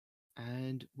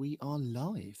And we are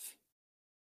live.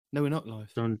 No, we're not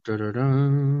live. Dun, dun, dun,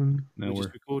 dun. No, we're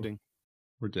just recording.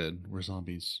 We're dead. We're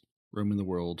zombies roaming the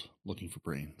world looking for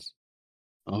brains.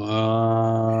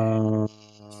 No,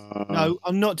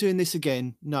 I'm not doing this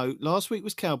again. No, last week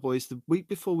was Cowboys. The week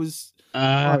before was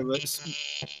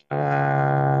Pirates.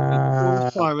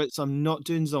 Pirates. I'm not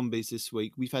doing zombies this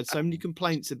week. We've had so many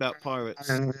complaints about pirates.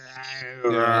 Yeah.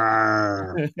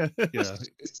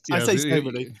 I say so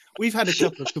many. We've had a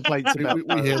couple of complaints about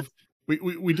pirates.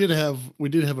 We did have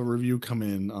a review come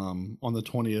in on the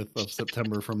 20th of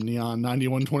September from Neon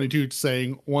 9122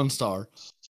 saying 1 star.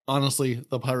 Honestly,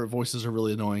 the pirate voices are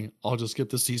really annoying. I'll just skip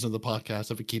this season of the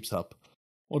podcast if it keeps up.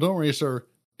 Well, don't worry, sir.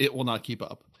 It will not keep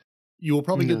up. You will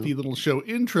probably get the little show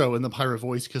intro in the pirate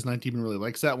voice because 19 really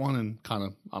likes that one, and kind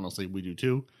of honestly we do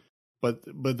too. But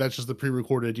that's just the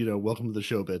pre-recorded, welcome to the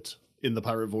show bit in the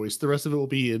pirate voice. The rest of it will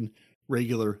be in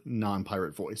regular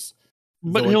non-pirate voice.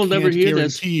 But he'll never hear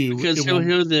this because he'll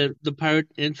hear the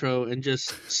pirate intro and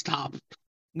just stop.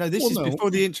 No, this is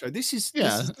before the intro. This is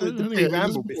the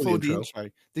pre-ramble before the intro.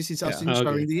 This is us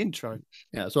introing the intro.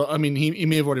 Yeah, so I mean, he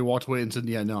may have already walked away and said,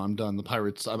 "Yeah, no, I'm done. The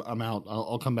pirates, I'm out.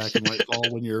 I'll come back and call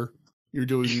when you're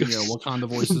doing Wakanda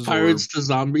voices." Pirates to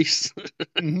zombies.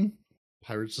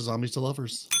 Pirates to zombies to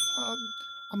lovers.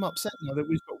 I'm upset now that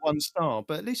we've got 1 star,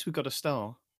 but at least we've got a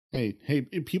star. Hey,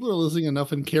 people are listening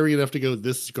enough and caring enough to go,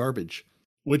 "This is garbage."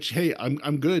 Which, hey,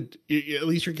 I'm good. At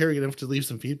least you're caring enough to leave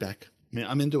some feedback. I mean,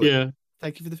 I'm into it. Yeah.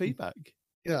 Thank you for the feedback.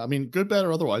 Yeah, I mean, good, bad,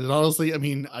 or otherwise. And honestly, I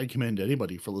mean, I commend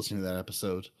anybody for listening to that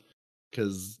episode.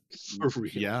 Because,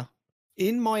 yeah.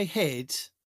 In my head,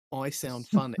 I sound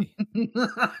funny.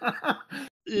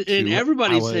 And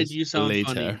everybody said you sound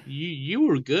funny. You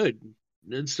were good.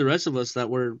 It's the rest of us that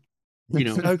were,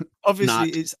 No,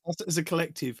 obviously, it's us as a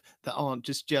collective that aren't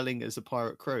just gelling as a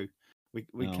pirate crew. We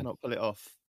cannot pull it off.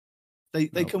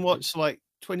 They can watch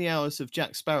 20 hours of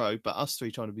Jack Sparrow, but us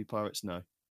 3 trying to be pirates, no.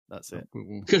 That's it.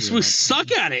 Because we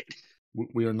suck at it.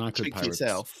 We are not good pirates.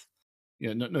 Yourself.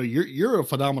 Yeah, no, you're a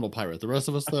phenomenal pirate. The rest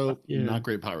of us, though, not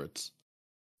great pirates.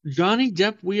 Johnny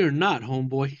Depp, we are not,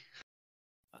 homeboy.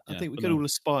 I think we could all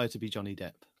aspire to be Johnny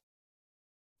Depp.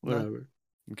 Whatever.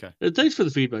 No? Okay. Thanks for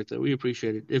the feedback, though. We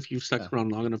appreciate it. If you've stuck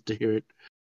around long enough to hear it.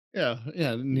 Yeah.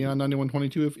 Neon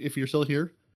 9122. If you're still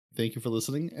here, thank you for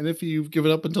listening. And if you've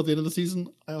given up until the end of the season,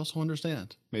 I also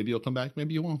understand. Maybe you'll come back.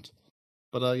 Maybe you won't.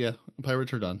 But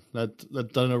pirates are done. That's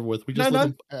done and over with. We just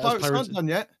pirates aren't done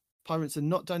yet. Pirates are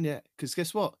not done yet. Because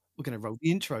guess what? We're going to roll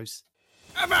the intros.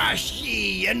 Avast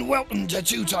ye, and welcome to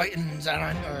Two Titans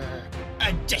and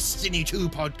a Destiny 2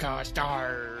 podcast.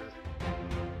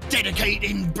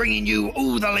 Dedicating bringing you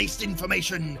all the latest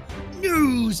information,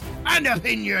 news, and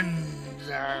opinions.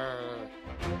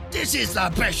 This is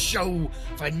the best show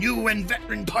for new and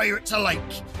veteran pirates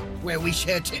alike, where we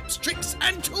share tips, tricks,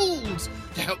 and tools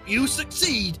to help you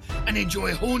succeed and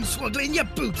enjoy hornswoggling your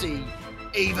booty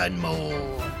even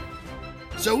more.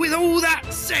 So with all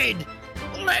that said,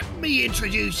 let me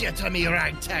introduce you to me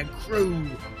ragtag crew.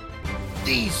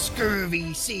 The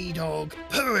scurvy sea dog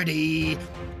Purdy,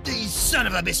 the son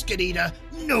of a biscuit eater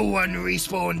no one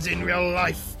respawns in real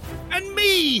life, and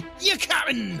me, your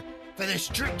captain, for this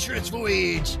treacherous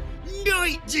voyage,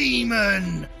 Night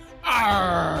Demon.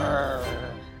 Arr!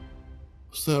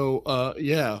 So,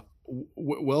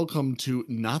 welcome to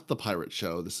Not the Pirate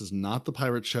Show. This is not the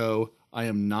Pirate Show. I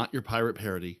am not your pirate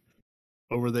parody.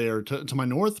 Over there, to my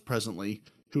north presently,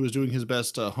 who is doing his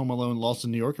best Home Alone Lost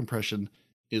in New York impression,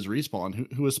 is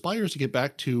Respawn, who aspires to get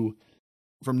back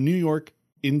from New York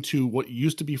into what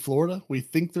used to be Florida. We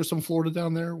think there's some Florida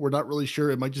down there. We're not really sure.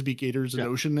 It might just be gators and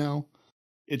ocean now.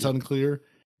 It's unclear.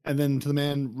 And then to the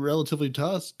man relatively to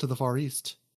us, to the Far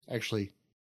East, actually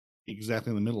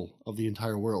exactly in the middle of the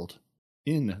entire world,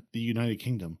 in the United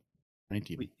Kingdom.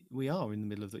 19. We are in the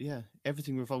middle of it, yeah.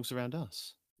 Everything revolves around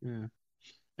us. Yeah.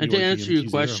 And to answer your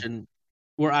question,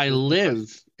 where I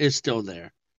live is still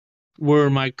there. Where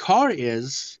my car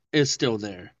is still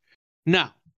there.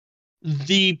 Now,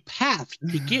 the path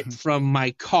to get from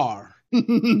my car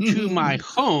to my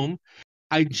home,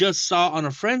 I just saw on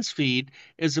a friend's feed,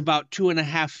 is about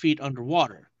 2.5 feet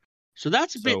underwater. So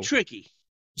that's a bit tricky.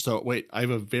 So wait, I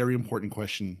have a very important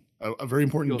question. A very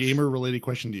important gamer-related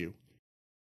question to you.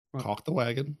 Right. Caulk the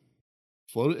wagon,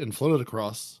 float it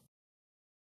across.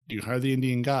 Do you hire the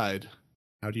Indian guide?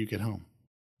 How do you get home?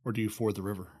 Or do you ford the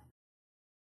river?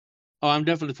 Oh, I'm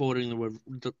definitely forwarding the river.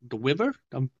 The river?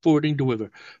 I'm forwarding the river.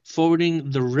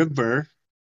 Forwarding the river,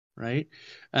 right?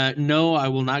 No, I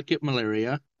will not get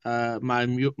malaria.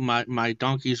 My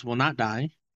donkeys will not die.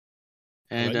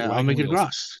 And I'll make it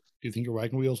across. Do you think your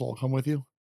wagon wheels will all come with you?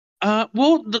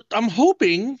 Well, I'm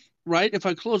hoping right? If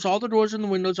I close all the doors and the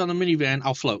windows on the minivan,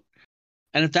 I'll float.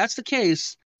 And if that's the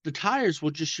case, the tires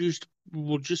will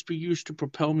just be used to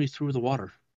propel me through the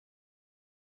water.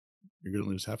 You're going to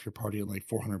lose half your party and like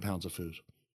 400 pounds of food.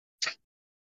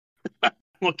 I'm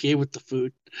okay with the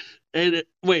food. And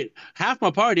wait, half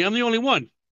my party? I'm the only one.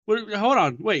 Hold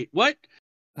on. Wait, what?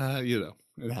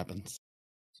 It happens.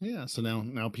 So yeah. So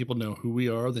now people know who we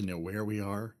are. They know where we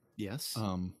are. Yes.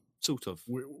 Sort of.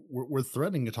 We're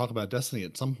threatening to talk about Destiny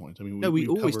at some point. I mean, we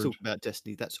always talk about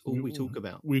Destiny. That's all we talk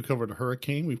about. We've covered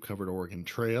Hurricane. We've covered Oregon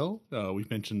Trail. We've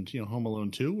mentioned Home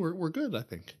Alone 2. We're good, I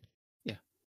think. Yeah.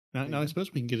 Now I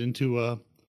suppose we can get into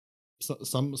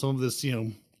some of this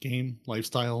game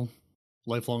lifestyle,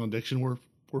 lifelong addiction we're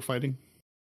fighting.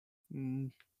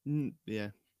 Yeah,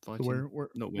 fighting. So we're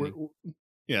not winning.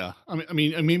 Yeah, I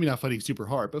mean, maybe not fighting super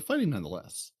hard, but fighting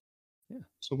nonetheless. Yeah.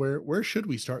 So where should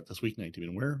we start this week, Night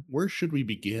Demon? Where should we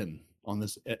begin on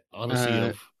this odyssey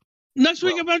of next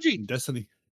week of Bungie Destiny?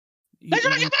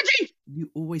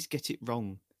 You always get it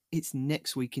wrong. It's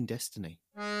next week in Destiny.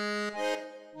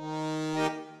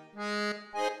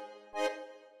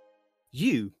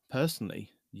 You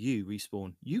personally,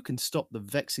 Respawn, you can stop the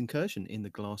Vex incursion in the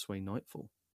Glassway Nightfall.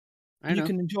 You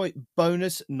can enjoy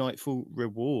bonus Nightfall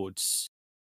rewards.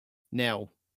 Now,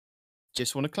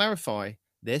 just want to clarify.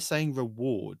 They're saying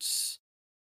rewards.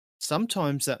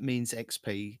 Sometimes that means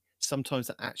XP. Sometimes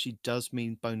that actually does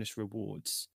mean bonus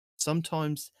rewards.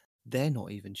 Sometimes they're not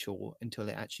even sure until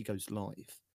it actually goes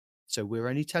live. So we're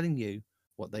only telling you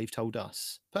what they've told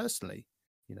us personally.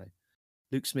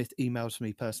 Luke Smith emails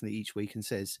me personally each week and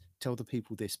says, "Tell the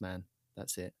people this, man."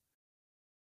 That's it.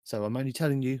 So I'm only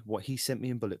telling you what he sent me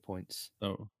in bullet points.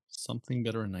 So something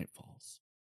better in Nightfalls.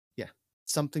 Yeah,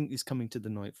 something is coming to the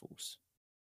Nightfalls.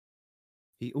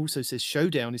 He also says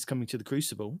Showdown is coming to the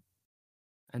Crucible.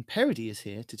 And Parody is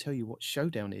here to tell you what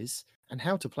Showdown is and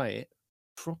how to play it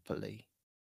properly.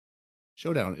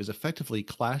 Showdown is effectively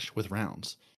Clash with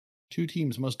rounds. Two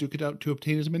teams must duke it out to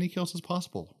obtain as many kills as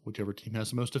possible. Whichever team has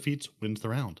the most defeats wins the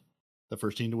round. The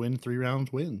first team to win 3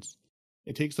 rounds wins.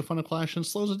 It takes the fun of Clash and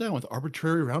slows it down with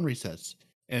arbitrary round resets.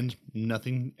 And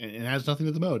adds nothing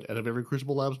to the mode. Out of every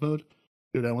Crucible Labs mode,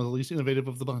 Showdown was the least innovative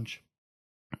of the bunch.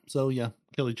 So yeah,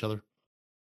 kill each other.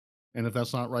 And if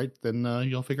that's not right, then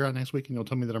you'll figure out next week and you'll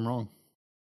tell me that I'm wrong.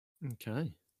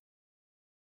 Okay.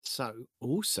 So,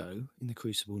 also in the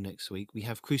Crucible next week, we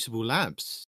have Crucible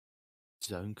Labs.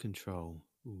 Zone Control.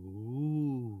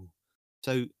 Ooh.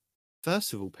 So,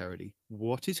 first of all, Parody,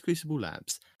 what is Crucible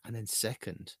Labs? And then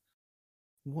second,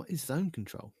 what is Zone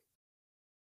Control?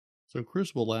 So,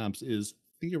 Crucible Labs is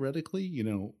theoretically,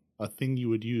 a thing you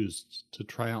would use to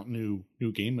try out new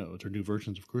game modes or new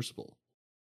versions of Crucible.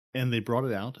 And they brought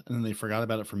it out, and then they forgot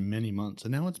about it for many months,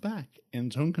 and now it's back.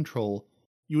 And Zone Control,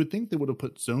 you would think they would have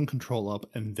put Zone Control up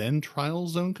and then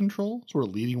Trials Zone Control, sort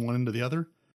of leading one into the other.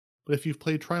 But if you've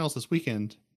played Trials this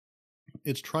weekend,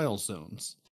 it's Trials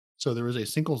Zones. So there is a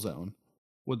single zone.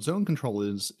 What Zone Control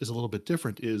is a little bit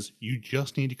different, is you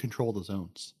just need to control the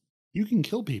zones. You can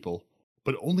kill people,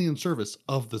 but only in service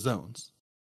of the zones.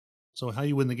 So how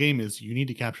you win the game is you need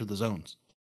to capture the zones.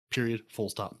 Period. Full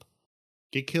stop.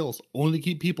 Get kills, only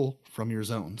keep people from your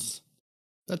zones.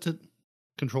 That's it.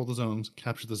 Control the zones,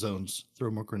 capture the zones,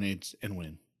 throw more grenades, and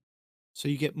win. So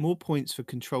you get more points for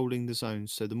controlling the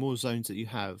zones. So the more zones that you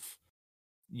have,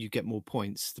 you get more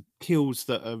points. The kills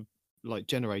that are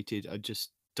generated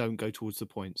don't go towards the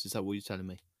points. Is that what you're telling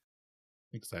me?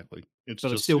 Exactly. But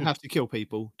I still have to kill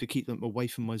people to keep them away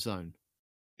from my zone.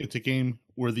 It's a game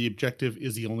where the objective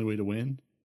is the only way to win,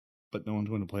 but no one's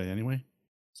going to play it anyway.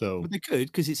 So they could,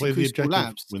 because it's a Crucible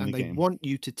Labs, and they want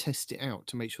you to test it out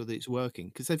to make sure that it's working,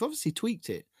 because they've obviously tweaked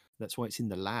it. That's why it's in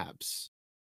the labs.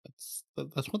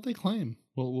 That's what they claim.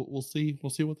 We'll see. We'll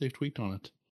see what they've tweaked on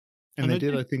it. And they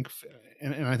did, I think,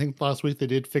 and I think last week they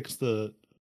did fix that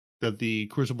the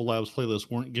Crucible Labs playlists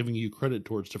weren't giving you credit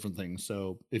towards different things.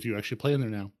 So if you actually play in there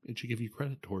now, it should give you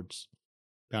credit towards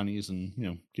bounties and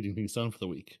getting things done for the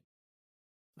week.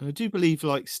 And I do believe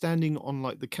standing on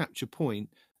the capture point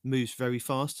moves very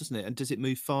fast, doesn't it? And does it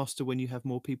move faster when you have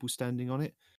more people standing on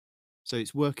it? So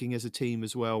it's working as a team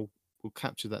as well. Will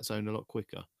capture that zone a lot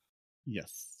quicker.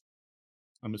 Yes,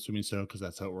 I'm assuming so, because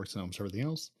that's how it works in almost everything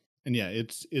else. And yeah,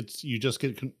 it's you just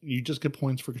get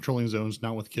points for controlling zones,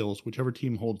 not with kills. Whichever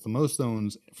team holds the most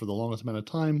zones for the longest amount of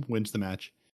time wins the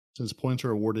match, since points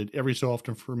are awarded every so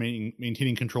often for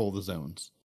maintaining control of the zones.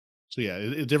 So yeah,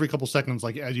 it's every couple seconds.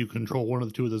 As you control one of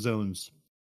the two of the zones,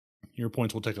 your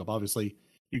points will tick up. Obviously,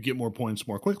 you get more points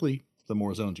more quickly the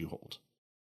more zones you hold.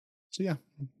 So yeah,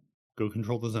 go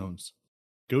control the zones.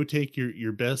 Go take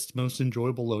your best, most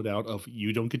enjoyable loadout of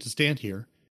you don't get to stand here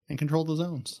and control the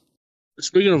zones.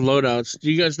 Speaking of loadouts,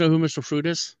 do you guys know who Mr. Fruit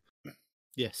is?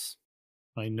 Yes,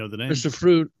 I know the name. Mr.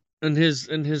 Fruit, in his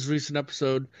recent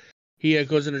episode, he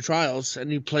goes into trials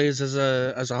and he plays as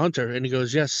a hunter, and he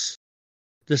goes, "Yes,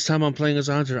 this time I'm playing as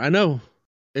a hunter. I know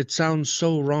it sounds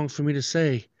so wrong for me to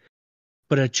say,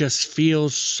 but it just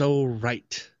feels so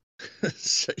right."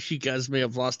 So you guys may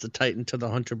have lost the Titan to the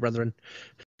Hunter Brethren.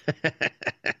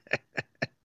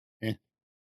 Yeah.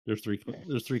 There's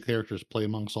three characters. Play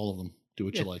amongst all of them. Do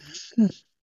what you like.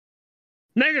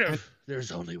 Negative.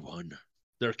 There's only one.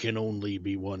 There can only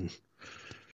be one.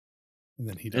 And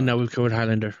then he died. And now we've covered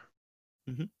Highlander.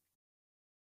 Mm-hmm.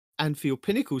 And for your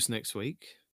pinnacles next week,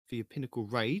 for your pinnacle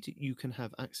raid, you can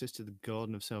have access to the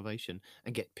Garden of Salvation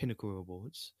and get pinnacle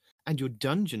rewards. And your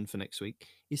dungeon for next week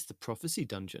is the Prophecy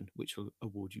Dungeon, which will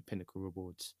award you pinnacle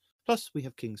rewards. Plus, we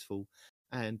have King's Fall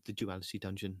and the Duality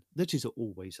Dungeon. That is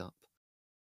always up.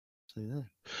 So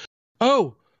there.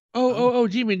 Oh,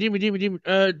 Demon.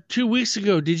 2 weeks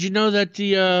ago, did you know that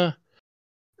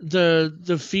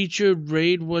the featured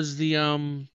raid was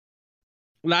the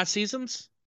last season's?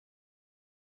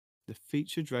 The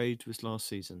featured raid was last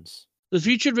season's. The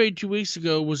featured raid 2 weeks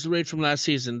ago was the raid from last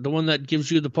season, the one that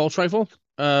gives you the pulse rifle,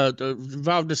 the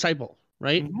Valve Disciple,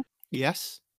 right? Mm-hmm.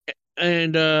 Yes.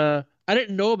 And I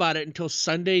didn't know about it until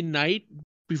Sunday night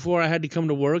before I had to come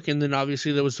to work, and then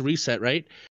obviously there was the reset, right?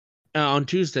 On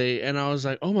Tuesday, and I was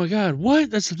like, "Oh my god,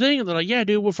 what? That's the thing?" And they're like, "Yeah,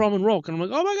 dude, we're from Enroll." And I'm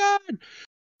like, "Oh my god!"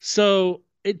 So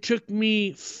it took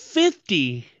me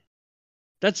 50.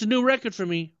 That's a new record for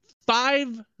me.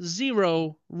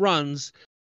 50 runs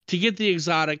to get the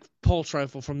exotic pulse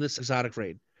rifle from this exotic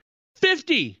raid.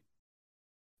 50,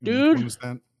 dude. What was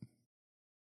that?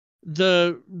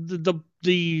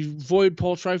 The void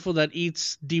pulse rifle that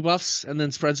eats debuffs and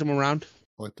then spreads them around.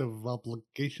 Collective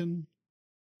obligation.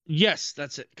 Yes,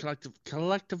 that's it.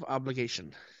 Collective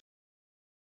obligation.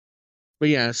 But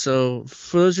yeah, so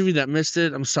for those of you that missed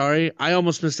it, I'm sorry. I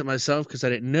almost missed it myself because I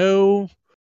didn't know.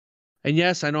 And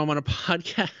yes, I know I'm on a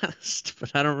podcast,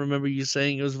 but I don't remember you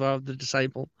saying it was Valve the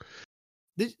Disciple.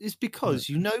 It's because,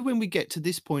 when we get to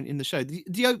this point in the show,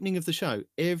 the opening of the show,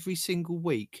 every single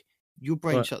week, your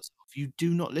brain shuts off. You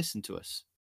do not listen to us.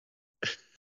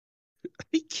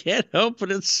 I can't help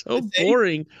it. It's so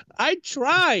boring. I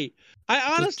try.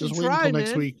 I honestly just wait try, until man.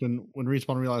 next week when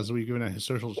Respawn realizes we've given out his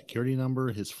social security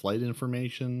number, his flight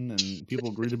information, and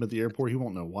people greet him at the airport. He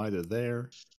won't know why they're there.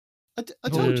 I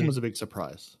told you it was a big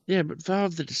surprise. Yeah, but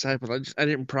Valve the Disciple, I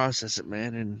didn't process it,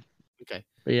 man. And okay,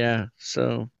 but yeah.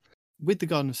 So with the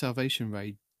Garden of Salvation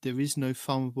raid, there is no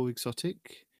farmable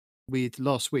exotic. With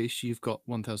Last Wish, you've got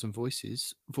 1,000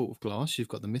 Voices. Vault of Glass, you've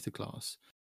got the Mythoclast.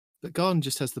 But Garden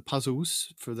just has the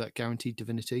puzzles for that guaranteed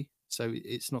divinity, so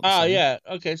it's not. Yeah,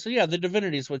 okay, so yeah, the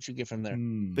divinity is what you get from there.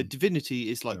 But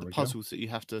divinity is like the puzzles that you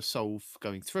have to solve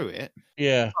going through it.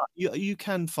 Yeah, but you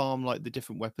can farm like the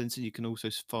different weapons, and you can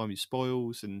also farm your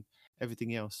spoils and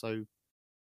everything else. So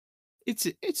it's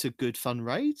a good fun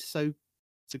raid. So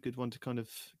it's a good one to kind of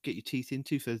get your teeth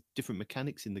into for different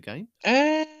mechanics in the game.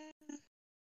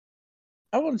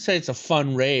 I wouldn't say it's a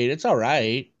fun raid. It's all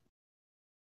right.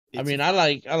 I mean, I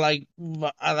like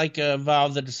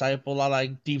Valve the Disciple. I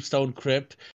like Deepstone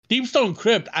Crypt. Deepstone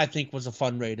Crypt, I think, was a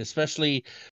fun raid, especially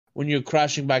when you're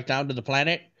crashing back down to the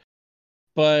planet.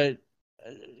 But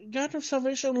Garden of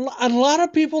Salvation, a lot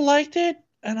of people liked it,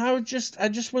 and I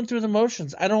just went through the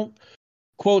motions. I don't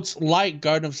quotes like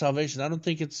Garden of Salvation. I don't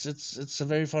think it's a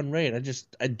very fun raid.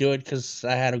 I do it because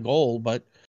I had a goal, but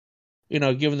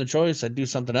given the choice, I'd do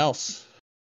something else.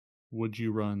 Would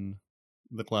you run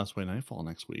the Glassway Nightfall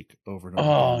next week over and over?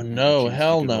 Oh no,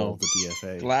 hell no. The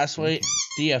DFA. Glassway,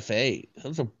 DFA.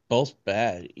 Those are both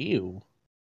bad. Ew.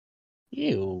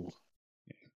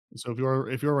 So if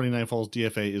you're running Nightfalls,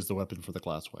 DFA is the weapon for the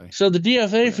Glassway. So the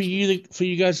DFA for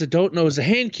you guys that don't know is a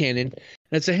hand cannon.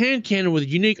 And it's a hand cannon with a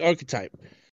unique archetype.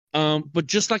 But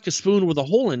just like a spoon with a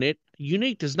hole in it,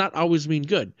 unique does not always mean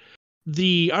good.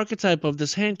 The archetype of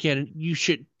this hand cannon, you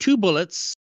shoot 2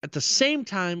 bullets at the same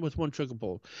time with 1 trigger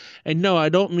pull. And no, I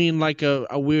don't mean like a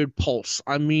weird pulse.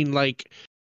 I mean like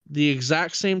the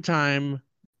exact same time,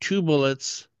 2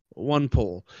 bullets, 1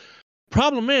 pull.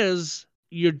 Problem is,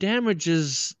 your damage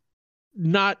is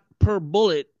not per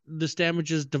bullet. This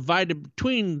damage is divided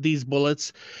between these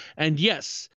bullets. And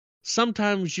yes,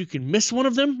 sometimes you can miss one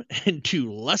of them and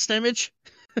do less damage.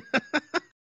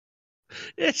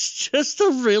 It's just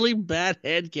a really bad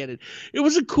hand cannon. It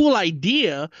was a cool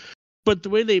idea, but the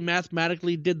way they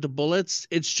mathematically did the bullets,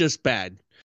 it's just bad.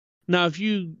 Now, if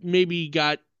you maybe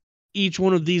got each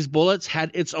one of these bullets had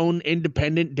its own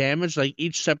independent damage, like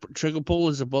each separate trigger pull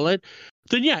is a bullet,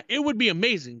 then yeah, it would be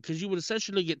amazing because you would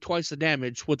essentially get twice the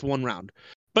damage with 1 round.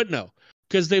 But no,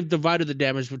 because they've divided the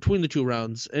damage between the 2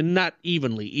 rounds and not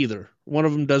evenly either. One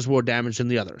of them does more damage than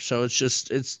the other. So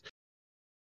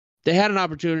they had an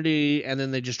opportunity and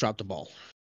then they just dropped the ball.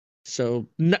 So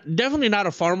definitely not a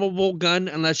farmable gun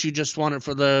unless you just want it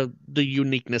for the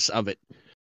uniqueness of it.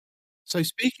 So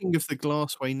speaking of the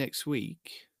Glassway next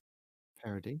week,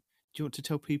 Parody, do you want to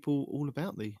tell people all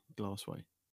about the Glassway?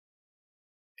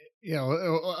 Yeah,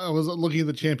 I was looking at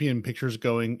the champion pictures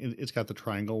going. It's got the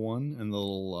triangle one and the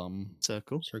little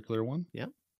circular one. Yeah.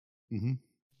 Mm-hmm.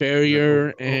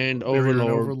 Barrier and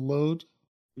Overlord. Overload.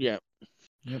 Yeah.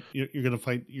 Yep. You're gonna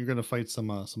fight. You're gonna fight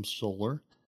some solar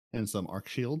and some arc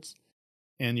shields,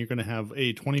 and you're gonna have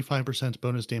a 25%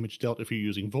 bonus damage dealt if you're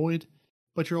using Void,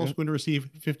 but you're also going to receive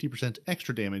 50%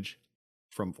 extra damage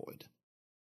from Void.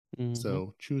 Mm-hmm.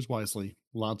 So choose wisely.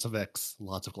 Lots of X,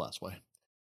 lots of Glassway.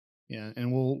 Yeah,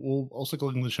 and we'll also go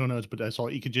in the show notes, but I saw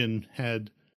Ikijin had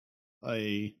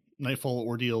a Nightfall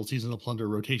Ordeal Season of Plunder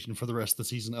rotation for the rest of the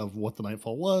season of what the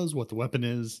Nightfall was, what the weapon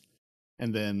is,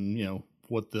 and then,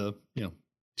 what the,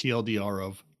 TLDR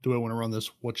of, do I want to run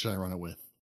this? What should I run it with?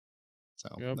 So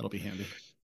that'll be handy.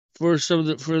 For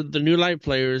the new light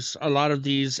players, a lot of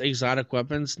these exotic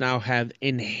weapons now have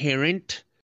inherent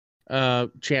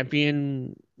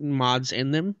champion mods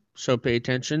in them. So pay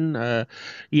attention.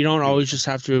 You don't always just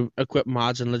have to equip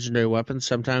mods and legendary weapons.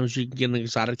 Sometimes you can get an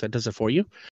exotic that does it for you.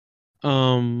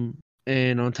 And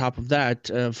on top of that,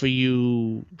 for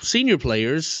you senior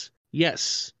players,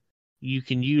 yes, you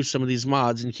can use some of these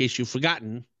mods in case you've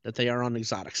forgotten that they are on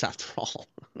exotics after all.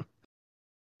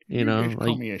 You know,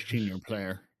 call me a senior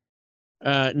player.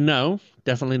 No,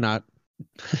 definitely not.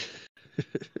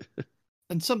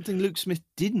 And something Luke Smith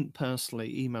didn't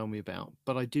personally email me about,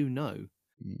 but I do know.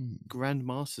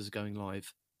 Grandmaster's going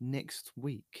live next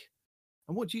week.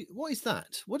 And what is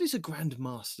that? What is a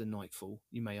Grandmaster Nightfall,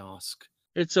 you may ask?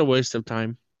 It's a waste of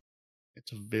time.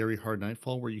 It's a very hard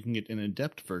Nightfall where you can get an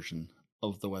adept version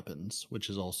of the weapons,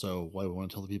 which is also why we want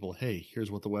to tell the people, hey,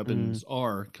 here's what the weapons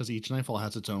are, because each Nightfall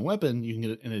has its own weapon. You can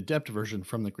get an adept version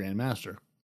from the Grandmaster.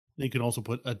 They can also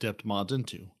put adept mods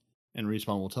into, and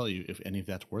Respawn will tell you if any of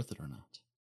that's worth it or not.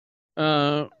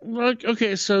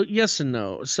 Okay, so yes and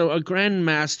no. So a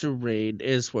Grandmaster raid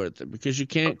is worth it because you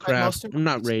can't craft.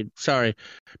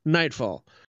 Nightfall.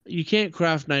 You can't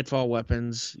craft Nightfall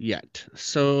weapons yet.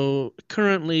 So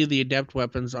currently, the adept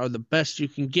weapons are the best you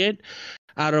can get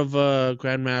out of a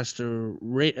Grandmaster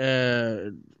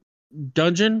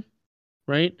dungeon,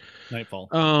 right? Nightfall.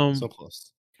 So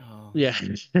close. Yeah,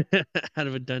 out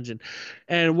of a dungeon.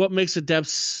 And what makes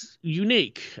adepts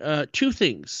unique? 2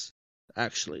 things.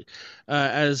 Actually,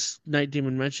 as Night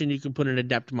Demon mentioned, you can put an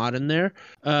adept mod in there.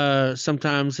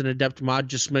 Sometimes an adept mod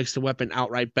just makes the weapon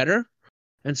outright better,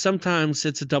 and sometimes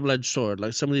it's a double-edged sword.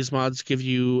 Like some of these mods give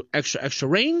you extra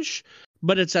range,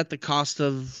 but it's at the cost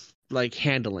of like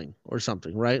handling or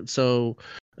something, right? So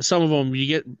some of them you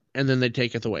get, and then they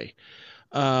take it away.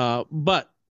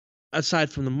 But aside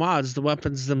from the mods, the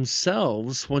weapons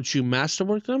themselves, once you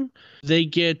masterwork them, they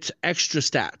get extra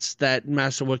stats that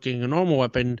masterworking a normal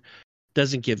weapon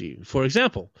doesn't give you. For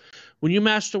example, when you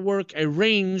masterwork a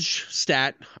range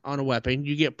stat on a weapon,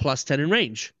 you get plus 10 in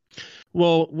range.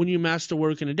 Well, when you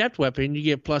masterwork an adept weapon, you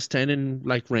get plus 10 in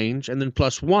like range, and then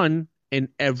plus 1 in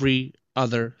every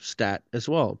other stat as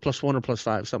well. Plus 1 or plus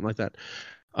 5, something like that.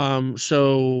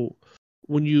 So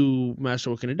when you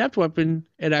masterwork an adept weapon,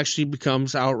 it actually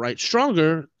becomes outright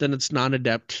stronger than its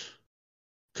non-adept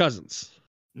cousins.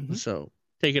 Mm-hmm. So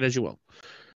take it as you will.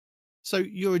 So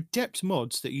your adept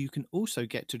mods that you can also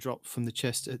get to drop from the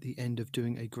chest at the end of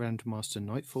doing a Grandmaster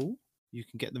Nightfall. You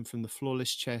can get them from the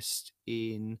Flawless chest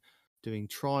in doing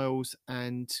trials,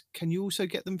 and can you also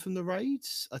get them from the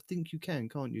raids? I think you can,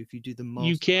 can't you? If you do the master.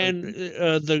 You can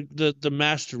the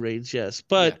master raids, yes,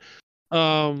 but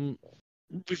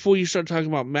before you start talking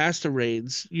about master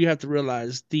raids, you have to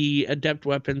realize the adept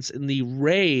weapons in the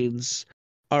raids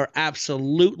are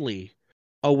absolutely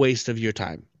a waste of your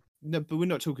time. No, but we're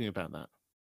not talking about that.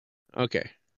 Okay.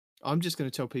 I'm just going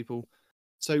to tell people.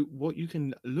 So what you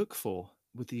can look for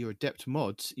with your adept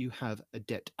mods, you have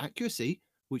adept accuracy,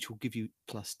 which will give you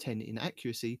plus 10 in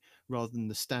accuracy rather than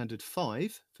the standard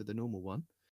 5 for the normal one.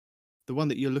 The one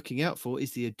that you're looking out for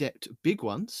is the adept big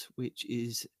ones, which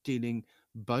is dealing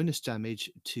bonus damage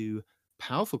to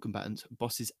powerful combatants,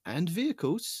 bosses, and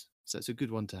vehicles. So it's a good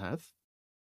one to have.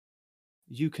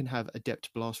 You can have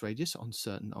adept blast radius on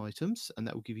certain items, and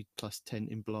that will give you plus 10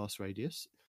 in blast radius.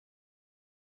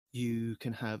 You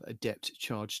can have adept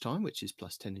charge time, which is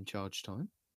plus 10 in charge time.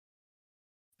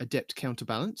 Adept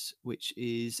counterbalance, which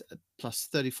is plus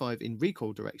 35 in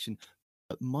recoil direction,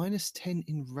 but minus 10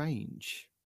 in range.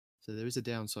 So there is a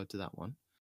downside to that one.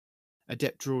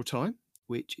 Adept Draw Time,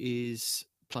 which is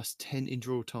plus 10 in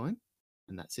draw time,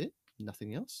 and that's it,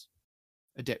 nothing else.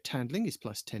 Adept Handling is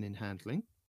plus 10 in handling.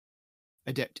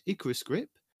 Adept Icarus Grip,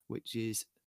 which is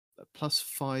plus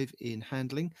 5 in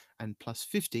handling and plus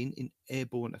 15 in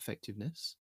airborne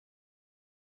effectiveness.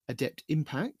 Adept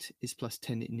Impact is plus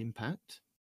 10 in impact.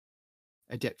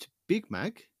 Adept Big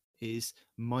Mag is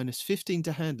minus 15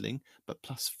 to handling, but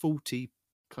plus 40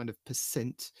 kind of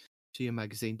percent to your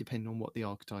magazine, depending on what the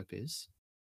archetype is.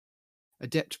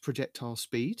 Adept Projectile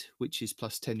Speed, which is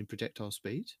plus 10 in projectile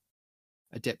speed.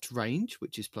 Adept Range,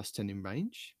 which is plus 10 in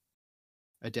range.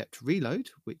 Adept Reload,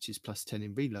 which is plus 10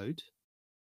 in reload.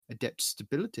 Adept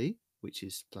Stability, which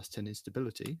is plus 10 in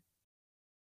stability.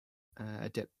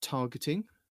 Adept Targeting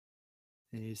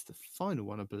is the final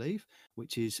one, I believe,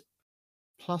 which is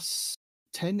plus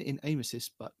 10 in aim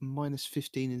assist, but minus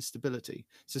 15 in stability.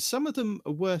 So some of them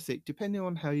are worth it, depending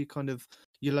on how you kind of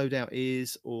your loadout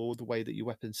is or the way that your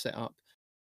weapon's set up.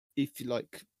 If you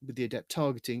like with the Adept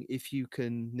Targeting, if you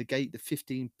can negate the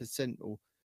 15% or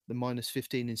the minus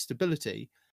 15 in stability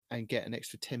and get an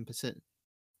extra 10%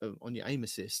 on your aim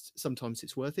assist, sometimes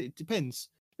it's worth it. It depends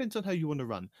on how you want to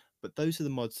run. But those are the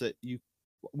mods that you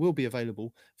will be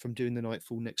available from doing the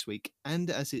Nightfall next week. And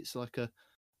as it's like a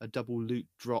double loot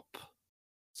drop,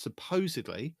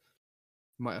 supposedly,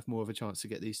 you might have more of a chance to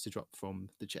get these to drop from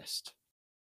the chest.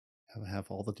 Have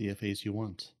all the DFAs you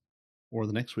want. Or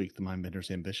the next week, the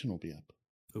Mindbender's Ambition will be up.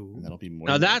 Ooh. And that'll be more.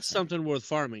 Now that's something worth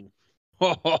farming.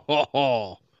 That's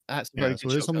a very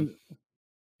good shotgun.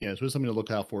 So there's something to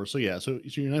look out for. So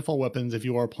your Nightfall weapons, if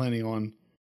you are planning on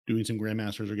doing some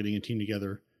Grandmasters or getting a team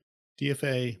together,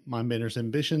 DFA, Mindbender's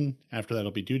Ambition. After that,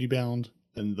 it'll be Duty Bound,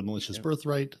 then the Malicious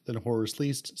Birthright, then Horror's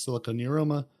Least, Silica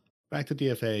Neuroma, back to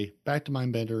DFA, back to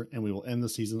Mindbender, and we will end the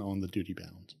season on the Duty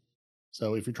Bound.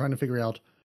 So if you're trying to figure out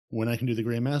when I can do the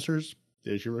Grandmasters,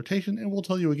 there's your rotation, and we'll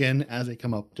tell you again as they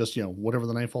come up. Just, whatever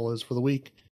the Nightfall is for the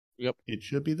week. Yep. It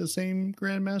should be the same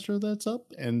Grandmaster that's up,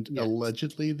 and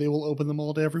allegedly they will open them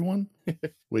all to everyone,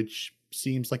 which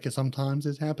seems like sometimes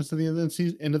it happens to the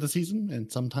end of the season,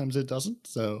 and sometimes it doesn't.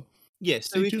 So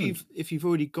so if you've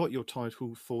already got your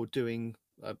title for doing,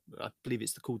 I believe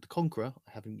it's called the Conqueror.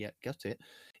 I haven't yet got it.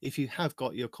 If you have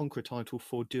got your Conqueror title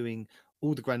for doing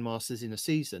all the Grandmasters in a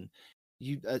season,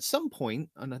 you at some point,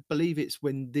 and I believe it's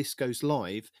when this goes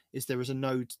live, there is a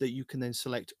node that you can then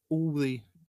select all the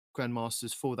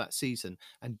Grandmasters for that season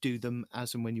and do them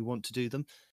as and when you want to do them.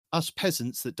 Us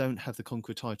peasants that don't have the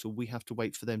Conqueror title, we have to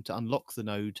wait for them to unlock the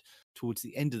node towards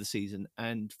the end of the season.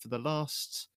 And for the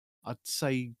last, I'd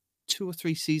say 2 or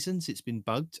 3 seasons, it's been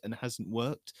bugged and hasn't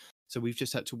worked. So we've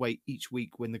just had to wait each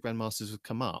week when the Grandmasters have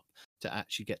come up to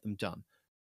actually get them done.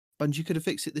 Bungie could have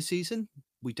fixed it this season.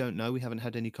 We don't know. We haven't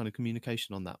had any kind of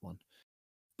communication on that one.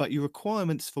 But your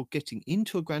requirements for getting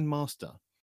into a Grandmaster,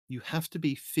 you have to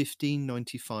be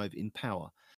 1595 in power.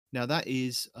 Now, that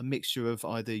is a mixture of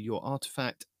either your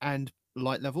artifact and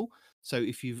light level. So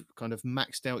if you've kind of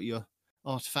maxed out your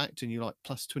artifact and you're like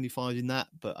plus 25 in that,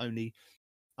 but only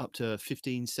up to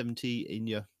 1570 in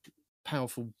your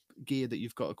powerful gear that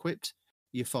you've got equipped,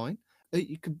 you're fine.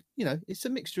 You could, it's a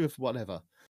mixture of whatever.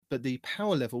 But the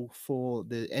power level for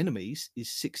the enemies is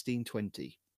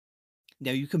 1620.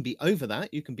 Now, you can be over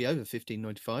that. You can be over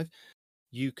 1595.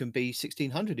 You can be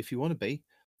 1600 if you want to be,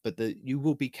 but you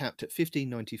will be capped at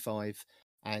 1595,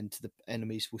 and the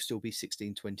enemies will still be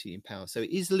 1620 in power. So it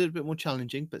is a little bit more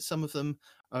challenging, but some of them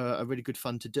are really good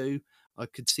fun to do. I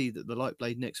could see that the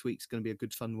Lightblade next week is going to be a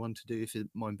good fun one to do if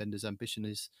Mindbender's Ambition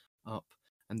is up,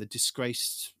 and the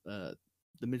Disgraced, the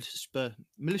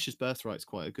Malicious Birthright is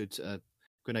quite a good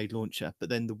grenade launcher. But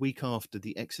then the week after,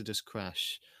 the Exodus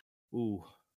Crash,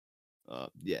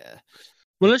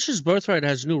 Malicious Birthright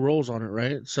has new rolls on it,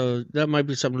 right? So that might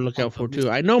be something to look out for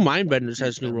too. I know Mindbender's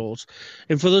has new rolls.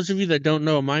 And for those of you that don't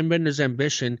know, Mindbender's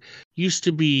Ambition used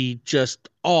to be just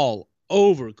all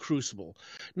over Crucible.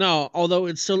 Now, although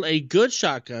it's still a good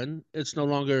shotgun, it's no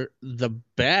longer the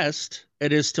best.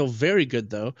 It is still very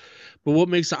good though. But what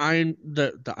makes the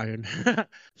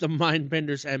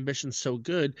Mindbender's Ambition so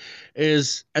good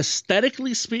is,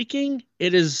 aesthetically speaking,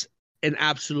 it is an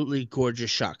absolutely gorgeous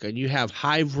shotgun. You have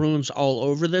hive runes all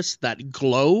over this that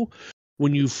glow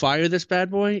when you fire this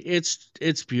bad boy.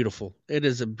 It's beautiful. It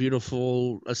is a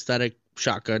beautiful aesthetic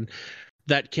shotgun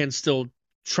that can still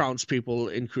trounce people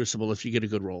in Crucible if you get a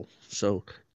good roll. So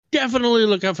definitely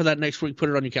look out for that next week. Put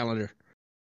it on your calendar.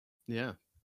 Yeah.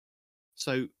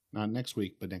 So not next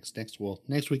week, but next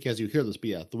week as you hear this,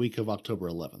 the week of October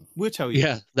 11th. We'll tell you.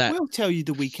 Yeah, we'll tell you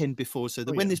the weekend before, so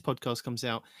that when this podcast comes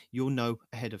out, you'll know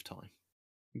ahead of time.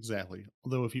 Exactly.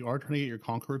 Although if you are trying to get your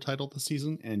Conqueror title this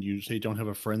season and you say don't have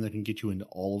a friend that can get you into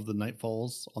all of the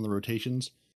Nightfalls on the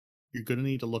rotations, you're going to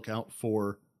need to look out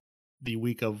for the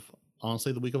week of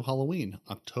Halloween.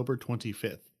 October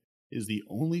 25th is the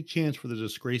only chance for the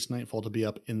Disgraced Nightfall to be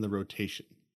up in the rotation.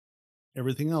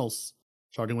 Everything else,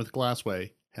 starting with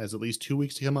Glassway, has at least 2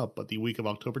 weeks to come up, but the week of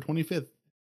October 25th,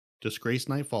 Disgraced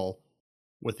Nightfall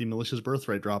with the Malicious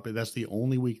Birthright drop, that's the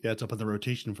only week that's up in the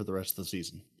rotation for the rest of the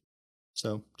season.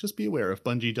 So just be aware, if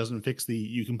Bungie doesn't fix the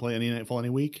you can play any Nightfall any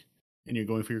week, and you're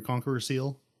going for your Conqueror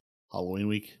seal, Halloween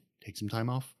week, take some time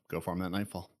off, go farm that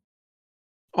Nightfall.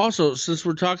 Also, since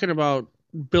we're talking about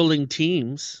building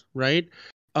teams, right?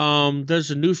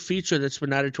 There's a new feature that's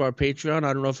been added to our Patreon.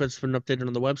 I don't know if it's been updated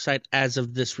on the website as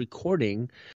of this recording,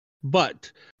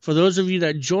 but for those of you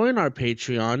that join our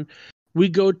Patreon, we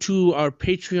go to our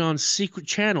Patreon secret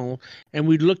channel and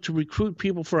we look to recruit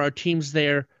people for our teams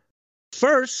there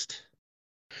first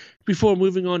before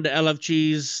moving on to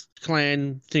LFGs,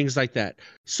 clan, things like that.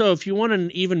 So if you want an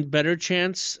even better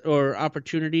chance or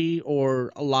opportunity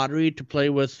or a lottery to play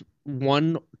with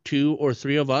 1, 2, or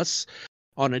 3 of us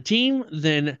on a team,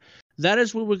 then that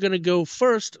is where we're going to go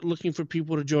first, looking for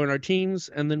people to join our teams,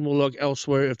 and then we'll look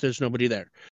elsewhere if there's nobody there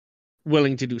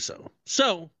willing to do so.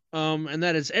 So, and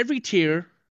that is every tier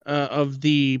of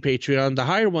the Patreon. The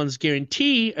higher ones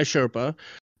guarantee a Sherpa,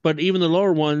 but even the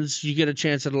lower ones, you get a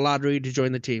chance at a lottery to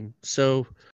join the team. So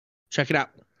check it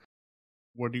out.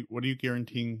 What are you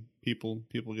guaranteeing people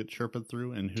get Sherpa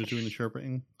through, and who's doing the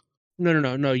Sherpaing?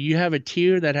 No. You have a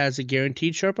tier that has a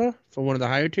guaranteed Sherpa for one of the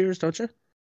higher tiers, don't you?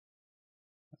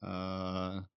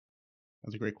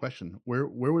 That's a great question. Where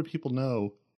would people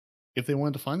know if they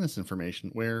wanted to find this information?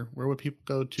 Where would people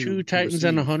go to? Two Titans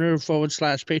and a Hunter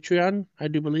 /Patreon, I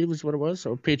do believe is what it was.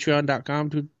 Or patreon.com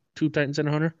to Two Titans and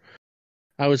a Hunter.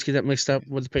 I always get that mixed up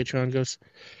where the Patreon goes.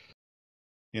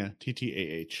 Yeah,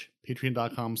 TTAH.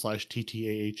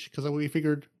 Patreon.com/TTAH. Because we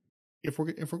figured if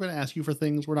we're going to ask you for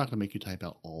things, we're not going to make you type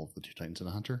out all of the Two Titans and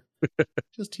a Hunter.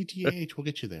 Just TTAH will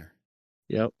get you there.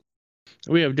 Yep.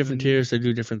 We have different tiers that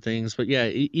do different things. But yeah,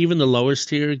 even the lowest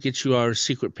tier gets you our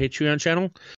secret Patreon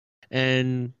channel.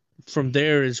 And from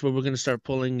there is where we're going to start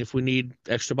pulling if we need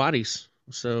extra bodies.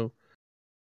 So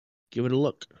give it a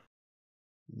look.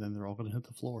 And then they're all going to hit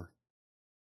the floor.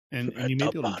 And you may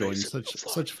be able to join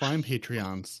such fine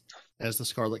Patreons as the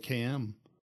Scarlet KM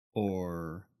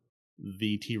or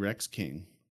the T-Rex King.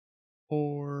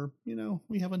 Or,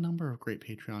 we have a number of great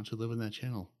Patreons who live in that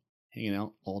channel, hanging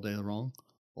out all day long.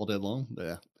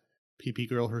 The PP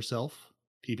Girl herself,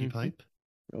 PP Pipe.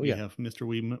 Oh, yeah. We have Mr.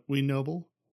 Wee Noble,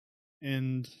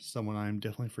 and someone I'm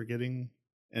definitely forgetting,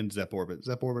 and Zep Orbit.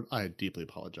 Zep Orbit, I deeply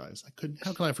apologize.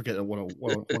 How could I forget what a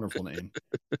wonderful name?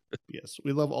 Yes,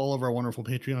 we love all of our wonderful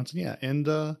Patreons. Yeah, and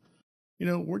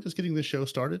we're just getting the show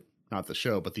started. Not the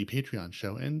show, but the Patreon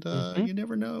show. And you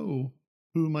never know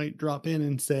who might drop in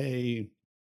and say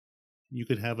you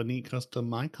could have a neat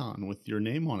custom icon with your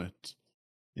name on it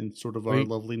in sort of our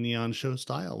lovely neon show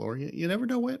style. Or you never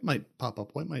know what might pop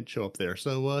up, what might show up there.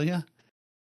 So yeah,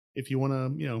 if you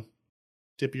want to,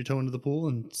 dip your toe into the pool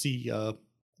and see the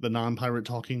non-pirate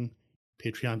talking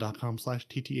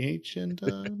patreon.com/TTH,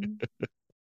 and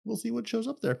we'll see what shows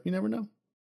up there. You never know.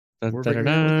 We're right here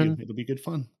with you. It'll be good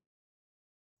fun.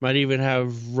 Might even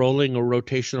have rolling or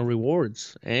rotational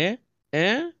rewards.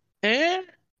 We'll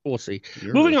see.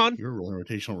 Moving on. You're a rolling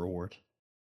rotational reward.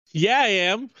 Yeah, I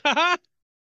am.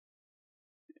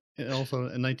 And also,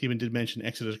 Night Demon did mention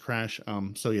Exodus Crash.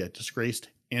 So yeah, Disgraced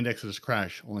and Exodus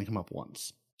Crash only come up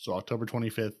once. So October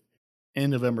 25th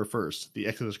and November 1st, the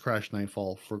Exodus Crash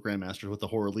Nightfall for Grandmasters with the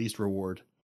Horror Least reward.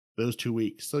 Those 2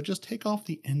 weeks. So just take off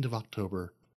the end of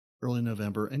October, early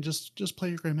November, and just play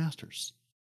your Grandmasters.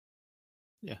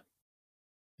 Yeah.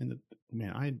 And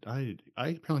man, I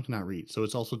apparently cannot read, so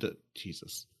it's also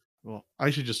Jesus. Well,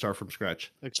 I should just start from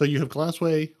scratch. Okay. So you have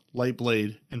Glassway,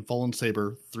 Lightblade, and Fallen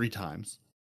Saber 3 times,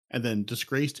 and then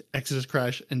Disgraced, Exodus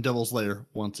Crash, and Devil's Lair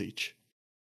once each.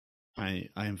 I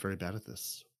am very bad at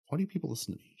this. Why do people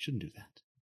listen to me? You shouldn't do that.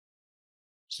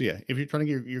 So yeah, if you're trying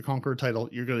to get your Conqueror title,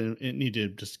 you're going to need to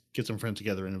just get some friends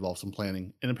together and involve some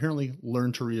planning, and apparently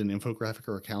learn to read an infographic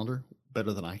or a calendar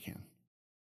better than I can.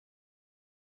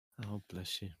 Oh,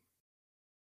 bless you.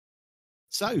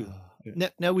 So,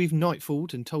 now we've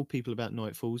Nightfalled and told people about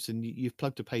Nightfalls, and you've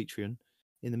plugged a Patreon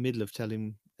in the middle of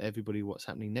telling everybody what's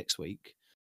happening next week.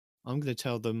 I'm going to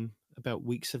tell them about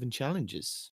Week 7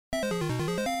 challenges.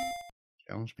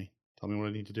 Challenge me. Tell me what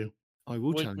I need to do. I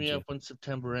will challenge you. Wake me up when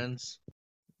September ends.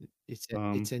 It's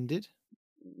ended?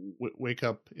 Wake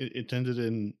up. It's ended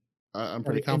in... I'm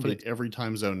pretty confident every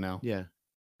time zone now. Yeah.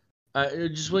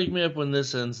 Just wake me up when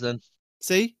this ends, then.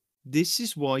 See, this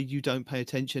is why you don't pay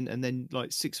attention, and then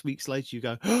like 6 weeks later you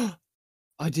go, oh,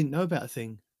 I didn't know about a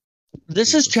thing.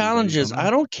 This is challenges. I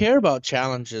don't care about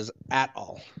challenges at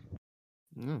all.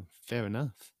 Fair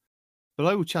enough. But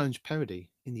I will challenge Parody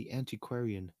in the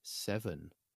Antiquarian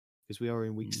 7, because we are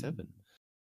in week 7.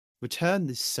 Return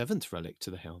this 7th relic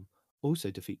to the helm.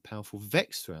 Also defeat powerful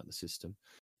Vex throughout the system.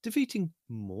 Defeating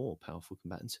more powerful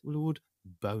combatants will award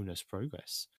bonus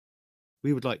progress.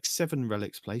 We would like 7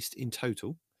 relics placed in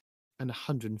total and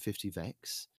 150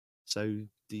 Vex. So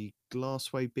the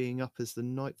Glassway being up as the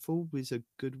Nightfall was a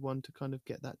good one to kind of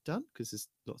get that done, because there's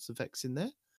lots of Vex in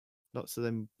there. Lots of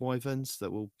them wyverns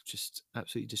that will just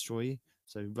absolutely destroy you.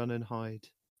 So run and hide,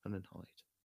 run and hide.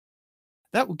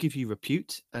 That will give you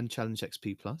Repute and Challenge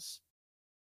XP+.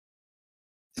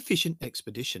 Efficient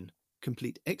Expedition.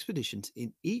 Complete expeditions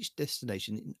in each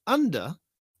destination in under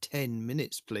 10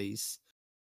 minutes, please.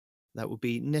 That will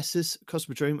be Nessus,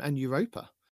 Cosmodrome, and Europa,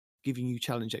 giving you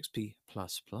Challenge XP++.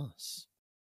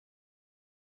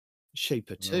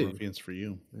 Shaper 2. For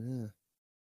you. Yeah.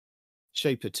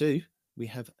 Shaper 2, we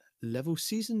have level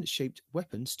season shaped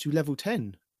weapons to level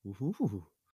 10. Ooh.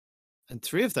 And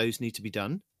 3 of those need to be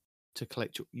done to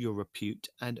collect your Repute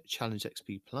and Challenge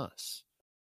XP+.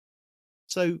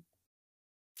 So,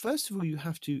 first of all, you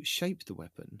have to shape the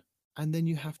weapon, and then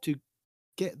you have to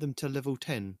get them to level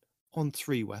 10 on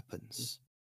 3 weapons.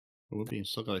 Well, you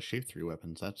still got to shape 3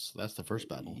 weapons. That's the first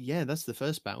battle. Yeah, that's the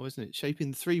first battle, isn't it?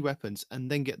 Shaping 3 weapons and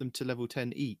then get them to level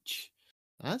 10 each.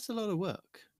 That's a lot of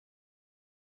work.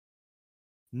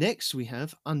 Next, we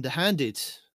have Underhanded.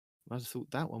 I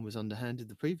thought that one was underhanded,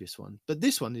 the previous one. But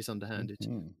this one is underhanded.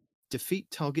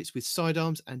 Defeat targets with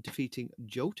sidearms and defeating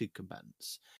jolted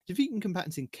combatants. Defeating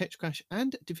combatants in Ketchcrash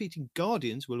and defeating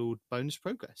guardians will award bonus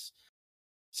progress.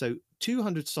 So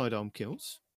 200 sidearm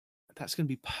kills. That's going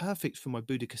to be perfect for my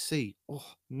Boudica C.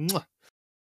 Oh, mwah.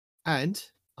 And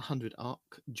 100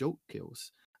 arc jolt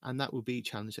kills. And that will be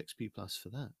Challenge XP+ for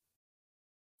that.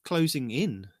 Closing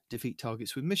in, defeat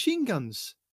targets with machine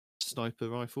guns, sniper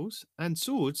rifles, and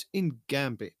swords in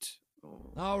Gambit.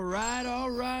 All right.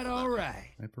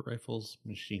 Sniper rifles,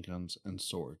 machine guns, and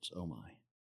swords. Oh my.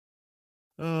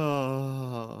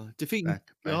 Defeating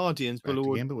guardians will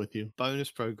award Gambit with you.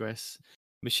 bonus progress.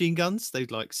 Machine guns,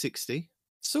 they'd like 60.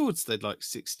 Swords, they'd like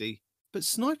 60. But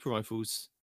sniper rifles,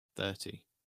 30.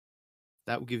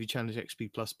 That will give you Challenge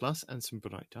XP++ and some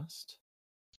Bright Dust.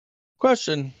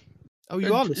 Question. Oh,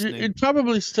 you are listening? It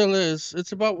probably still is.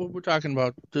 It's about what we're talking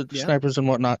about, the snipers and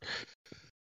whatnot.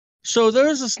 So there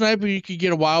was a sniper you could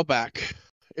get a while back.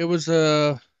 It was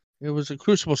a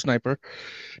Crucible sniper,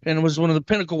 and it was one of the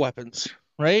pinnacle weapons,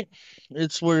 right?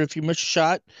 It's where if you miss a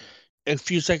shot, a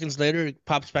few seconds later, it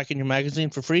pops back in your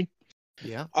magazine for free.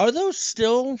 Yeah. Are those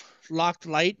still locked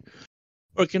light,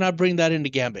 or can I bring that into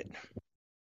Gambit?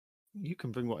 You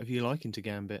can bring whatever you like into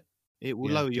Gambit. It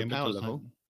will lower your power level.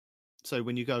 So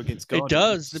when you go against Guardians... It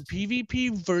does. The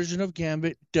PvP version of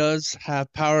Gambit does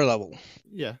have power level.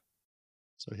 Yeah.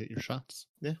 So hit your shots.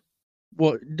 Yeah.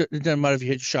 Well, it doesn't matter if you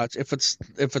hit your shots. If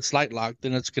it's light lock,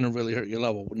 then it's going to really hurt your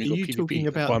level when you go PvP. Are you talking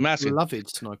about beloved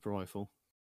sniper rifle?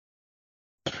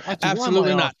 Actually,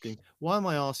 absolutely not. Why am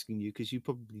I asking you? Because you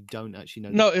probably don't actually know.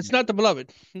 No, it's not the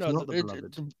beloved. No, it's not the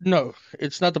beloved. No,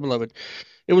 it's not the beloved.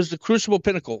 It was the Crucible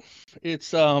Pinnacle.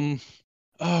 It's oh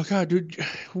god, dude,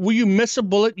 will you miss a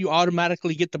bullet? You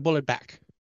automatically get the bullet back.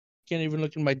 Can't even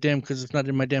look in my dim because it's not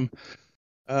in my dim.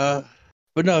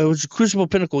 But no, it was the Crucible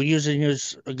Pinnacle years and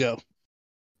years ago,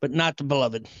 but not the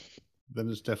beloved. Then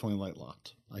it's definitely light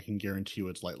locked. I can guarantee you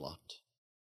it's light locked.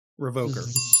 Revoker.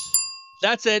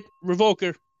 That's it.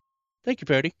 Revoker. Thank you,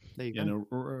 Parody. There you go. No,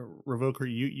 Revoker,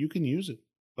 you can use it,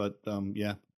 but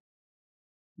yeah,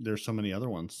 there's so many other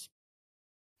ones.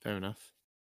 Fair enough.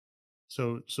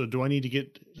 So do I need to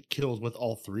get kills with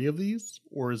all 3 of these,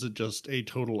 or is it just a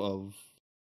total of?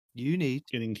 You need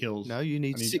getting kills. No, you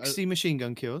need 60 machine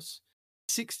gun kills,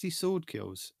 60 sword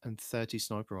kills, and 30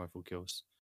 sniper rifle kills.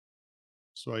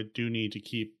 So I do need to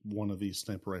keep one of these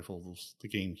sniper rifles. The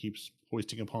game keeps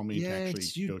hoisting upon me to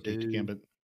actually go take the Gambit.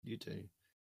 You do.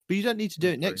 But you don't need to do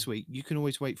it next week. You can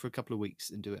always wait for a couple of weeks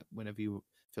and do it whenever you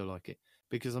feel like it.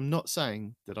 Because I'm not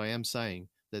saying that I am saying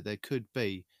that there could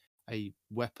be a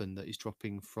weapon that is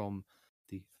dropping from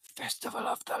the Festival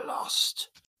of the Lost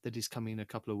that is coming in a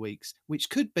couple of weeks, which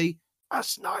could be a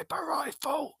sniper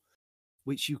rifle,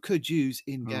 which you could use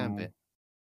in Gambit.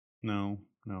 No,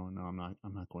 I'm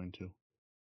not going to.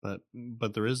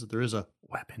 But there is a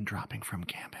weapon dropping from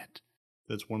Gambit.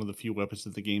 That's one of the few weapons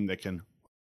of the game that can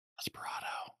Desperado.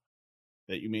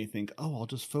 That you may think, oh, I'll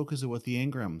just focus it with the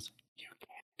engrams. You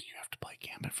can't. You have to play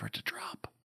Gambit for it to drop.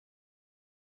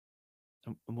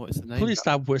 And what is the name? Please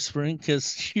stop whispering,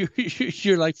 because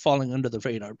you're like falling under the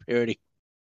radar, Parody.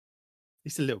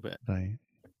 It's a little bit.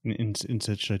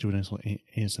 Instead, should I do a nice little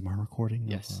ASMR recording?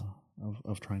 Yes.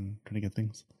 Of trying to get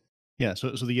things. Yeah. So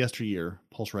the yesteryear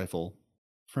pulse rifle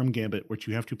from Gambit, which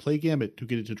you have to play Gambit to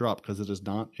get it to drop because it is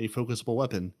not a focusable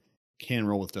weapon, can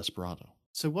roll with Desperado.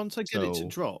 So once I get it to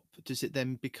drop, does it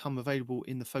then become available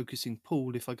in the focusing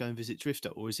pool if I go and visit Drifter,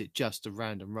 or is it just a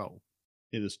random roll?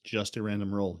 It is just a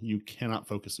random roll. You cannot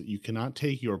focus it. You cannot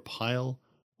take your pile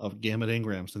of Gambit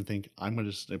engrams and think, I'm going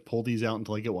to just pull these out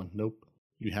until I get one. Nope.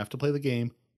 You have to play the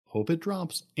game, hope it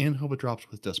drops, and hope it drops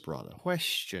with Desperado.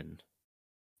 Question.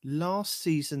 Last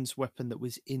season's weapon that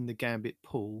was in the Gambit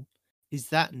pool, is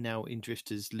that now in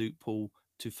Drifter's loot pool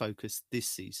to focus this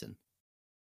season?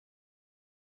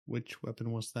 Which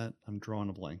weapon was that? I'm drawing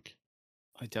a blank.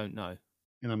 I don't know.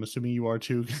 And I'm assuming you are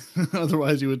too.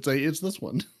 Otherwise, you would say it's this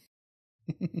one.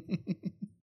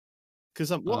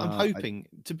 Because I'm hoping,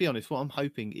 to be honest, what I'm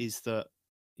hoping is that,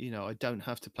 I don't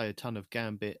have to play a ton of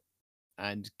Gambit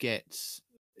and get,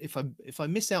 if I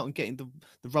miss out on getting the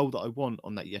role that I want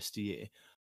on that yesteryear,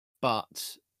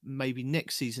 but maybe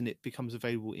next season it becomes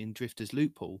available in Drifter's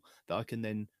loot pool, that I can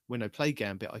then, when I play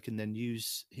Gambit, I can then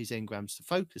use his engrams to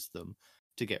focus them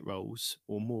to get rolls,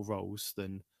 or more rolls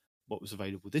than what was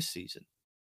available this season.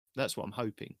 That's what I'm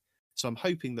hoping. So I'm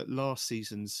hoping that last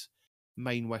season's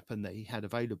main weapon that he had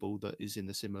available, that is in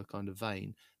the similar kind of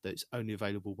vein, that's only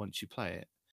available once you play it,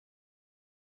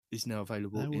 is now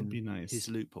available in his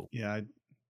loot pool. Yeah.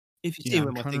 If you see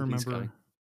where my thinking is going.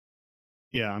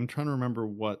 Yeah, I'm trying to remember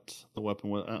what the weapon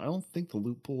was. I don't think the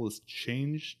loot pool has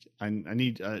changed. I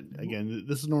need, again,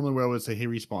 this is normally where I would say, hey,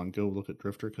 Respawn, go look at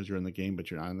Drifter because you're in the game, but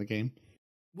you're not in the game.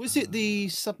 Was it the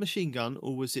submachine gun,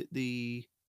 or was it the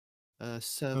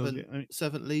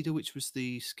servant leader, which was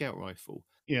the scout rifle?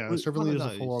 Yeah, servant leader is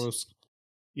a full auto.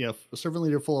 Yeah, servant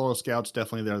leader, full auto scout's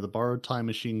definitely there. The borrowed time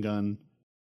machine gun,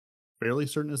 fairly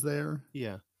certain is there.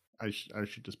 Yeah, I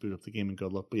should just boot up the game and go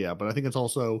look. But yeah, but I think it's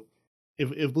also,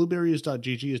 if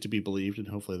blueberries.gg is to be believed, and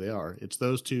hopefully they are, it's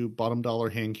those two: bottom dollar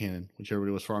hand cannon, which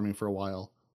everybody was farming for a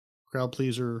while, crowd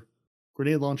pleaser,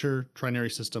 grenade launcher,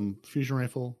 trinary system, fusion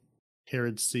rifle,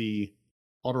 Herod C,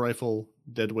 auto rifle,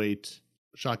 deadweight,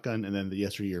 shotgun, and then the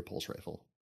yesteryear pulse rifle.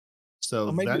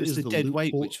 So maybe that it was is the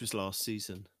deadweight, which was last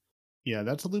season. Yeah,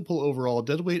 that's a loophole overall.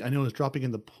 Deadweight, I know, is dropping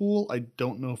in the pool. I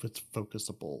don't know if it's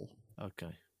focusable. Okay.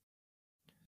 I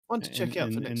want to check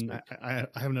out for next week. I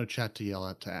have no chat to yell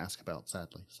at to ask about,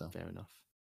 sadly. So fair enough.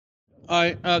 All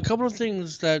right, a couple of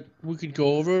things that we could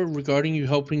go over regarding you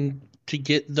helping to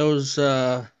get those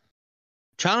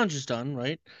challenges done,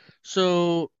 right?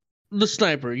 So the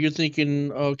sniper, you're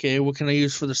thinking, okay, what can I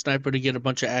use for the sniper to get a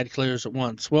bunch of ad clears at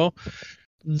once? Well,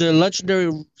 the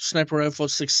legendary sniper rifle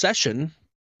Succession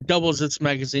doubles its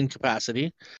magazine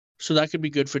capacity, so that could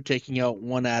be good for taking out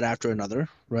one ad after another,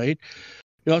 right?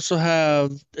 You also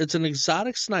have, it's an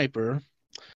exotic sniper.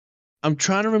 I'm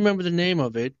trying to remember the name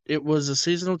of it. It was a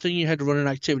seasonal thing you had to run an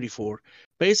activity for.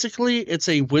 Basically, it's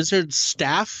a wizard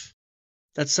staff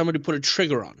that somebody put a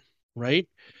trigger on, right?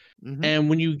 Mm-hmm. And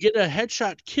when you get a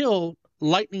headshot kill,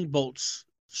 lightning bolts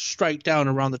strike down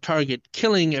around the target,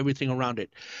 killing everything around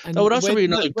it. And that would also be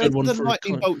another good one. Where do the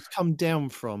lightning bolts come down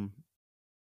from?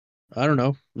 I don't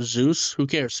know. Zeus? Who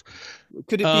cares?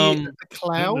 Could it be a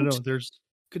cloud? No,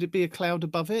 Could it be a cloud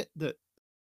above it?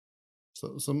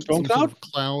 Some sort of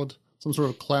cloud, some sort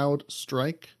of cloud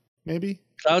strike, maybe?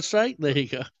 Cloud strike? There you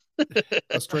go.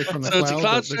 A strike from the so cloud. It's a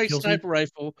cloud strike sniper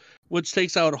rifle, which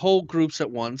takes out whole groups at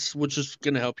once, which is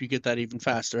going to help you get that even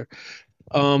faster.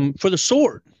 For the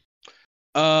sword,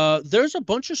 there's a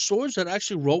bunch of swords that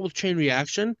actually roll with chain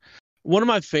reaction. One of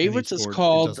my favorites is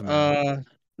called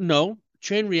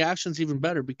chain reaction's even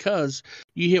better, because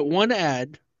you hit one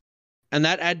ad and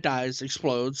that ad dies,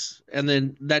 explodes, and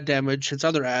then that damage hits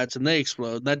other ads and they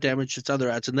explode. That damage hits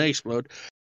other ads and they explode.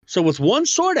 So with one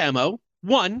sword ammo,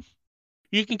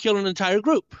 you can kill an entire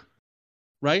group,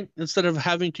 right? Instead of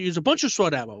having to use a bunch of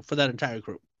sword ammo for that entire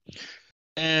group.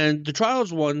 And the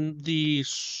Trials one, the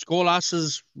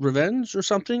Skolas's Revenge or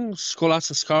something,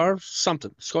 Skolas's Scar,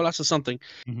 something.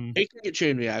 Mm-hmm. It can get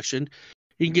chain reaction.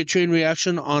 You can get chain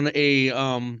reaction on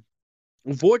a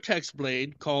vortex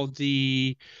blade called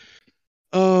the...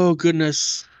 Oh,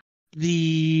 goodness.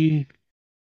 I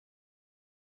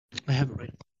have it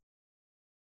right.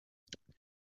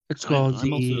 It's called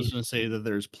I'm also just going to say that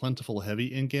there's plentiful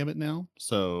heavy in Gambit now,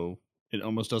 so it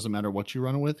almost doesn't matter what you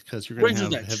run with, because you're going to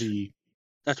have heavy...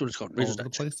 That's what it's called. All over the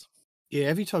place. Yeah,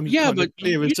 every time you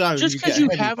clear a zone, just because you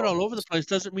have it all over the place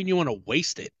doesn't mean you want to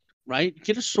waste it, right?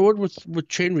 Get a sword with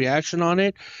chain reaction on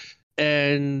it,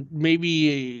 and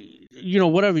maybe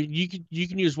whatever. You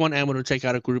can use one ammo to take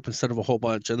out a group instead of a whole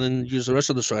bunch, and then use the rest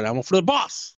of the stride ammo for the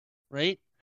boss, right?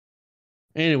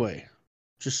 Anyway,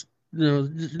 just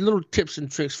little tips and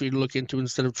tricks for you to look into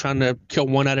instead of trying to kill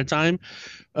one at a time.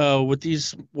 With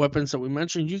these weapons that we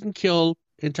mentioned, you can kill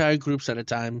entire groups at a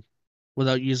time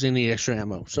without using the extra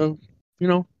ammo. So,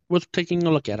 worth taking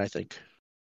a look at, I think,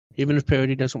 even if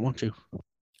Parody doesn't want to.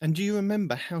 And do you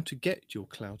remember how to get your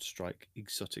Cloud Strike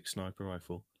exotic sniper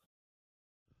rifle?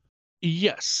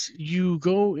 Yes, you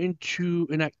go into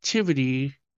an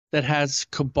activity that has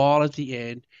Cabal at the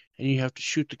end, and you have to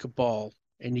shoot the Cabal,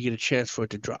 and you get a chance for it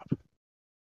to drop.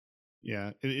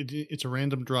 Yeah, it's a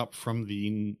random drop from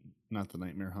not the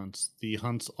Nightmare Hunts, the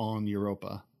hunts on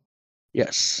Europa.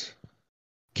 Yes.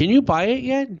 Can you buy it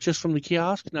yet? Just from the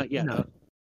kiosk? Not yet. No.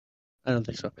 I don't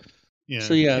think so. Yeah.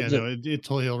 So it's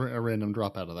totally a random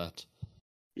drop out of that.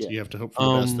 Yeah. So you have to hope for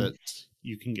the best that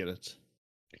you can get it.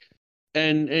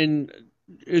 And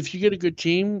if you get a good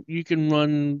team, you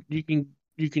can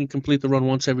complete the run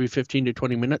once every 15 to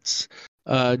 20 minutes.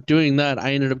 Doing that,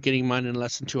 I ended up getting mine in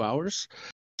less than 2 hours.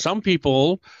 Some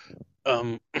people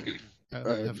I've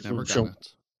never done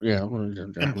it. Yeah,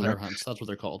 Empire Hunts. That's what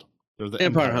they're called. They're the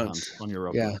Empire Hunts on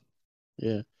Europa.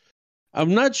 Yeah.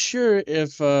 I'm not sure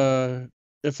if our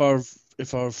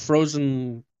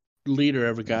frozen leader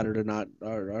ever got it or not.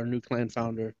 Our new clan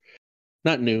founder,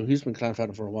 not new. He's been clan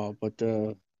founder for a while, but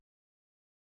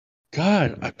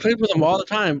God, I played with him all the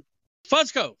time.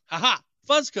 Fuzco,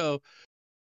 Fuzco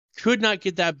could not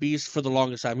get that beast for the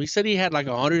longest time. He said he had like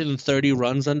 130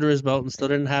 runs under his belt and still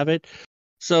didn't have it.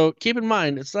 So keep in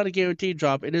mind, it's not a guaranteed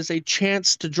drop. It is a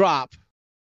chance to drop,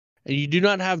 and you do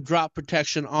not have drop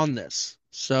protection on this.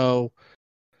 So,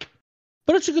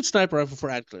 but it's a good sniper rifle for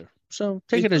ad clear. So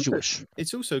take it as you wish.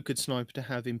 It's also a good sniper to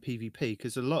have in PvP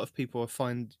because a lot of people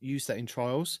use that in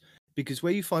trials, because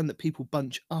where you find that people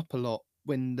bunch up a lot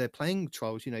when they're playing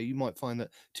trials, you might find that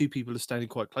two people are standing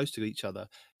quite close to each other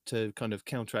to kind of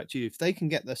counteract you. If they can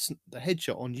get the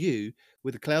headshot on you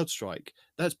with a Cloud Strike,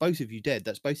 that's both of you dead.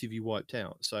 That's both of you wiped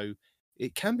out. So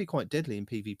it can be quite deadly in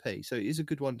PvP. So it is a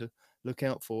good one to look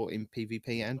out for in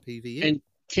PvP and PvE. And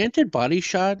can't it body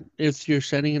shot if you're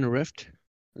setting in a rift,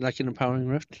 like an empowering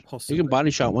rift? Possibly. You can body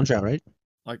shot one shot, right?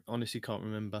 I honestly can't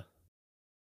remember.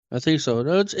 I think so.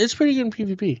 No, it's pretty good in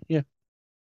PvP. Yeah.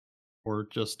 Or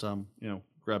just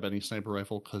grab any sniper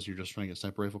rifle because you're just trying to get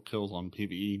sniper rifle kills on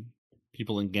PvE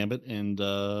people in Gambit, and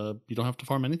you don't have to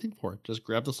farm anything for it. Just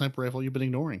grab the sniper rifle you've been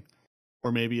ignoring,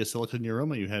 or maybe a Silicon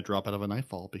Neuroma you had drop out of a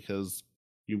Nightfall because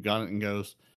you've got it and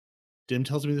goes, Dim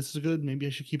tells me this is good, maybe I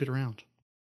should keep it around.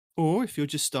 Or if you're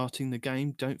just starting the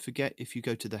game, don't forget, if you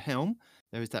go to the Helm,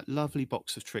 there is that lovely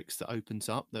box of tricks that opens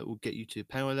up that will get you to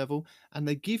power level, and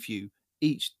they give you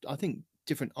each, I think,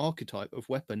 different archetype of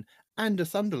weapon and a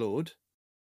Thunderlord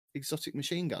exotic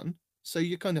machine gun. So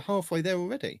you're kind of halfway there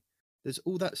already. There's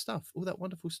all that stuff, all that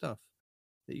wonderful stuff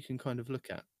that you can kind of look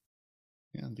at.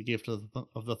 Yeah, the gift of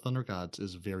the Thunder Gods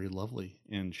is very lovely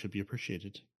and should be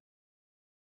appreciated.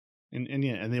 And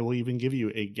they will even give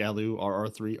you a Galu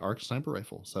RR3 Arc Sniper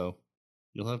Rifle, so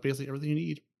you'll have basically everything you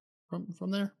need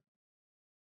from there.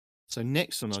 So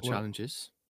next on our challenges...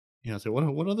 Yeah, so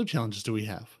what other challenges do we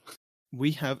have?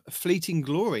 We have Fleeting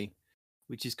Glory,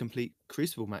 which is complete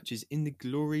Crucible matches in the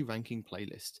Glory ranking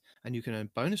playlist, and you can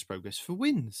earn bonus progress for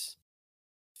wins.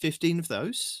 15 of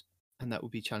those, and that will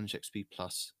be Challenge XP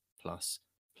plus,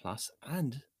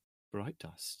 and Bright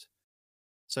Dust.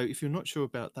 So if you're not sure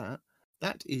about that,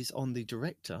 that is on the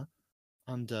Director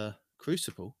under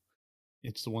Crucible.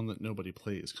 It's the one that nobody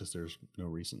plays because there's no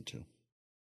reason to.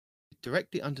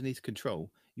 Directly underneath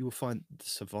Control, you will find the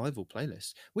Survival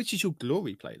playlist, which is your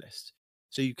Glory playlist.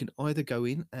 So you can either go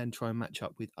in and try and match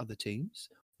up with other teams,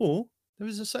 or there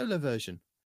is a solo version.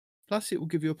 Plus, it will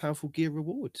give you a powerful gear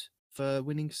reward for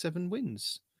winning 7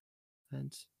 wins.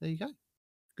 And there you go.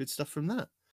 Good stuff from that.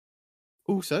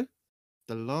 Also,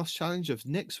 the last challenge of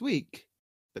next week,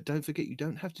 but don't forget you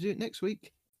don't have to do it next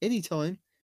week, anytime,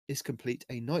 is complete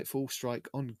a Nightfall strike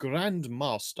on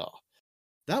Grandmaster.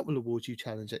 That will award you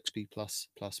Challenge XP plus,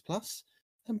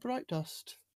 and Bright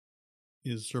Dust.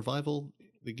 Is Survival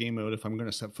the game mode, if I'm going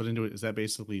to step foot into it, is that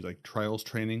basically like Trials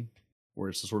training? Or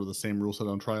it's sort of the same rule set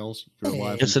on Trials? If you're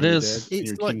alive, yes, it is. Dead,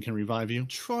 your team can revive you?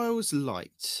 Trials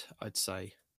light, I'd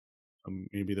say.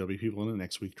 Maybe there'll be people in it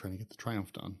next week trying to get the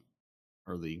Triumph done.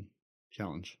 Or the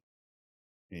challenge.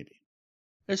 Maybe.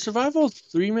 Is Survival a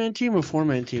 3-man team or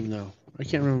 4-man team, though? I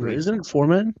can't remember. Isn't it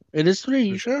 4-man? It is 3,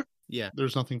 you sure? Yeah.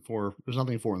 There's nothing for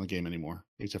in the game anymore,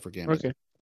 except for Gambit. Okay.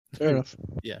 Fair enough.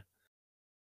 Yeah.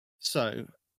 So,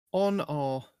 on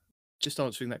our just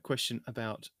answering that question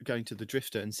about going to the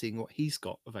Drifter and seeing what he's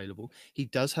got available. He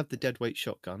does have the deadweight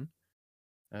shotgun,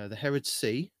 the Herod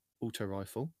C auto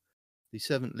rifle, the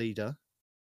Servant Leader,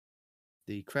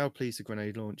 the Crowd Pleaser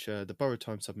grenade launcher, the Borrowed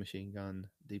Time submachine gun,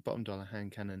 the Bottom Dollar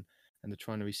hand cannon, and the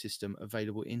Trinary system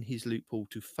available in his loot pool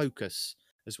to focus,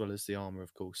 as well as the armor,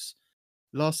 of course.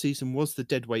 Last season was the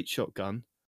deadweight shotgun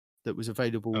that was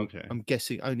available. Okay. I'm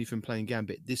guessing only from playing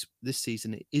Gambit. This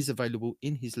season it is available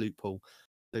in his loot pool.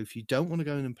 So if you don't want to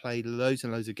go in and play loads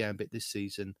and loads of Gambit this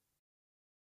season,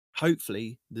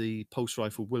 hopefully the pulse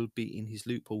rifle will be in his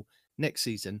loot pool next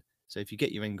season. So if you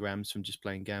get your engrams from just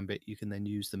playing Gambit, you can then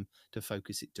use them to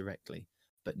focus it directly,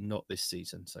 but not this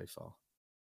season so far.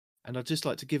 And I'd just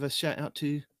like to give a shout out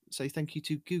to say thank you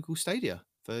to Google Stadia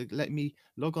for letting me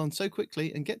log on so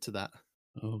quickly and get to that.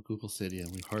 Oh, Google Stadia,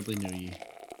 we hardly knew you.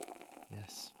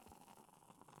 Yes.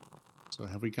 So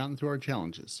have we gotten through our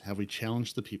challenges? Have we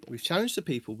challenged the people? We've challenged the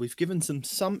people. We've given them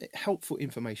some helpful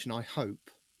information, I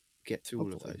hope. Get through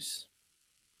all of those.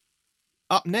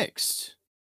 Up next,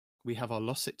 we have our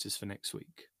Lost Sectors for next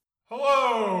week.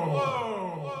 Hello!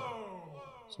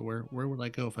 So where would I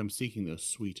go if I'm seeking those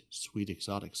sweet, sweet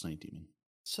exotics, Night Demon?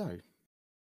 So,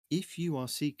 if you are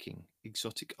seeking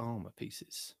exotic armor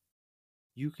pieces,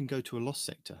 you can go to a Lost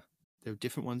Sector. There are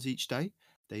different ones each day.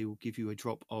 They will give you a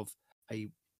drop of a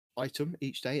item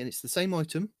each day, and it's the same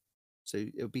item. So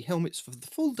it'll be helmets for the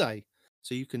full day.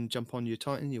 So you can jump on your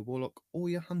Titan, your Warlock, or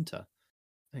your Hunter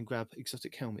and grab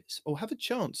exotic helmets, or have a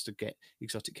chance to get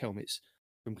exotic helmets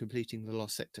from completing the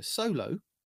Lost Sector solo.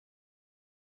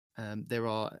 There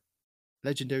are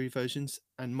legendary versions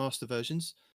and master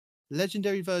versions.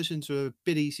 Legendary versions are a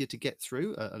bit easier to get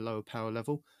through at a lower power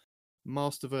level.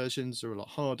 Master versions are a lot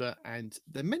harder, and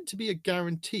they're meant to be a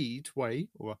guaranteed way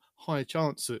or a higher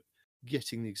chance at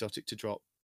getting the exotic to drop.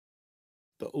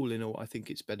 But all in all, I think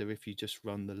it's better if you just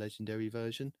run the legendary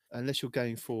version, unless you're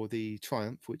going for the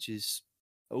Triumph, which is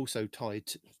also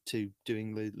tied to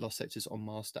doing the Lost Sectors on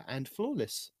Master and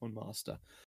Flawless on Master.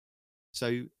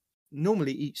 So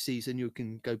normally each season you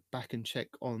can go back and check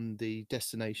on the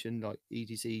destination like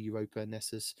EDZ, Europa,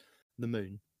 Nessus, the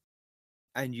Moon,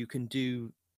 and you can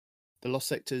do the Lost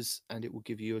Sectors, and it will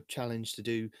give you a challenge to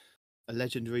do a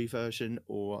legendary version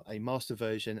or a master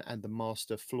version and the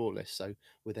master flawless, so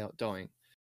without dying.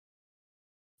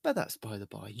 But that's by the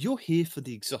by. You're here for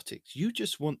the exotics. You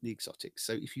just want the exotics.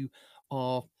 So if you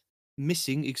are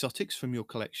missing exotics from your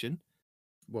collection,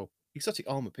 well, exotic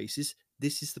armor pieces,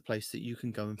 this is the place that you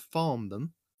can go and farm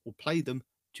them or play them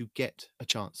to get a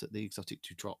chance at the exotic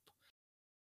to drop.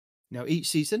 Now, each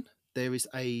season there is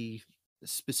a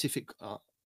specific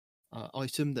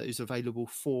item that is available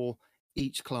for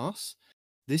each class.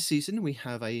 This season we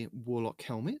have a Warlock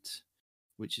helmet,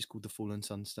 which is called the Fallen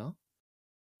Sunstar.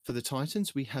 For the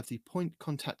Titans, we have the Point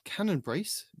Contact Cannon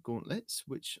Brace gauntlets,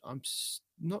 which I'm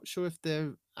not sure if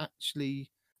they're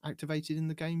actually activated in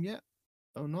the game yet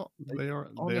or not. They are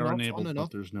enabled,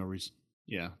 but there's no reason.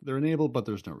 Yeah, they're enabled, but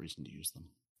there's no reason to use them.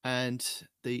 And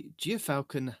the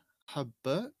Geofalcon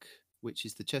Hauberk, which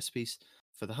is the chest piece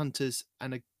for the Hunters,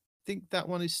 and I think that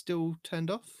one is still turned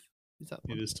off. Is that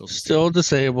one? It is still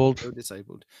disabled. Still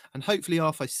disabled. And hopefully,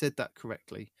 Arf, I said that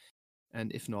correctly.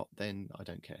 And if not, then I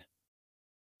don't care.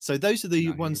 So those are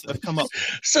the ones that have come up.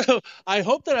 So I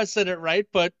hope that I said it right,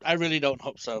 but I really don't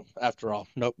hope so after all.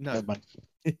 Nope. No. Never mind.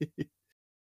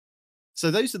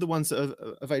 So those are the ones that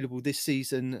are available this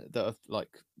season, that are like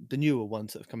the newer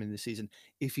ones that have come in this season.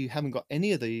 If you haven't got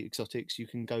any of the exotics, you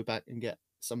can go back and get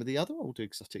some of the other older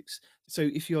exotics. So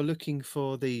if you're looking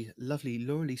for the lovely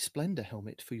Loreley Splendor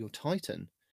helmet for your Titan,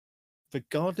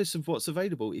 regardless of what's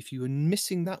available, if you are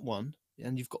missing that one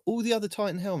and you've got all the other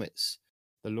Titan helmets,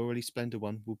 the Loreley Splendor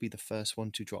one will be the first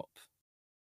one to drop.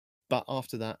 But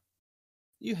after that,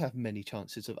 you have many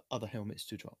chances of other helmets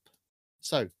to drop.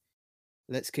 So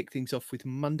let's kick things off with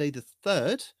Monday the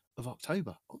 3rd of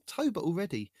October. October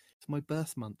already. It's my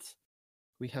birth month.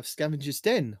 We have Scavenger's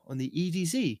Den on the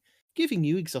EDZ, giving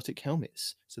you exotic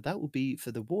helmets. So that will be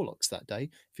for the Warlocks that day,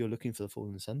 if you're looking for the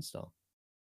Fallen Sunstar.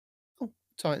 Oh,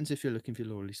 Titans if you're looking for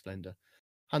Loreley Splendor.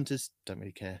 Hunters, don't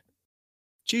really care.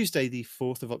 Tuesday the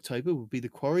 4th of October will be the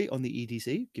Quarry on the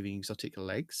EDZ, giving exotic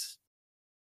legs.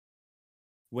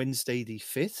 Wednesday the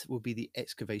 5th will be the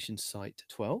Excavation Site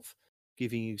 12,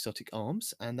 giving you exotic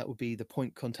arms, and that will be the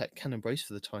Point Contact Cannon Brace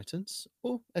for the Titans,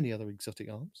 or any other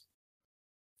exotic arms.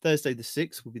 Thursday the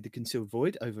 6th will be the Concealed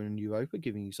Void over in Europa,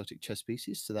 giving exotic chest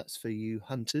pieces, so that's for you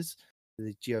Hunters,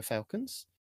 the Geofalcons.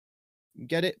 You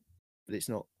get it, but it's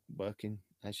not working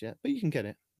as yet, but you can get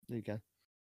it. There you go.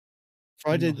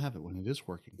 Friday, you'll have it when it is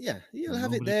working. Yeah, you'll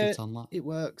have it there. It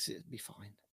works. It'll be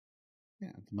fine. Yeah,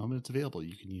 at the moment it's available,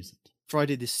 you can use it.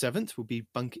 Friday the 7th will be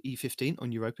Bunker E15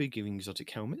 on Europa, giving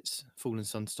exotic helmets. Fallen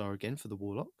Sunstar again for the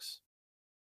Warlocks.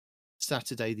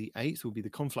 Saturday the 8th will be the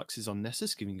Confluxes on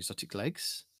Nessus, giving exotic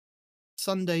legs.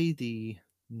 Sunday the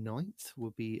 9th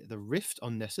will be the Rift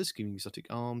on Nessus, giving exotic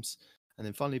arms. And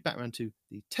then finally, back around to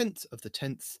the 10th of the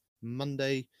 10th,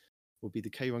 Monday, will be the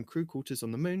K1 crew quarters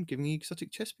on the moon, giving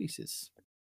exotic chess pieces.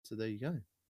 So there you go.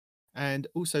 And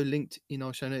also linked in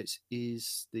our show notes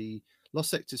is the lost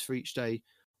sectors for each day,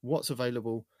 what's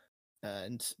available,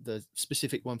 and the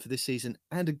specific one for this season,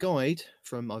 and a guide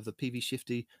from either PV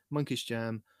Shifty, Monkish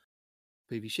Jam,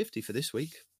 PV Shifty for this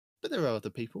week, but there are other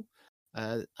people.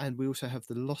 And we also have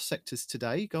the Lost Sectors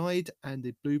Today guide and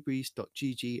the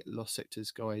blueberries.gg Lost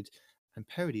Sectors guide. And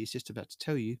Parody is just about to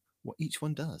tell you what each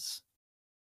one does.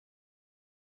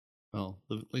 Well,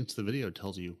 the link to the video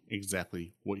tells you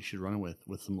exactly what you should run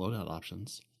with some loadout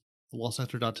options. The Lost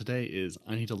Sector today is,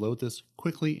 I need to load this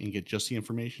quickly and get just the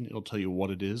information. It'll tell you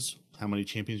what it is, how many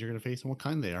champions you're going to face, and what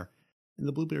kind they are. And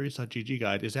the blueberries.gg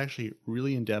guide is actually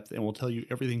really in-depth and will tell you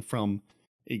everything from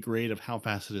a grade of how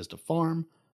fast it is to farm,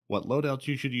 what loadouts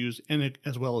you should use, and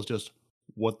as well as just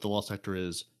what the Lost Sector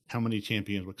is, how many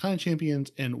champions, what kind of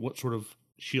champions, and what sort of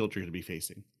shield you're going to be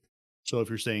facing. So if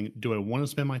you're saying, do I want to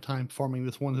spend my time farming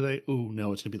this one today? Oh,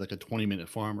 no, it's going to be like a 20-minute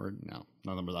farm, or no,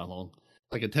 not that long.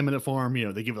 Like a 10-minute farm,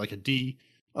 they give it like a D.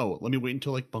 Oh, let me wait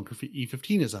until like Bunker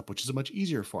E15 is up, which is a much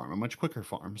easier farm, a much quicker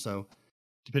farm. So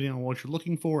depending on what you're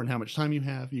looking for and how much time you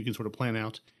have, you can sort of plan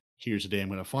out, here's a day I'm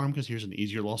going to farm because here's an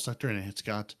easier Lost Sector and it's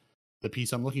got the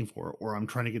piece I'm looking for, or I'm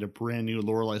trying to get a brand new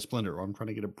Lorelei Splendor, or I'm trying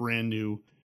to get a brand new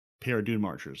pair of Dune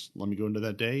Marchers. Let me go into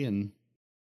that day and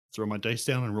throw my dice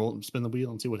down and roll and spin the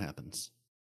wheel and see what happens.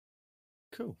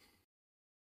 Cool.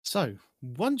 So,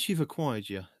 once you've acquired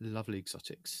your lovely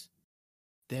exotics,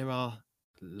 there are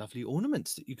lovely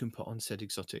ornaments that you can put on said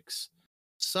exotics.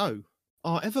 So,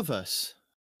 our Eververse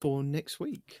for next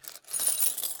week.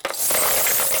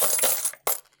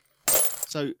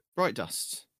 So, Bright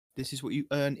Dust. This is what you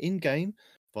earn in-game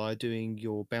by doing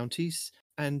your bounties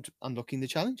and unlocking the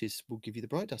challenges. Will give you the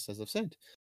Bright Dust, as I've said.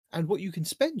 And what you can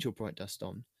spend your Bright Dust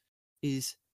on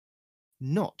is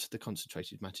not the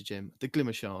Concentrated Matter Gem, the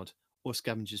Glimmer Shard, or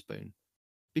Scavenger's Boon.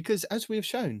 Because, as we have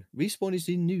shown, Respawn is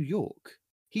in New York.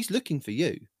 He's looking for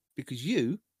you, because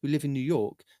you, who live in New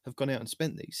York, have gone out and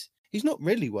spent these. He's not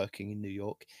really working in New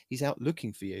York. He's out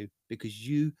looking for you because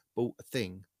you bought a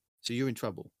thing. So you're in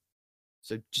trouble.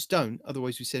 So just don't,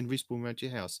 otherwise we send Respawn around to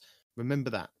your house.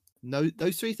 Remember that. No,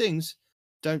 those three things,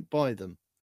 don't buy them.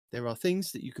 There are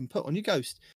things that you can put on your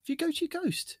ghost. If you go to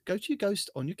your ghost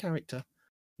on your character,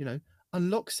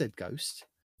 unlock said ghost,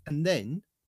 and then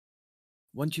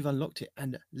once you've unlocked it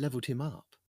and leveled him up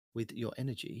with your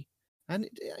energy, and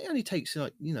it only takes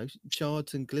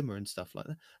shards and glimmer and stuff like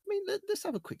that. I mean, let's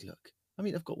have a quick look. I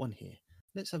mean, I've got one here.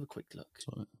 Let's have a quick look.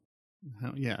 So,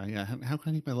 how can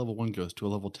I take my level 1 ghost to a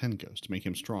level 10 ghost to make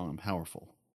him strong and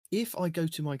powerful? If I go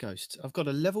to my ghost, I've got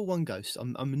a level 1 ghost.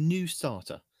 I'm a new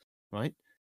starter, right?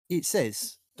 It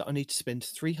says that I need to spend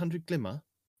 300 glimmer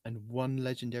and 1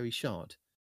 legendary shard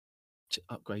to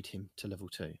upgrade him to level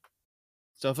 2.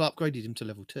 So I've upgraded him to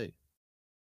level 2.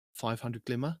 500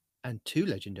 glimmer and 2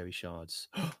 legendary shards.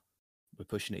 We're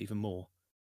pushing it even more.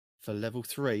 For level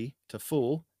 3 to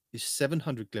 4 is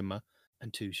 700 glimmer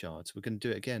and 2 shards. We're going to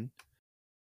do it again.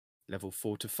 Level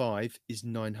 4 to 5 is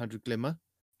 900 glimmer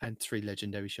and 3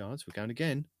 legendary shards. We're going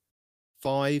again.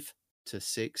 5 to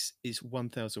 6 is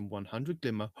 1100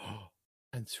 glimmer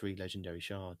and 3 legendary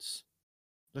shards.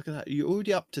 Look at that. You're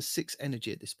already up to 6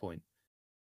 energy at this point.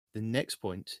 The next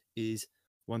point is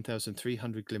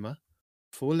 1300 glimmer,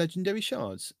 4 legendary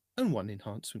shards, and 1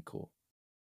 enhancement core.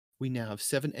 We now have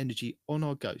 7 energy on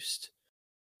our ghost.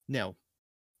 Now,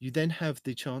 you then have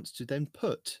the chance to then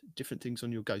put different things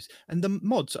on your ghost. And the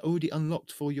mods are already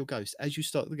unlocked for your ghost. As you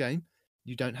start the game,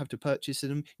 you don't have to purchase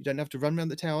them. You don't have to run around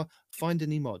the tower, find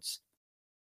any mods.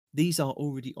 These are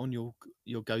already on your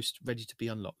ghost, ready to be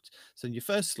unlocked. So in your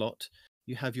first slot,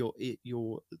 you have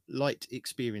your light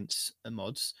experience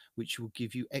mods, which will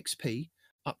give you XP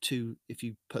up to, if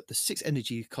you put the 6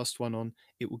 energy cost one on,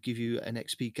 it will give you an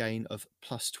XP gain of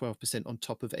plus 12% on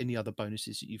top of any other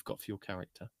bonuses that you've got for your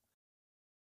character.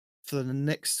 For the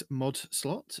next mod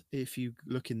slot, if you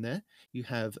look in there, you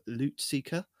have Loot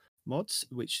Seeker mods,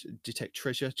 which detect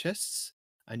treasure chests.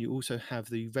 And you also have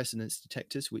the resonance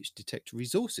detectors, which detect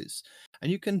resources.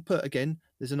 And you can put, again,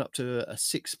 there's an up to a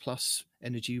 6+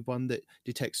 energy one that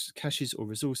detects caches or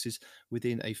resources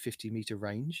within a 50-meter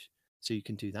range. So you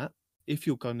can do that if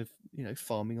you're kind of,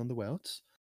 farming on the worlds.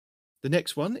 The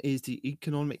next one is the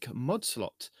economic mod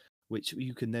slot, which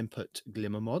you can then put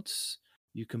glimmer mods,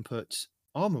 you can put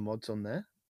armor mods on there.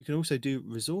 You can also do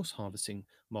resource harvesting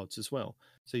mods as well.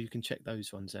 So you can check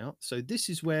those ones out. So this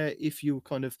is where if you're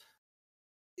kind of,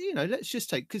 let's just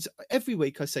take, because every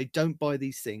week I say don't buy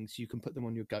these things, you can put them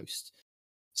on your Ghost.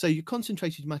 So your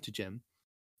concentrated matter gem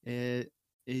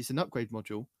is an upgrade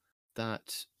module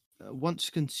that once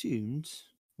consumed,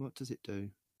 what does it do?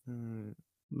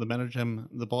 The matter gem,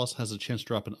 the boss has a chance to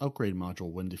drop an upgrade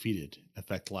module when defeated.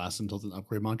 Effect lasts until the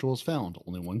upgrade module is found.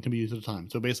 Only one can be used at a time.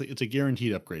 So basically, it's a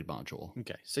guaranteed upgrade module.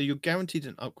 Okay, so you're guaranteed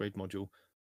an upgrade module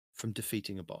from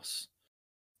defeating a boss,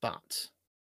 but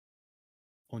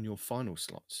on your final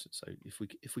slots. So if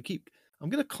we keep, I'm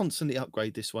going to constantly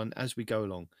upgrade this one as we go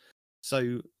along.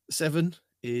 So 7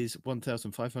 is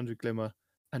 1,500 glimmer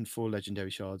and 4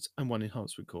 legendary shards and 1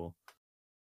 enhancement core.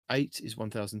 8 is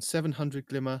 1,700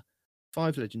 glimmer,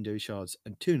 5 legendary shards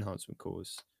and 2 enhancement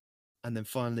cores. And then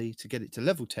finally, to get it to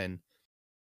level 10,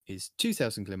 is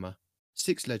 2,000 glimmer,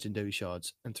 6 legendary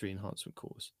shards and 3 enhancement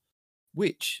cores,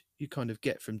 which you kind of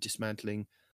get from dismantling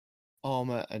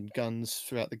armor and guns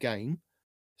throughout the game.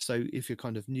 So if you're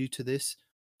kind of new to this,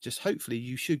 just hopefully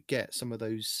you should get some of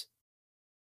those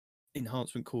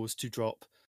enhancement cores to drop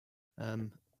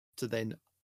to then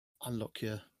unlock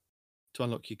your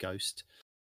Ghost.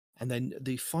 And then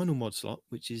the final mod slot,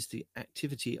 which is the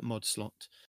activity mod slot.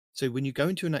 So when you go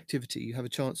into an activity, you have a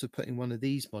chance of putting one of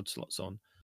these mod slots on.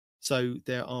 So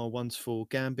there are ones for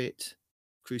Gambit,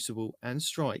 Crucible, and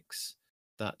Strikes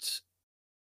that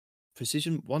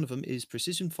precision. One of them is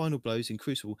Precision Final Blows in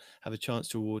Crucible have a chance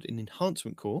to award an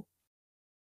enhancement core.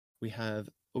 We have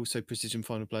also Precision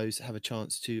Final Blows have a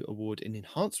chance to award an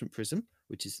enhancement prism,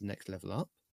 which is the next level up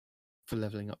for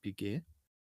leveling up your gear.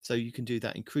 So you can do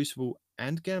that in Crucible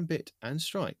and Gambit and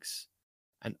Strikes.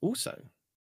 And also,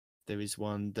 there is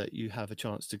one that you have a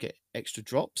chance to get extra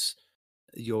drops.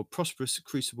 Your Prosperous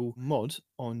Crucible mod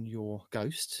on your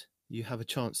Ghost, you have a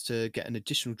chance to get an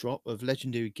additional drop of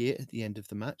legendary gear at the end of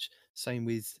the match. Same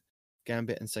with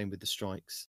Gambit and same with the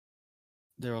Strikes.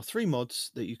 There are 3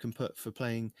 mods that you can put for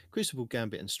playing Crucible,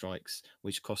 Gambit and Strikes,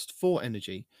 which cost 4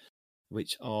 energy,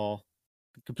 which are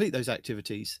complete those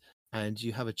activities, and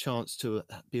you have a chance to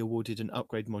be awarded an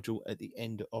upgrade module at the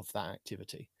end of that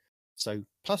activity. So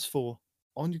 +4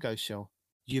 on your Ghost Shell,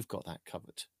 you've got that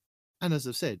covered. And as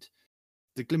I've said,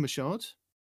 the Glimmer Shard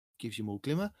gives you more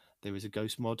glimmer. There is a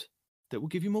Ghost mod that will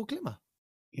give you more glimmer.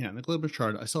 Yeah, in the Glimmer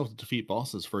Shard, I still have to defeat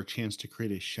bosses for a chance to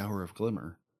create a shower of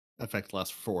glimmer. Effect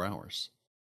lasts for 4 hours.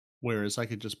 Whereas I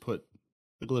could just put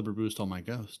the Glimmer Boost on my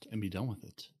Ghost and be done with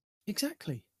it.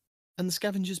 Exactly. And the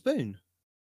Scavenger's Boon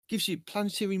gives you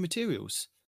planetary materials.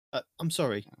 I'm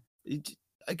sorry.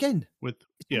 Again,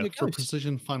 for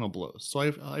precision final blows. So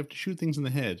I have to shoot things in the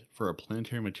head for a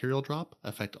planetary material drop.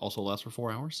 Effect also lasts for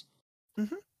 4 hours.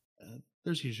 Mm-hmm.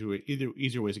 There's usually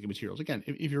easier ways to get materials. Again,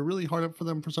 if you're really hard up for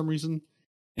them for some reason,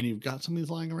 and you've got some of these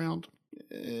lying around,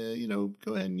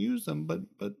 go ahead and use them, but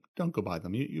don't go buy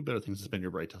them. You have better things to spend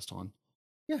your Bright Dust on.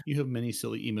 Yeah, you have many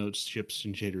silly emotes, ships,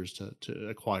 and shaders to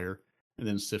acquire and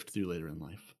then sift through later in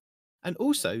life. And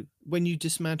also, when you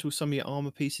dismantle some of your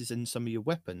armor pieces and some of your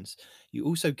weapons, you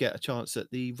also get a chance at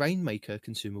the Rainmaker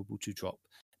consumable to drop.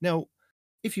 Now,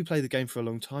 if you play the game for a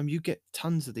long time, you get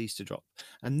tons of these to drop.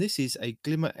 And this is a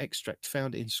glimmer extract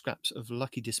found in scraps of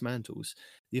lucky dismantles.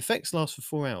 The effects last for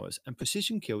 4 hours, and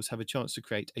precision kills have a chance to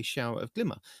create a shower of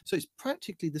glimmer. So it's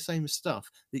practically the same stuff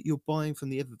that you're buying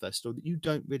from the Eververse store that you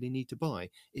don't really need to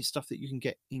buy. It's stuff that you can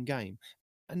get in-game.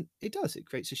 And it does. It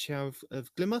creates a shower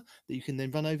of glimmer that you can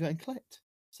then run over and collect.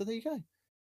 So there you go.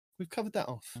 We've covered that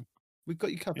off. We've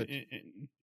got you covered.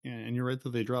 Yeah, and you're right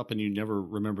that they drop and you never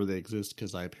remember they exist,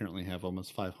 because I apparently have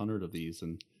almost 500 of these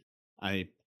and I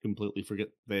completely forget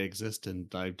they exist, and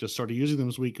I just started using them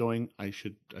this week going, I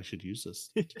should use this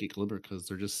to get glimmer, because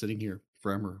they're just sitting here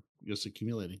forever, just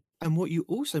accumulating. And what you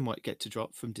also might get to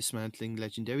drop from dismantling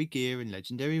legendary gear and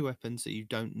legendary weapons that you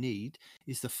don't need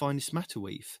is the finest matter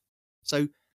weave. So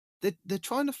they're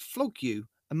trying to flog you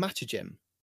a matter gem,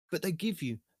 but they give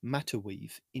you matter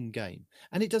weave in game,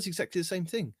 and it does exactly the same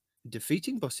thing.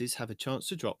 Defeating bosses have a chance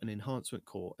to drop an enhancement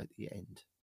core at the end.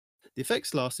 The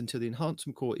effects last until the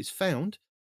enhancement core is found,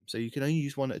 so you can only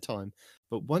use one at a time.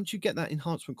 But once you get that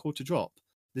enhancement core to drop,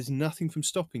 there's nothing from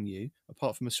stopping you,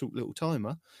 apart from a short little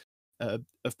timer,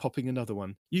 of popping another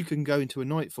one. You can go into a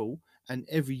Nightfall, and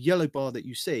every yellow bar that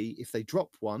you see, if they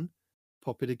drop one,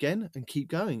 pop it again and keep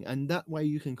going. And that way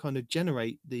you can kind of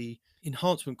generate the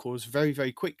enhancement cores very,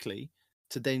 very quickly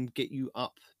to then get you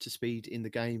up to speed in the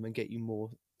game and get you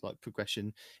more like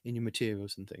progression in your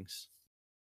materials and things.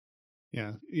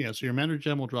 Yeah. So your matter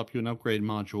gem will drop you an upgrade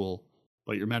module,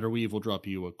 but your matter weave will drop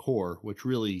you a core, which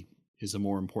really is a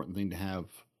more important thing to have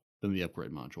than the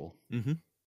upgrade module. Mm-hmm.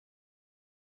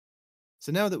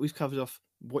 So now that we've covered off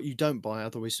what you don't buy,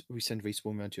 otherwise we send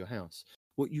Respawn around to your house,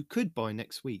 what you could buy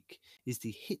next week is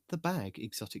the Hit the Bag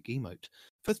exotic emote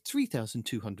for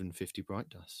 3,250 Bright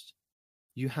Dust.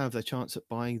 You have a chance at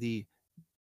buying the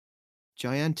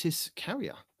Giantis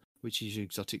Carrier, which is your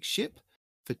exotic ship,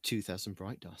 for 2,000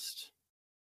 Bright Dust.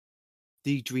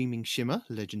 The Dreaming Shimmer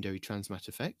legendary transmat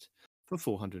effect for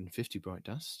 450 Bright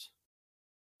Dust.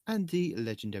 And the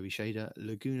legendary shader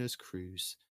Laguna's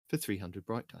Cruise for 300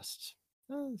 Bright Dust.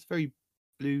 It's very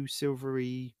blue,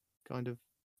 silvery kind of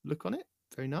look on it.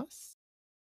 Very nice.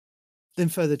 Then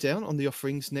further down on the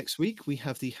offerings next week, we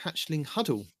have the Hatchling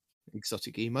Huddle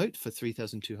exotic emote for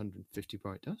 3,250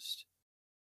 Bright Dust.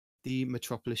 The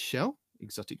Metropolis Shell,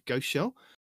 exotic Ghost Shell,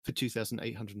 for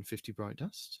 2,850 Bright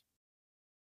Dust.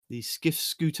 The Skiff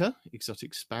Scooter,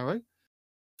 exotic Sparrow,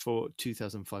 for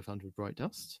 2,500 Bright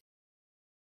Dust.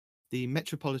 The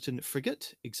Metropolitan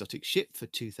Frigate, exotic ship, for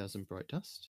 2,000 Bright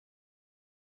Dust.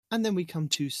 And then we come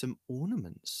to some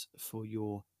ornaments for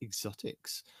your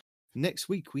exotics. Next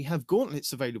week, we have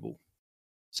gauntlets available.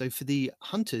 So for the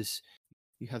hunters,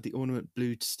 you have the ornament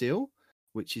Blued Steel,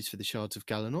 which is for the Shards of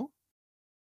Galanor.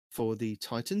 For the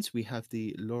Titans, we have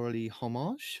the Laurely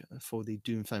Homage for the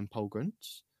Doomfang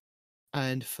Polgrons.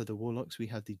 And for the Warlocks, we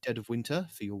have the Dead of Winter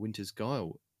for your Winter's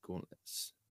Guile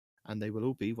gauntlets. And they will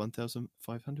all be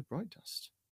 1,500 Bright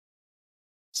Dust.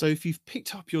 So if you've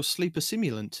picked up your Sleeper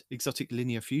Simulant exotic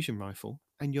linear fusion rifle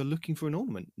and you're looking for an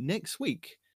ornament, next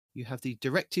week you have the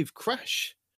Directive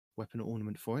Crash weapon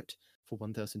ornament for it for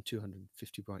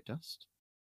 1,250 Bright Dust.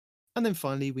 And then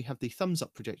finally we have the Thumbs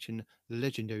Up projection,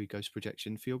 legendary ghost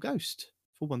projection for your Ghost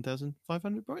for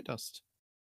 1,500 Bright Dust.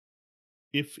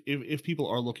 If people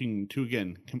are looking to,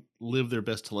 again, live their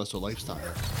best Telesto lifestyle,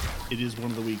 it is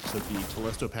one of the weeks that the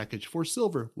Telesto package for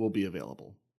silver will be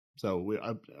available. So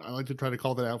I like to try to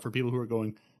call that out for people who are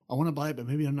going, I want to buy it, but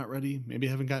maybe I'm not ready. Maybe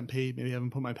I haven't gotten paid. Maybe I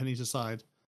haven't put my pennies aside.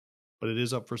 But it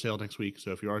is up for sale next week.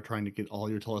 So if you are trying to get all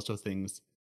your Telesto things,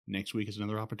 next week is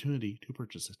another opportunity to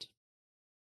purchase it.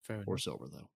 Fair for enough. Silver,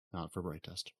 though, not for Bright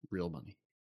Dust. Real money.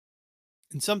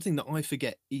 And something that I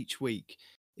forget each week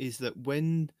is that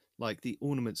when like the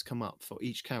ornaments come up for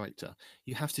each character,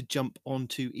 you have to jump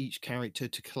onto each character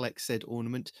to collect said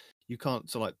ornament. You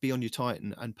can't like be on your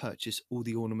Titan and purchase all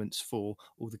the ornaments for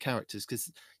all the characters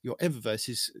because your Eververse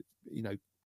is,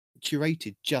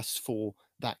 curated just for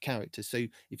that character. So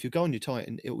if you go on your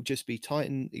Titan, it will just be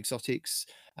Titan exotics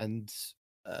and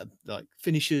like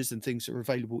finishers and things that are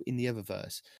available in the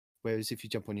Eververse. Whereas if you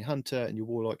jump on your Hunter and your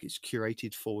Warlock, it's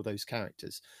curated for those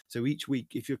characters. So each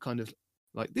week, if you're kind of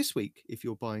like this week, if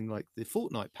you're buying like the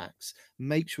Fortnite packs,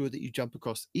 make sure that you jump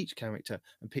across each character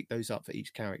and pick those up for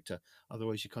each character.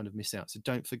 Otherwise, you kind of miss out. So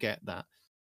don't forget that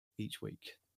each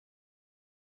week.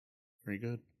 Very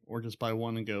good. Or just buy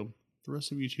one and go, the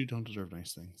rest of you two don't deserve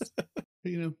nice things. But,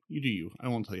 you do you. I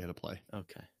won't tell you how to play.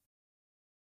 Okay.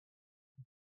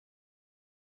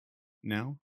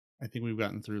 Now, I think we've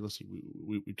gotten through, let's see,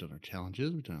 we've done our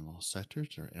challenges, we've done our Lost Sectors,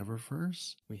 our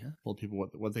Eververse. We have. Told people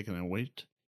what they can await.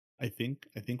 I think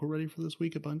we're ready for this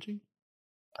week at Bungie.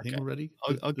 I think we're ready.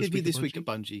 I'll give you this week at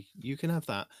Bungie. You can have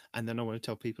that, and then I want to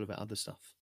tell people about other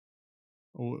stuff.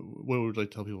 Oh, what would you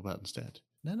like to tell people about instead?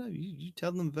 No, you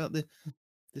tell them about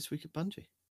this week at Bungie.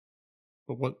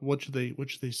 But what should they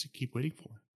keep waiting for?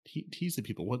 Tease the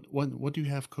people. What do you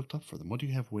have cooked up for them? What do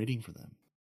you have waiting for them?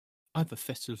 I have a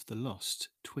Festival of the Lost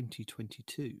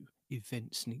 2022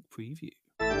 event sneak preview.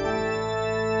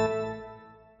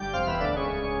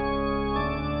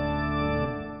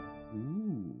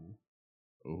 Ooh.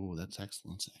 Oh, that's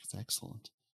excellent. That's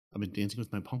excellent. I've been dancing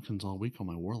with my pumpkins all week on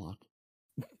my Warlock.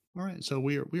 All right, so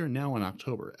we are now in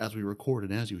October as we record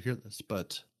and as you hear this,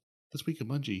 but this week at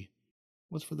Bungie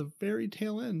was for the very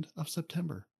tail end of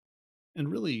September. And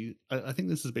really, I think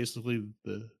this is basically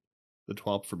the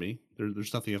TWAB for me.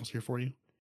 There's nothing else here for you.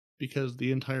 Because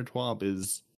the entire TWAB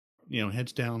is,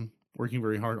 heads down, working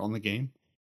very hard on the game.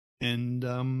 And,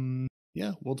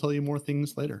 we'll tell you more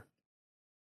things later.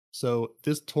 So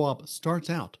this TWAB starts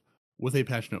out with a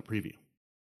patch note preview.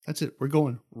 That's it. We're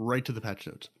going right to the patch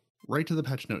notes. Right to the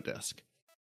patch note desk.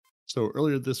 So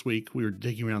earlier this week, we were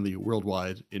digging around the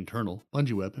worldwide internal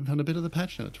Bungie web and found a bit of the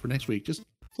patch notes for next week, just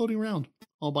floating around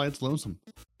all by its lonesome.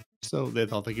 So they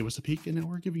thought they'd give us a peek, and now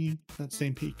we're giving you that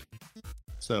same peek.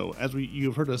 So as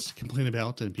you've heard us complain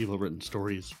about, and people have written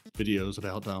stories, videos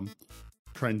about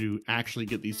trying to actually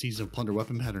get these Season of Plunder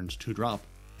weapon patterns to drop,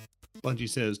 Bungie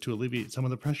says to alleviate some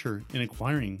of the pressure in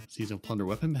acquiring Season of Plunder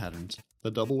weapon patterns,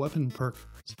 the double weapon perk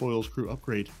Spoils Crew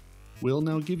upgrade will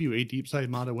now give you a deep side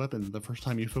modded weapon the first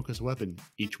time you focus a weapon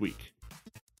each week.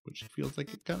 which feels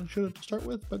like it kind of should have to start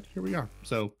with, but here we are.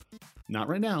 So, not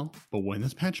right now, but when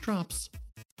this patch drops,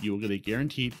 you will get a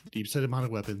guaranteed deep-sided mono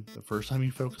weapon the first time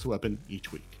you focus a weapon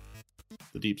each week.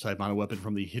 The deep-side mono weapon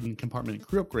from the hidden compartment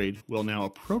crew upgrade will now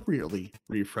appropriately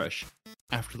refresh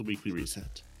after the weekly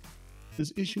reset.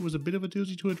 This issue was a bit of a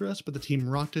doozy to address, but the team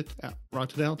rocked it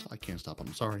out. I can't stop,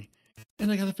 I'm sorry. And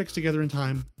I got it fixed together in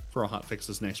time for a hot fix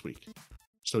this next week.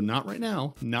 So not right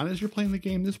now, not as you're playing the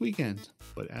game this weekend,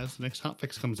 but as the next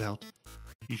hotfix comes out,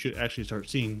 you should actually start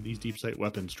seeing these deep sight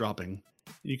weapons dropping.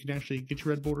 You can actually get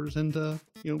your red borders and,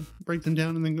 break them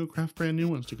down and then go craft brand new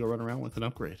ones to go run around with and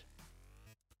upgrade.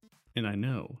 And I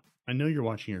know you're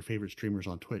watching your favorite streamers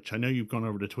on Twitch. I know you've gone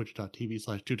over to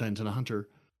twitch.tv/2TitansAndAHunter,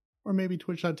 or maybe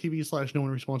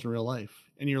twitch.tv/NoOneResponds-in-real-life,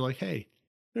 and you're like, hey,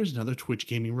 there's another Twitch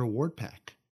Gaming reward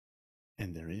pack.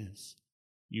 And there is.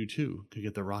 You too could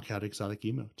get the Rockout exotic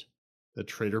emote, the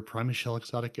Trader Primashell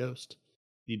exotic ghost,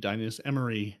 the Dynas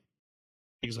Emery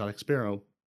exotic sparrow,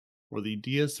 or the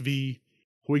DSV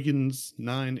Huygens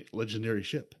 9 legendary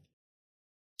ship.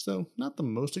 So, not the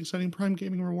most exciting Prime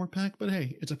Gaming reward pack, but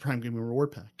hey, it's a Prime Gaming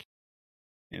reward pack.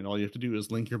 And all you have to do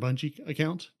is link your Bungie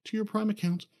account to your Prime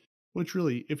account, which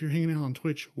really, if you're hanging out on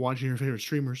Twitch watching your favorite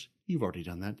streamers, you've already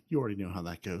done that. You already know how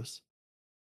that goes.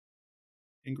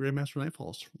 And Grandmaster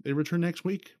Nightfalls, they return next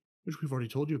week, which we've already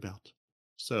told you about.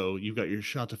 So you've got your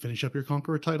shot to finish up your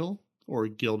Conqueror title, or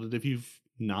guild it if you've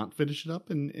not finished it up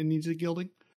and needs a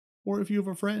gilding, or if you have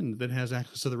a friend that has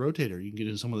access to the rotator, you can get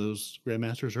in some of those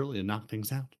Grandmasters early and knock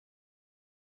things out.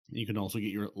 You can also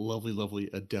get your lovely, lovely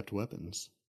Adept weapons.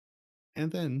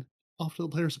 And then, off to the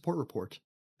player support report.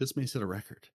 This may set a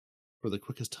record for the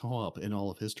quickest co-op in all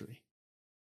of history.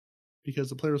 Because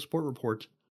the player support report,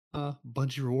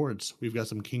 Bungie rewards. We've got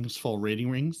some King's Fall raiding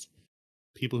rings.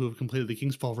 People who have completed the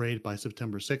King's Fall raid by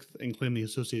September 6th and claim the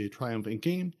associated triumph in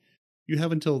game, you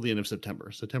have until the end of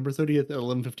September 30th at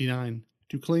 11:59,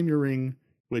 to claim your ring,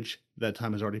 which that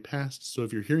time has already passed. So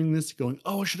if you're hearing this going,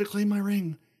 oh, I should have claimed my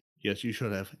ring. Yes, you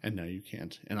should have, and now you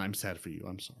can't. And I'm sad for you.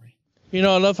 I'm sorry. You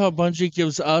know, I love how Bungie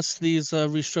gives us these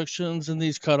restrictions and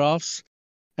these cutoffs,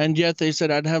 and yet they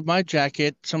said I'd have my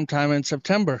jacket sometime in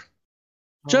September.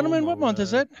 Gentlemen, what month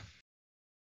is it?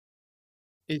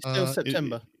 It's still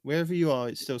September. Wherever you are,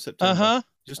 it's still September.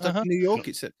 Just up in New York,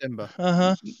 it's September.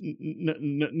 No.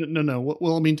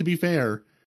 Well, I mean, to be fair,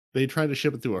 they tried to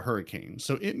ship it through a hurricane.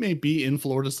 So it may be in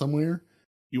Florida somewhere.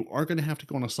 You are going to have to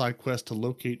go on a side quest to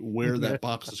locate where that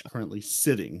box is currently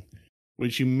sitting,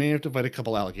 which you may have to fight a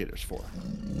couple alligators for.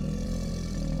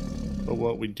 But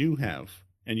what we do have,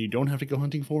 and you don't have to go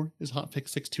hunting for, is Hotfix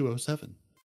 6207,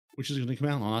 which is going to come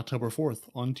out on October 4th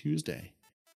on Tuesday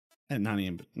at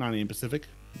 9 a.m. Pacific.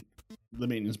 The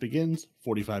maintenance begins.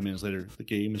 45 minutes later, the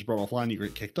game is brought offline. You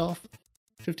get kicked off.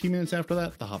 15 minutes after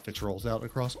that, the hotfix rolls out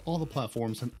across all the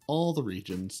platforms and all the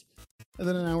regions. And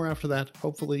then an hour after that,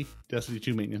 hopefully, Destiny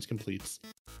 2 maintenance completes.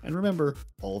 And remember,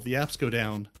 all of the apps go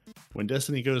down when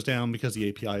Destiny goes down because the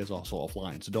API is also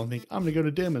offline. So don't think, I'm going to go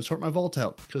to DIM and sort my vault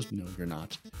out, because no, you're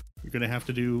not. You're going to have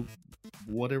to do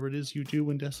whatever it is you do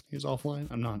when Destiny is offline.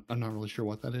 I'm not really sure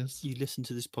what that is. You listen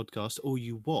to this podcast or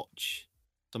you watch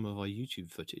some of our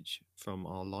YouTube footage from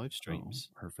our live streams.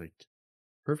 Oh, perfect.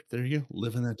 There you go.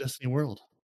 Live in that Destiny world.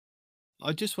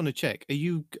 I just want to check. Are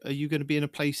you going to be in a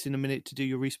place in a minute to do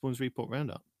your Respawns Report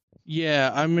roundup?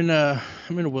 Yeah, I'm in a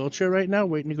wheelchair right now,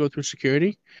 waiting to go through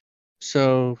security.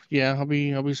 So yeah, I'll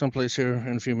be someplace here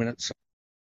in a few minutes.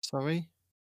 Sorry,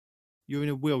 you're in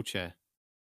a wheelchair.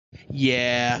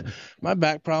 Yeah, my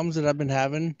back problems that I've been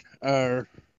having are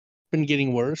been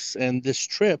getting worse, and this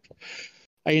trip,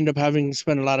 I end up having to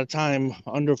spend a lot of time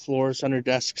under floors, under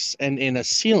desks, and in a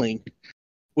ceiling,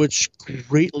 which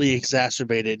greatly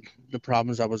exacerbated the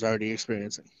problems I was already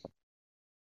experiencing.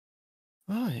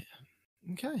 Right.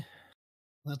 Okay.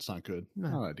 That's not good. No.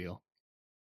 Not ideal.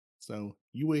 So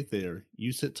you wait there,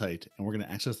 you sit tight, and we're going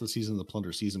to access the Season of the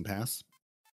Plunder Season Pass.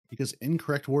 Because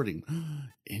incorrect wording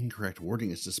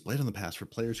is displayed on the pass for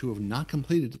players who have not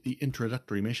completed the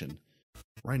introductory mission.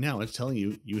 Right now, it's telling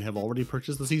you you have already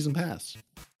purchased the Season Pass,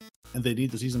 and they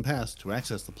need the Season Pass to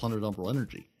access the Plundered Umbral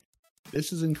Energy.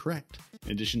 This is incorrect.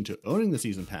 In addition to owning the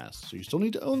Season Pass, so you still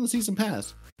need to own the Season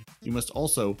Pass, you must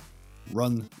also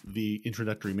run the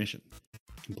introductory mission.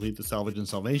 Complete the Salvage and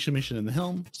Salvation mission in the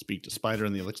Helm, speak to Spider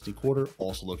in the Elixir Quarter,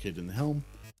 also located in the Helm,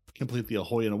 complete the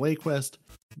Ahoy and Away quest,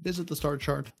 visit the Star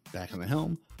Chart, back in the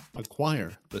Helm,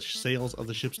 acquire the Sales of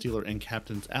the Shipstealer and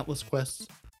Captain's Atlas quests,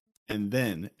 and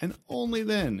then, and only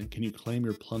then, can you claim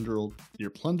your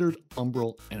plundered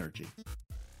Umbral Energy.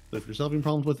 So if you're having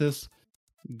problems with this,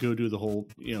 go do the whole,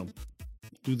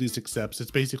 do these accepts.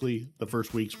 It's basically the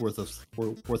first week's worth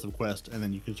of quest, and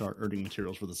then you can start earning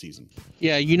materials for the season.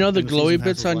 Yeah, you know the glowy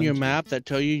bits on your map that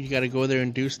tell you got to go there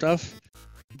and do stuff?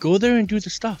 Go there and do the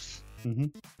stuff. Mm-hmm.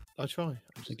 I'll try.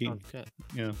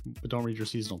 Yeah, but don't read your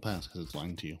seasonal pass because it's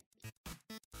lying to you.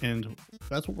 And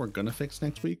that's what we're going to fix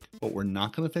next week. What we're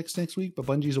not going to fix next week, but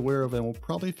Bungie's aware of and will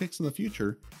probably fix in the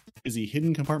future, is the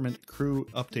Hidden Compartment crew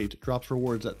update drops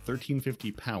rewards at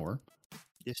 1350 power.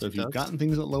 Yes, so if you've gotten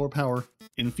things at lower power,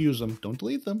 infuse them. Don't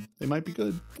delete them. They might be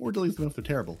good, or delete them if they're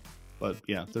terrible. But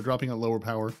yeah, they're dropping at lower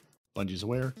power. Bungie's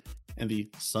aware. And the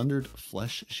Sundered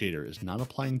Flesh shader is not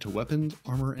applying to weapons,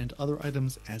 armor, and other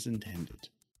items as intended.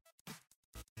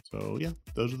 So yeah,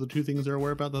 those are the two things they're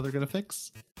aware about that they're going to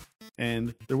fix.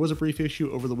 And there was a brief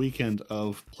issue over the weekend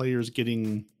of players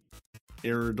getting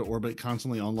error to orbit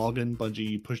constantly on login.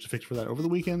 Bungie pushed a fix for that over the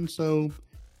weekend, so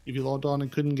if you logged on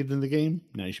and couldn't get into the game,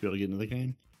 now you should be able to get into the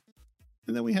game.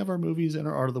 And then we have our movies and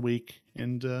our art of the week,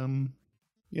 and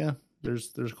yeah,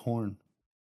 there's corn.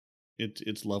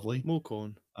 It's lovely. More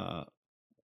corn.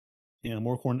 Yeah,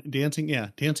 more corn.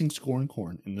 Dancing scorn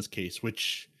corn in this case,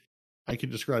 which I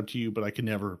could describe to you, but I could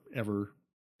never ever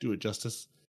do it justice.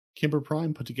 Kimber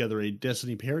Prime put together a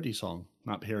Destiny parody song,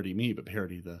 not parody me, but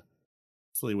parody the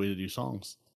silly way to do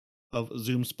songs, of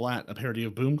Zoom Splat, a parody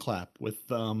of Boom Clap with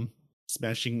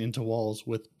smashing into walls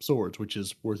with swords, which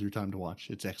is worth your time to watch.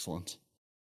 It's excellent.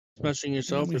 Smashing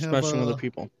yourself or smashing other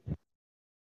people?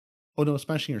 Oh no,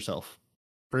 smashing yourself.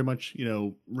 Very much,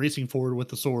 racing forward with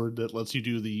the sword that lets you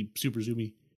do the super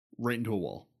zoomy right into a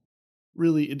wall.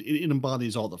 Really, it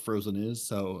embodies all that Frozen is,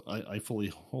 so I fully,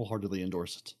 wholeheartedly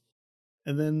endorse it.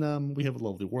 And then we have a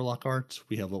lovely Warlock art,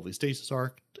 we have lovely Stasis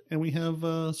art, and we have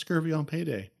Scurvy on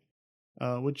Payday,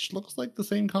 which looks like the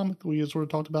same comic that we sort of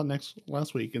talked about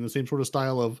last week, in the same sort of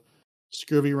style of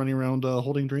Scurvy running around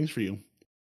holding drinks for you.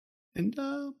 And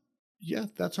yeah,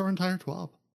 that's our entire TWAB.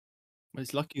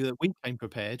 It's lucky that we came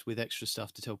prepared with extra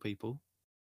stuff to tell people.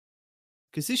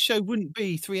 Because this show wouldn't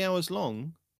be 3 hours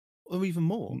long, or even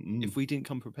more, if we didn't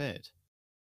come prepared.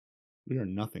 We are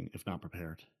nothing if not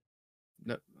prepared.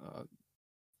 No,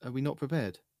 are we not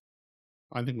prepared?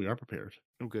 I think we are prepared.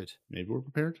 Oh, good. Maybe we're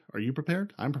prepared. Are you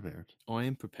prepared? I'm prepared. I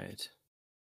am prepared.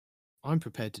 I'm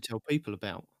prepared to tell people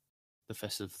about the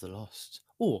Festival of the Lost,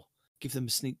 or give them a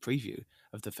sneak preview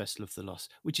of the Festival of the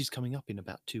Lost, which is coming up in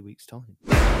about 2 weeks' time.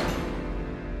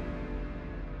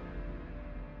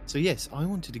 So yes, I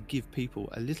wanted to give people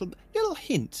a little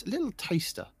hint, a little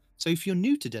taster. So if you're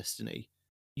new to Destiny,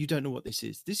 you don't know what this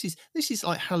is. This is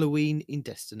like Halloween in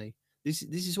Destiny. This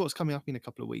is what's coming up in a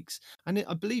couple of weeks, and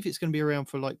I believe it's going to be around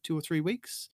for like 2 or 3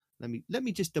 weeks. Let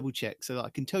me just double check so that I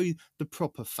can tell you the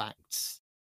proper facts.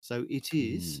 So it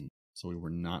is. So we were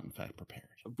not in fact prepared.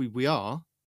 We are.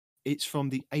 It's from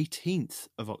the 18th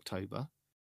of October,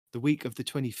 the week of the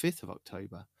 25th of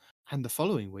October, and the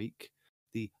following week,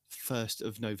 the 1st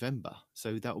of November.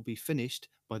 So that will be finished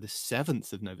by the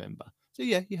 7th of November. So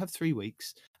yeah, you have 3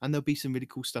 weeks, and there'll be some really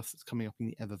cool stuff that's coming up in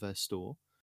the Eververse store.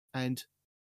 And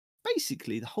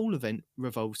basically, the whole event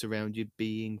revolves around you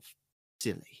being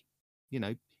silly.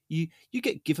 You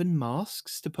get given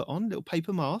masks to put on, little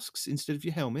paper masks instead of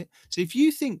your helmet. So if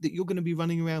you think that you're going to be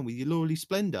running around with your Loreley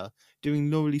Splendor doing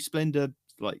Loreley Splendor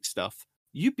like stuff,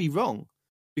 you'd be wrong,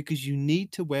 because you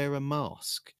need to wear a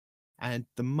mask. And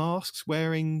the masks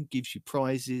wearing gives you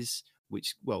prizes,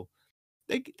 which, well,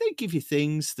 they give you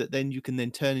things that then you can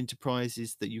then turn into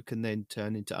prizes that you can then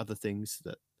turn into other things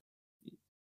that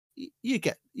you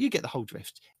get the whole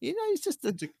drift. It's just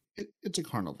it's a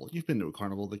carnival. You've been to a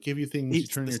carnival. They give you things. You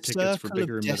turn your tickets for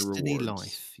bigger and better rewards.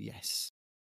 Life, yes.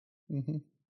 Mm-hmm.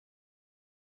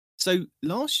 So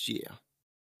last year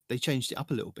they changed it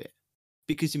up a little bit,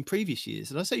 because in previous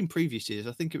years, and I say in previous years,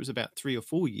 I think it was about 3 or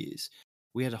 4 years,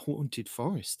 we had a haunted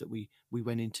forest that we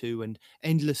went into, and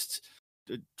endless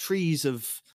trees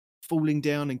of falling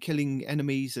down and killing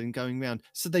enemies and going around.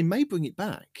 So they may bring it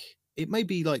back. It may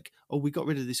be like, oh, we got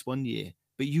rid of this one year,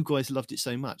 but you guys loved it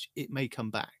so much, it may come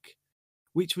back.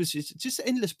 Which was just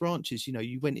endless branches.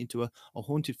 You went into a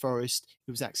haunted forest.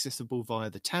 It was accessible via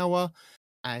the tower,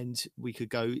 and we could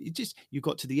go. You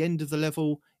got to the end of the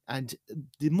level, and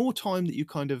the more time that you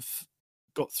kind of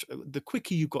got through, the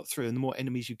quicker you got through, and the more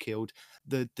enemies you killed,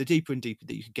 the deeper and deeper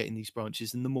that you could get in these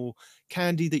branches, and the more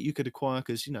candy that you could acquire,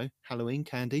 because Halloween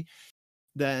candy.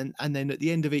 And then at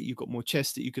the end of it, you've got more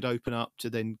chests that you could open up to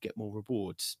then get more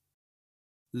rewards.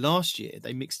 Last year,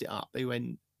 they mixed it up. They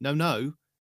went, no,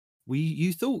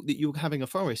 you thought that you were having a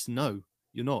forest. No,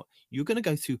 you're not. You're going to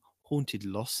go through haunted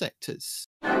lost sectors.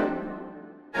 Do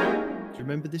you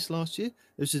remember this last year?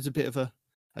 This is a bit of a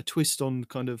twist on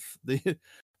kind of the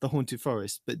the Haunted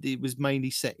Forest, but it was mainly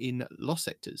set in lost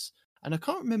sectors. And I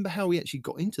can't remember how we actually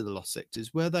got into the lost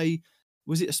sectors.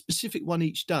 Was it a specific one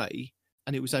each day,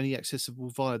 and it was only accessible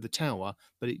via the tower,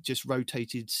 but it just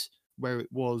rotated where it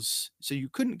was, so you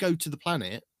couldn't go to the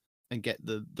planet and get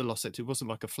the lost sector. It wasn't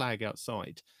like a flag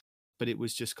outside, but it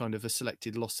was just kind of a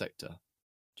selected lost sector.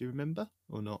 Do you remember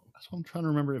or not? That's what I'm trying to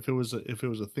remember. If it was a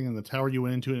thing in the tower you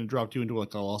went into and it dropped you into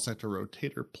like a lost sector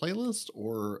rotator playlist,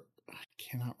 or I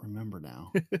cannot remember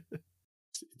now.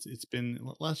 It's been,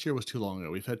 last year was too long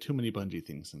ago. We've had too many Bungie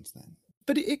things since then.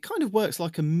 But it kind of works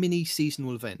like a mini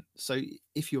seasonal event. So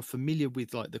if you're familiar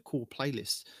with like the core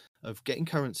playlist of getting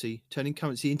currency, turning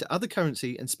currency into other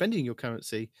currency and spending your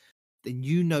currency, then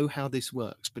you know how this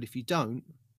works. But if you don't,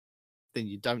 then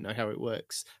you don't know how it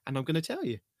works. And I'm going to tell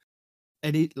you.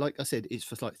 And it, like I said, it's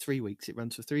for like 3 weeks. It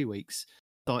runs for 3 weeks,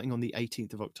 starting on the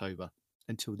 18th of October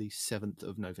until the 7th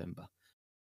of November.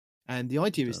 And the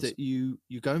idea is that you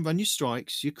go and run your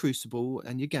strikes, your Crucible,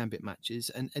 and your Gambit matches,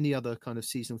 and any other kind of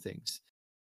seasonal things.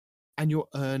 And you'll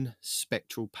earn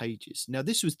spectral pages. Now,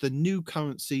 this was the new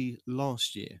currency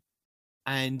last year,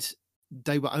 and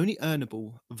they were only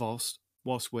earnable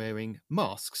whilst wearing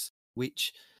masks,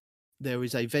 which there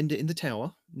is a vendor in the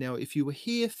tower. Now, if you were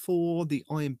here for the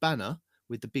Iron Banner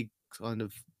with the big kind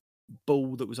of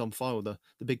ball that was on fire, or the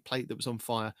big plate that was on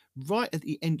fire, right at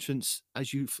the entrance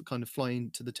as you kind of fly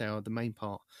into the tower, the main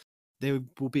part, there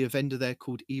will be a vendor there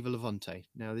called Eva Levante.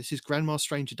 Now, this is Grandma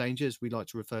Stranger Danger, as we like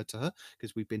to refer to her,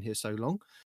 because we've been here so long.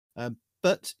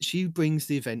 But she brings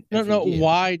the event every year.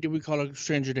 Why do we call her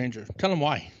Stranger Danger? Tell them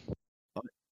why.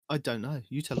 I don't know.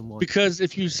 You tell them why. Because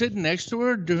if you sit next to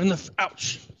her during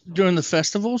the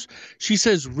festivals, she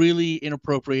says really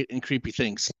inappropriate and creepy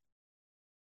things.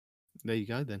 There you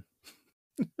go, then.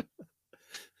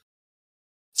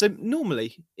 So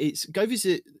normally it's go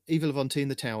visit Eva Levante in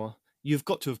the tower. You've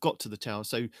got to have got to the tower.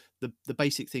 So the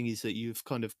basic thing is that you've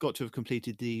kind of got to have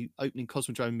completed the opening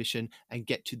Cosmodrome mission and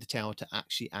get to the tower to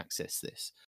actually access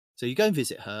this. So you go and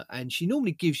visit her, and she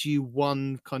normally gives you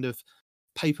one kind of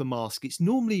paper mask. It's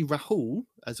normally Rahul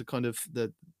as a kind of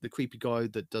the creepy guy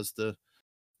that does the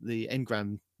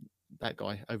engram, that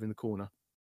guy over in the corner.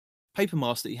 Paper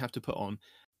mask that you have to put on,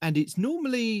 and it's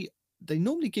they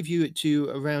normally give you it to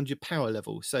around your power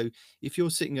level. So if you're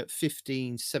sitting at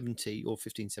 1570 or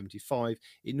 1575,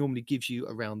 it normally gives you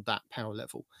around that power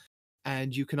level.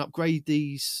 And you can upgrade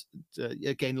these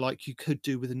again, like you could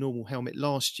do with a normal helmet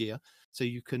last year. So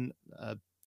you can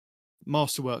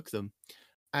masterwork them.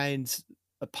 And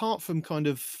apart from kind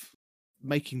of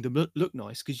making them look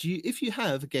nice, because if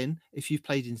you've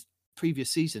played in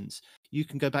previous seasons, you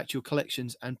can go back to your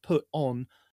collections and put on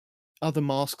other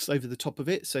masks over the top of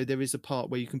it. So there is a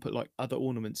part where you can put like other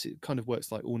ornaments. It kind of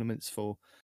works like ornaments for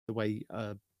the way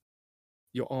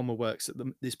your armor works at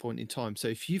this point in time. So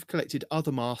if you've collected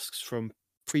other masks from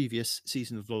previous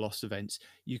Season of the Lost events,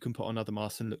 you can put on other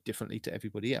masks and look differently to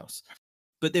everybody else.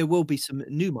 But there will be some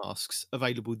new masks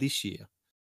available this year.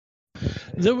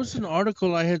 There was an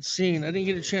article I had seen. I didn't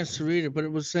get a chance to read it, but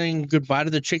it was saying goodbye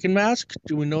to the chicken mask.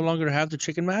 Do we no longer have the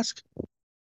chicken mask?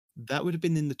 That would have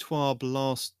been in the TWAB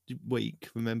last week,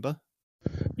 remember?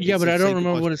 Yeah, but I don't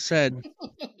remember what it said.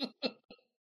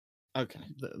 Okay.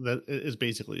 That is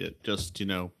basically it. Just,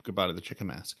 goodbye to the chicken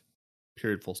mask.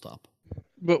 Period, full stop.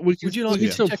 But we can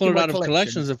still pull it out of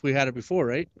collections if we had it before,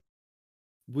 right?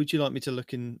 Would you like me to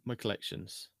look in my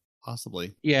collections?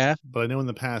 Possibly. Yeah. But I know in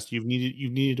the past you've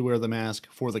needed to wear the mask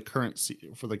for the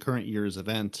current year's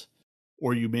event,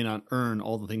 or you may not earn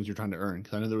all the things you're trying to earn.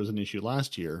 Because I know there was an issue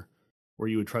last year where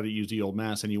you would try to use the old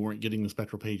mask and you weren't getting the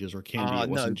spectral pages or candy. It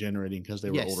wasn't generating because they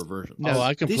were older versions. No,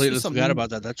 I completely forgot about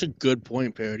that. That's a good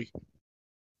point, Parody.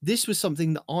 This was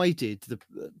something that I did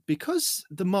because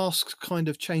the masks kind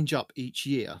of change up each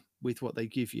year with what they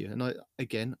give you.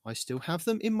 And I still have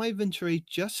them in my inventory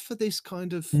just for this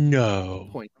kind of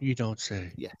point. You don't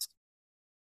say. Yes.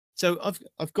 So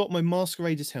I've got my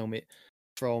Masquerader's helmet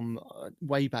from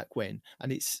way back when,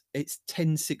 and it's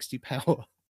 1060 power.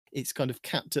 It's kind of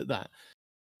capped at that.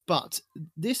 But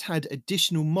this had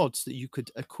additional mods that you could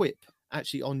equip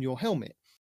actually on your helmet.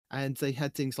 And they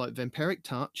had things like Vampiric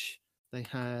Touch, they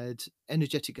had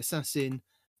Energetic Assassin,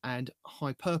 and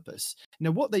High Purpose.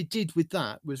 Now, what they did with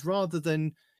that was rather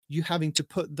than you having to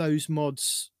put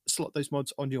slot those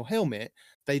mods on your helmet,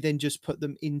 they then just put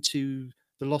them into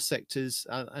the Lost Sectors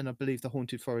and I believe the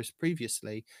Haunted Forest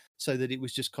previously, so that it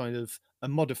was just kind of a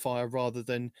modifier rather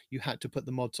than you had to put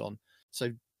the mods on.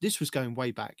 So this was going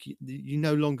way back. You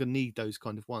no longer need those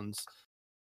kind of ones.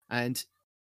 And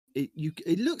it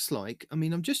looks like,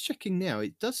 I'm just checking now,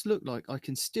 it does look like I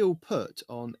can still put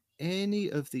on any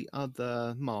of the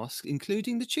other masks,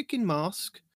 including the chicken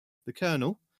mask, the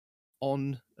Colonel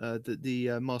on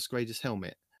the Masquerader's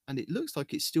helmet, and it looks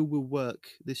like it still will work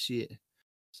this year.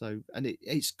 So, and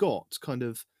it's got kind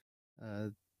of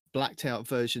blacked out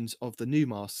versions of the new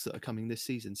masks that are coming this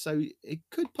season, so it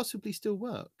could possibly still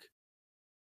work.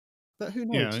 But who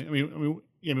knows? Yeah, I mean,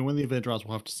 when the event drops,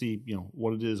 we'll have to see,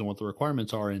 what it is and what the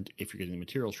requirements are, and if you're getting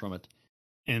materials from it.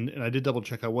 And I did double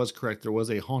check. I was correct. There was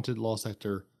a Haunted Lost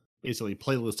Sector, basically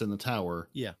playlist in the tower.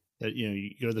 Yeah. That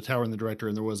you go to the tower in the director,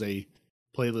 and there was a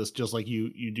playlist just like you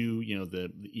do. The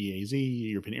EAZ,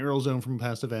 European Aerial Zone from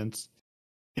past events.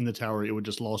 In the tower, it would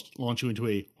just launch you into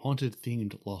a haunted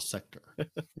themed lost sector,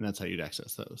 and that's how you'd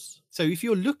access those. So if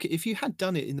you had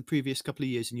done it in the previous couple of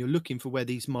years, and you're looking for where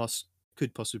these masks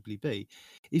could possibly be,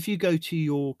 if you go to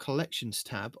your collections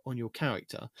tab on your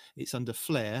character, it's under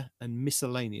Flair and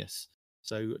Miscellaneous.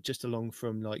 So just along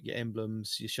from like your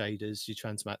emblems, your shaders, your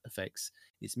transmat effects,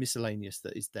 it's Miscellaneous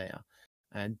that is there,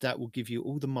 and that will give you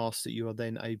all the masks that you are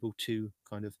then able to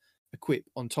kind of equip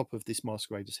on top of this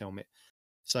Masquerader's helmet.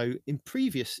 So in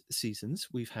previous seasons,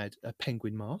 we've had a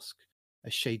Penguin mask,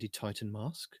 a Shaded Titan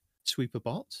mask, Sweeper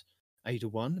Bot, Ada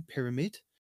 1, Pyramid,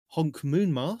 Honk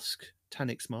Moon mask,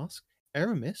 Tanix mask,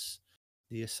 Aramis,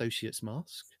 the Associates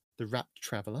mask, the Rapt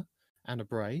Traveller, Anna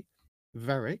Bray,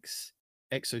 Varix,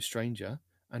 Exo Stranger,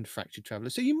 and Fractured Traveller.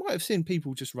 So you might have seen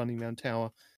people just running around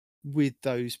tower with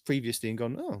those previously and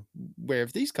gone, oh, where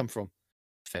have these come from?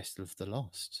 Festival of the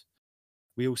Lost.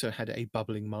 We also had a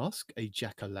Bubbling mask, a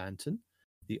Jack-o'-lantern,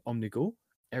 the Omnigor,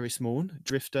 Eris Morn,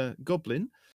 Drifter, Goblin,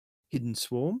 Hidden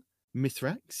Swarm,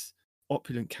 Mithrax,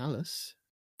 Opulent Callus,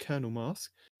 Colonel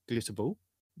Mask, Glitterball,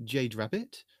 Jade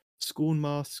Rabbit, Scorn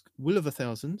Mask, Will of the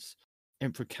Thousands,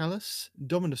 Emperor Callus,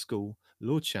 Dominus Ghoul,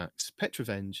 Lord Shax,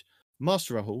 Petrovenge,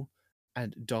 Master Rahul,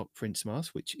 and Dark Prince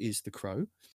Mask, which is the Crow,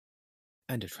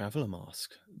 and a Traveller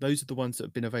Mask. Those are the ones that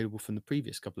have been available from the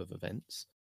previous couple of events.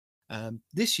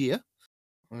 This year,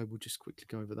 I will just quickly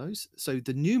go over those. So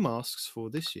the new masks for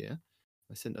this year,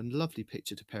 I sent a lovely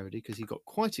picture to Parody because he got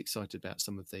quite excited about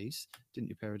some of these, didn't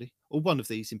you, Parody? Or one of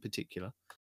these in particular.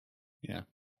 Yeah,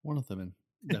 one of them,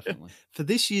 definitely. For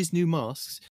this year's new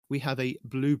masks, we have a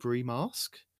Blueberry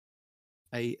mask,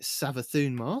 a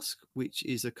Savathun mask, which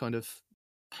is a kind of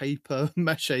paper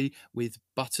mache with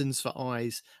buttons for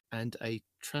eyes and a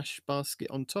trash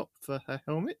basket on top for her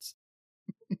helmet.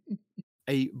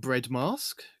 A bread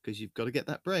mask, because you've got to get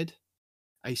that bread.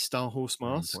 A Star Horse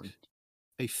mask.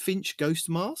 A Finch Ghost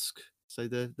mask. So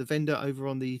the vendor over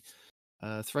on the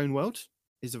Throne World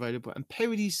is available. And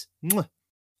Parody's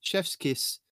Chef's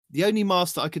Kiss, the only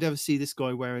mask that I could ever see this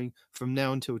guy wearing from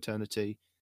now until eternity,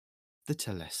 the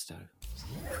Telesto.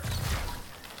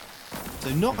 So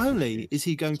not only is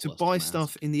he going to buy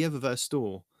stuff in the Eververse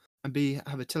store and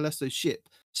have a Telesto ship,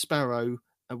 Sparrow,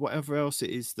 and whatever else it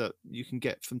is that you can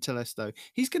get from Telesto,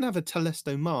 he's going to have a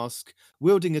Telesto mask,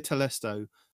 wielding a Telesto,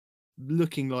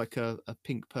 looking like a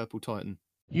pink purple Titan.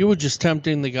 You were just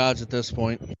tempting the gods at this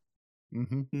point.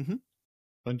 Mm-hmm. Mm-hmm.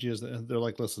 Bungie is, they're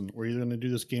like, listen, we're either going to do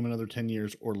this game another 10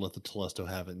 years or let the Telesto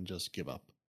have it and just give up.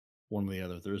 One or the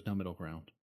other. There is no middle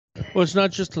ground. Well, it's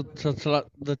not just the Telesto.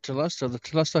 The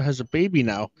Telesto has a baby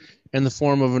now in the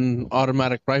form of an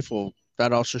automatic rifle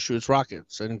that also shoots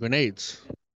rockets and grenades.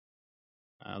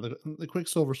 The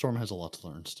Quicksilver Storm has a lot to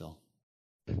learn still.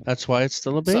 That's why it's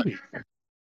still a baby. So,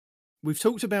 we've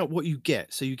talked about what you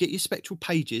get. So you get your spectral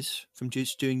pages from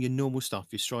just doing your normal stuff,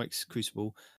 your strikes,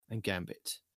 Crucible, and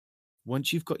Gambit.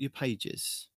 Once you've got your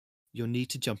pages, you'll need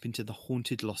to jump into the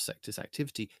Haunted Lost Sectors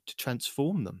activity to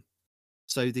transform them.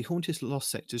 So the Haunted Lost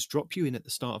Sectors drop you in at the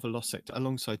start of a Lost Sector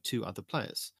alongside 2 other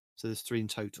players. So there's 3 in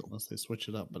total. Unless they switch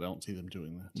it up, but I don't see them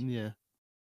doing that. Yeah.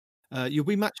 You'll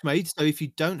be match made, so if you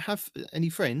don't have any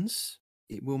friends,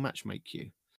 it will match make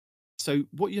you. So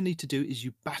what you need to do is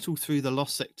you battle through the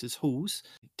Lost Sector's halls,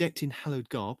 decked in hallowed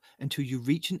garb, until you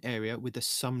reach an area with a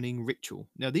summoning ritual.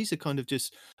 Now, these are kind of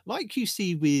just like you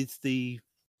see with the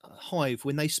hive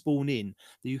when they spawn in.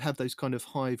 You have those kind of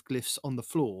hive glyphs on the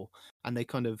floor, and they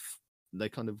kind of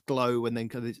glow and then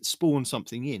kind of spawn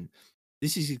something in.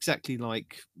 This is exactly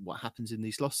like what happens in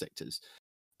these Lost Sectors.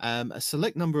 A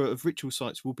select number of ritual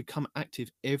sites will become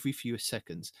active every few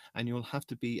seconds, and you'll have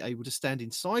to be able to stand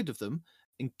inside of them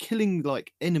and killing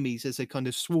like enemies as they kind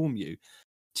of swarm you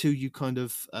till you kind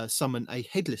of summon a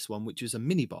headless one, which is a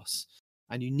mini boss,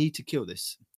 and you need to kill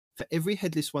this. For every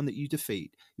headless one that you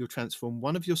defeat, you'll transform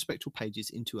one of your spectral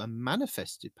pages into a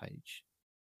manifested page.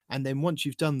 And then once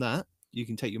you've done that, you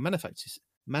can take your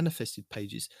manifested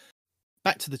pages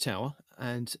back to the tower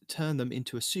and turn them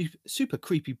into a super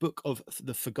creepy book of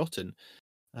the Forgotten,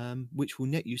 which will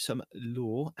net you some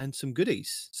lore and some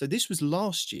goodies. So this was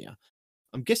last year.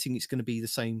 I'm guessing it's going to be the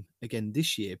same again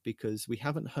this year because we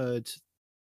haven't heard,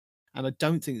 and I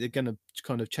don't think they're going to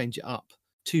kind of change it up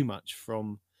too much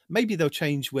from. Maybe they'll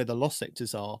change where the lost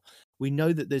sectors are. We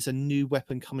know that there's a new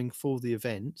weapon coming for the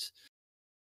event,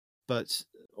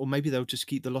 or maybe they'll just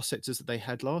keep the lost sectors that they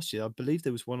had last year. I believe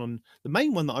there was one on the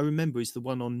main one that I remember is the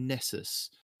one on Nessus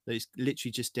that is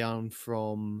literally just down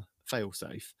from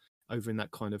Failsafe over in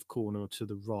that kind of corner to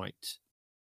the right.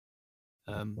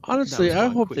 Honestly, I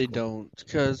hope they don't,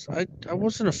 because I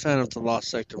wasn't a fan of the Lost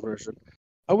Sector version.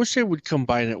 I wish they would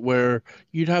combine it where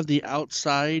you'd have the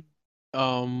outside.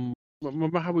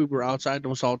 Remember how we were outside and it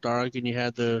was all dark, and you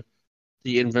had the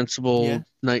invincible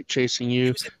knight chasing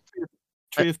you.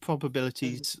 Tree of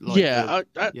probabilities.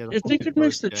 If they could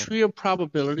mix the tree of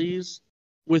probabilities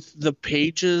with the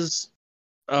pages,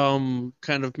 kind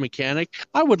of mechanic,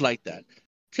 I would like that.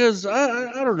 Because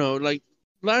I don't know, like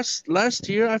last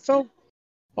year I felt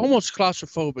almost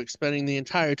claustrophobic spending the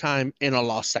entire time in a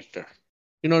lost sector.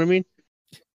 You know what I mean?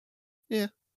 Yeah.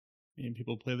 And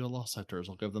people play their lost sectors.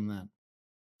 I'll give them that.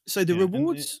 So the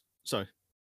rewards. Sorry.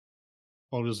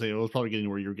 I'll just say I was probably getting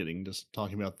where you're getting, just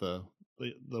talking about the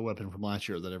weapon from last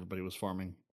year that everybody was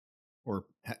farming, or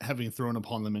having thrown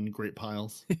upon them in great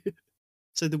piles.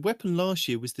 So the weapon last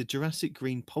year was the Jurassic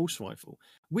Green Pulse Rifle,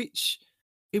 which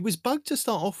it was bugged to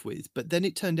start off with, but then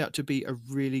it turned out to be a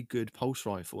really good pulse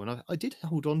rifle. And I did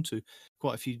hold on to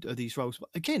quite a few of these rolls. But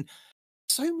again,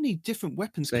 so many different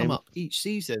weapons come up each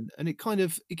season, and it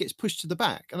gets pushed to the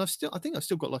back. And I think I've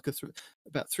still got like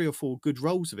about 3 or 4 good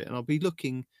rolls of it. And I'll be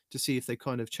looking to see if they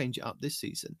kind of change it up this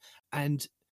season. And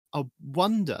I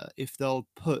wonder if they'll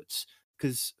put,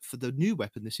 because for the new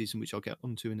weapon this season, which I'll get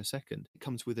onto in a second, it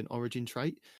comes with an origin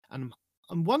trait. And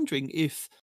I'm wondering if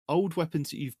old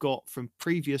weapons that you've got from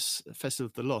previous Festival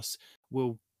of the Lost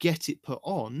will get it put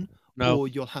on, or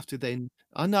you'll have to then.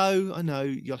 I know,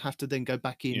 you'll have to then go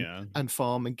back in and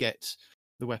farm and get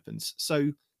the weapons.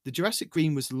 So the Jurassic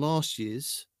Green was last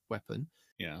year's weapon.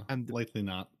 Yeah, and likely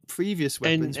not previous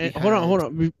weapons. And hold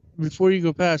on, before you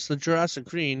go past, the Jurassic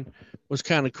Green was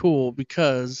kind of cool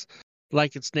because,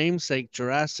 like its namesake,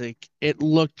 Jurassic, it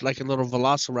looked like a little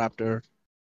Velociraptor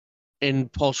in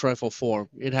pulse rifle form.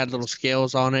 It had little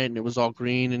scales on it, and it was all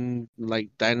green and like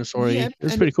dinosaur-y. It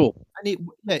was pretty cool. And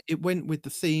it went with the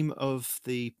theme of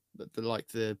the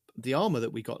armor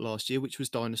that we got last year, which was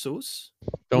dinosaurs.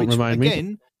 Don't remind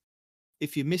me.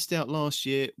 If you missed out last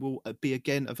year, will be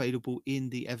again available in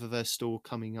the Eververse store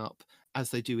coming up,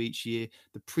 as they do each year.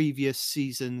 The previous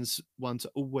seasons ones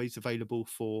are always available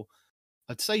for,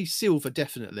 I'd say silver,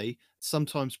 definitely,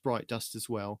 sometimes bright dust as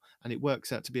well. And it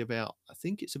works out to be about, I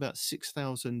think it's about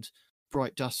 6,000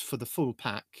 bright dust for the full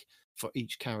pack for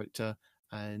each character.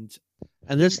 And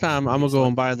this time I'm going to go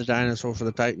and buy the dinosaur for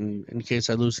the Titan in case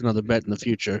I lose another bet in the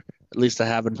future. At least I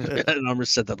have an armor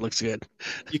set that looks good.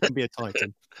 You can be a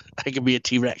Titan. I can be a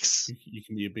T-Rex. You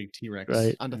can be a big T-Rex.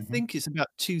 Right. And I think it's about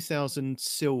 2,000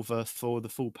 silver for the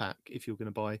full pack if you're going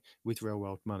to buy with real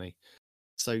world money.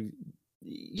 So,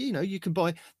 you can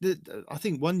buy I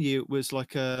think one year it was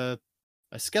like a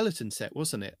skeleton set,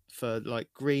 wasn't it? For like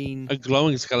green, a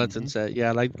glowing skeleton set,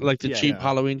 like the cheap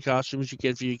Halloween costumes you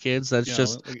get for your kids. That's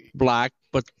just black,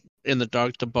 but in the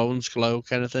dark the bones glow,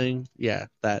 kind of thing. Yeah,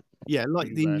 that. Yeah, like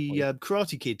exactly. The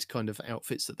Karate Kid kind of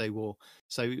outfits that they wore.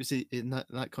 So it was in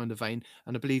that kind of vein,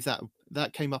 and I believe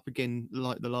that came up again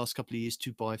like the last couple of years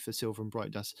to buy for Silver and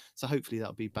Bright Dust. So hopefully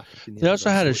that'll be back in the. They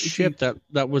also had a ship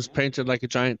that was painted like a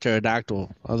giant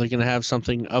pterodactyl. Are they going to have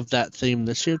something of that theme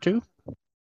this year too?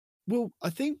 Well, I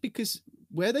think because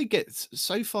where they get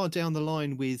so far down the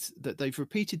line with that, they've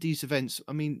repeated these events.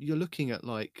 I mean, you're looking at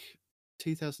like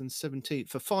 2017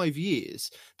 for 5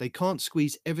 years. They can't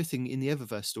squeeze everything in the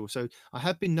Eververse store. So I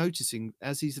have been noticing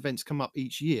as these events come up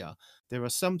each year, there are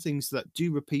some things that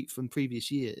do repeat from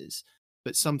previous years,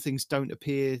 but some things don't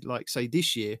appear like, say,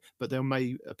 this year, but they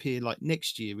may appear like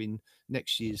next year in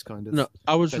next year's kind of. No,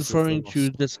 I was referring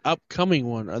to this upcoming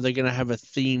one. Are they going to have a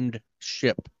themed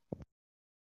ship?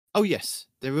 Oh, yes,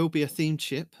 there will be a themed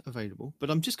ship available, but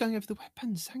I'm just going over the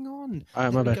weapons. Hang on.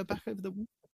 Let me go back over the.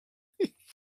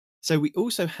 So we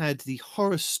also had the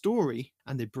Horror Story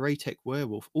and the Braytech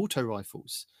Werewolf auto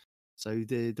rifles. So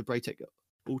the Braytech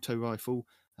auto rifle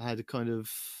had a kind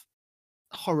of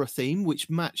horror theme, which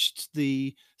matched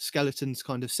the Skeletons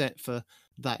kind of set for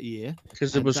that year.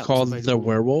 Because it was called the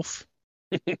Werewolf.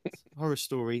 Horror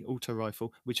Story auto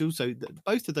rifle, which also,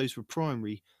 both of those were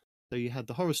primary. So you had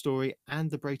the Horror Story and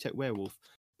the Braytech Werewolf.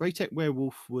 Braytech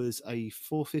Werewolf was a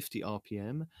 450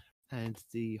 RPM, and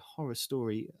the Horror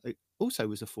Story also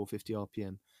was a 450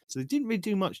 RPM. So they didn't really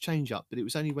do much change up, but it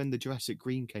was only when the Jurassic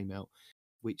Green came out,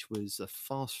 which was a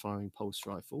fast-firing pulse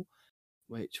rifle,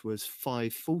 which was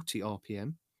 540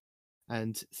 RPM.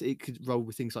 And it could roll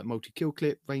with things like multi-kill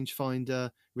clip,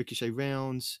 rangefinder, ricochet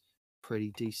rounds,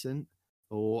 pretty decent.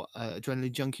 Or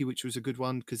Adrenaline Junkie, which was a good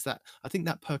one, because I think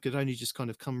that perk had only just kind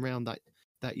of come around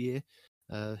that year.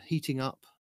 Heating up.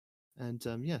 And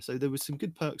so there was some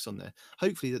good perks on there.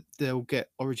 Hopefully that they'll get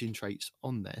origin traits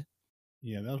on there.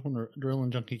 Yeah, that was when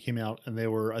Adrenaline Junkie came out, and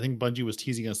I think Bungie was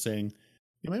teasing us saying,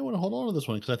 you might want to hold on to this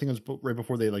one, because I think it was right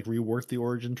before they like reworked the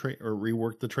origin trait or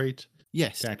reworked the trait.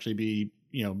 Yes. To actually be,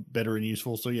 better and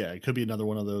useful. So yeah, it could be another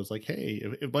one of those like, hey,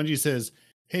 if Bungie says,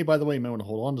 hey, by the way, you might want to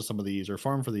hold on to some of these or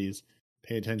farm for these,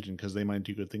 pay attention because they might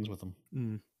do good things with them.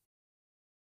 Mm.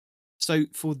 So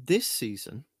for this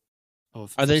season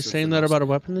are they saying that about a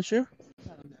weapon this year?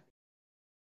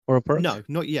 Or a perk? No,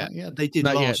 not yet. They did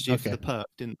last year for the perk,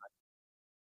 didn't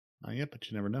they? Not yet, but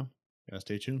you never know. Gotta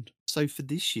stay tuned. So for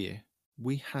this year,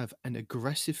 we have an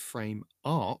aggressive frame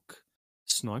ARC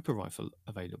sniper rifle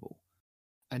available.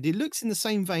 And it looks in the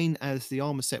same vein as the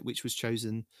armor set, which was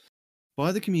chosen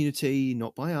by the community,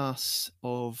 not by us,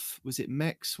 was it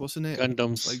mechs, wasn't it?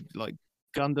 Gundams. Like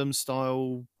Gundam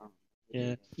style.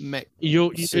 Yeah. Mech.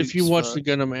 If you watch the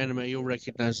Gundam anime, you'll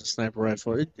recognize the sniper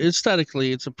rifle.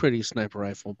 Aesthetically, it's a pretty sniper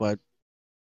rifle, but,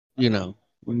 meh.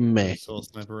 It's still a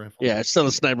sniper rifle. Yeah, it's still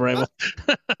a sniper rifle.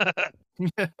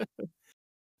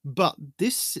 But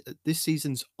this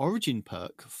season's origin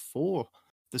perk for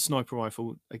the sniper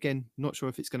rifle, again, not sure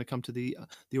if it's going to come to the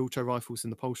auto rifles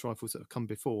and the pulse rifles that have come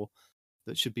before.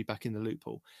 That should be back in the loot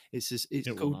pool. It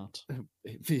called, will not.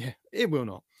 Yeah, it will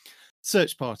not.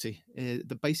 Search Party,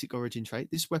 the basic origin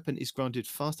trait. This weapon is granted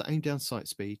faster aim down sight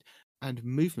speed and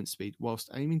movement speed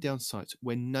whilst aiming down sights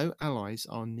when no allies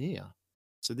are near.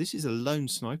 So this is a lone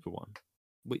sniper one,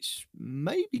 which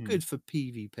may be good for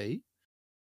PvP.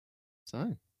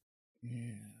 So,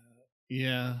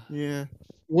 yeah.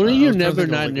 When are you never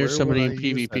not near somebody in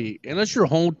PvP? Unless your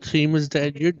whole team is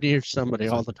dead, you're near somebody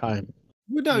all the time.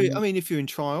 Well, no, I mean, if you're in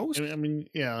trials. I mean,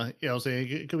 yeah, I'll say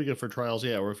it could be good for trials,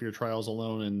 yeah, or if you're trials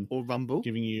alone and or Rumble,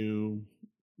 giving you,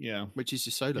 which is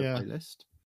your solo playlist.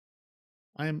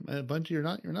 I'm Bungie. You're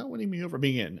not winning me over.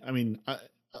 Being in, I mean,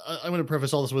 I'm going to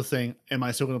preface all this with saying, am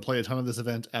I still going to play a ton of this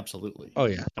event? Absolutely. Oh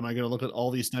yeah. Am I going to look at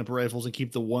all these sniper rifles and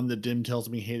keep the one that Dim tells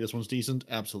me, hey, this one's decent?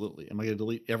 Absolutely. Am I going to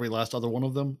delete every last other one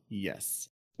of them? Yes.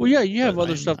 Well, yeah, you have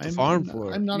other stuff to farm for.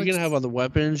 You're going to have other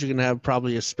weapons. You're going to have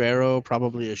probably a Sparrow,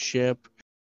 probably a ship,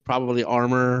 probably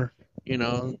armor,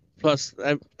 Plus,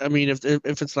 I mean, if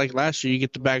it's like last year, you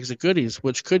get the bags of goodies,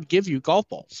 which could give you golf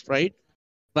balls, right?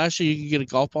 Last year, you could get a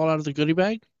golf ball out of the goodie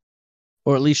bag,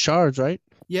 or at least shards, right?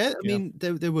 Yeah, I mean,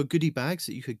 there were goodie bags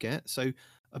that you could get. So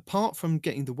apart from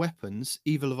getting the weapons,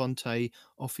 Eva Levante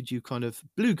offered you kind of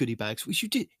blue goodie bags, which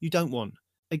you don't want.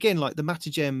 Again, like the Matter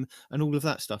Gem and all of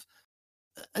that stuff.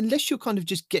 Unless you're kind of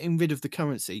just getting rid of the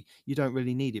currency, you don't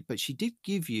really need it. But she did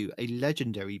give you a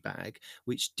legendary bag,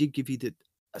 which did give you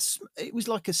it was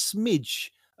like a smidge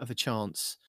of a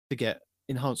chance to get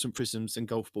enhancement prisms and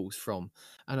golf balls from.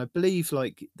 And I believe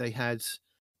like they had,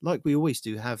 like we always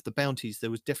do, have the bounties. There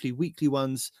was definitely weekly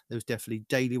ones, there was definitely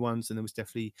daily ones, and there was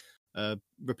definitely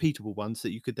repeatable ones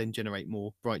that you could then generate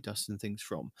more bright dust and things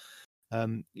from.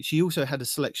 She also had a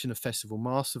selection of festival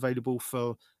masks available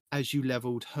for as you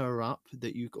leveled her up,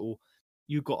 that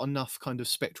you got enough kind of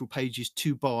spectral pages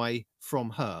to buy from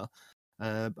her.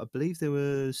 I believe there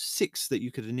were 6 that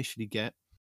you could initially get.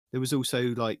 There was also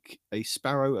like a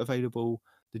Sparrow available,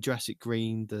 the Jurassic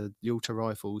Green, the auto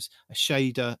rifles, a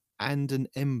shader, and an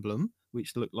emblem,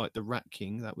 which looked like the Rat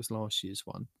King. That was last year's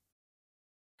one.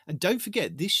 And don't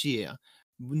forget, this year,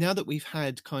 now that we've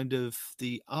had kind of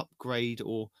the upgrade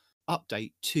or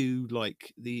update to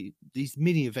like these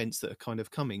mini events that are kind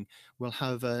of coming, we'll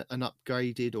have an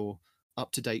upgraded or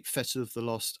up-to-date Festival of the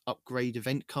Lost upgrade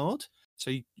event card.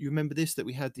 So you remember this, that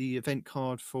we had the event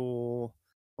card for,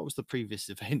 what was the previous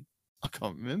event? I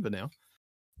can't remember now.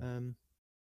 The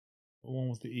one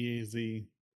with the EAZ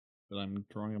that I'm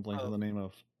drawing a blank on the name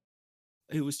of.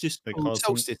 It was just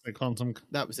Solstice.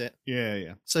 That was it.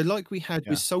 Yeah. So like we had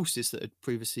with Solstice that had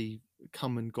previously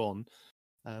come and gone.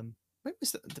 When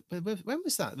was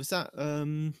that? Was that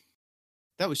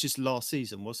that was just last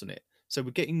season, wasn't it? So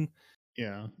we're getting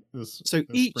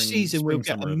each season we'll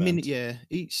get a mini event.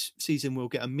 Each season we'll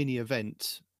get a mini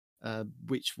event,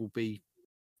 which will be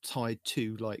tied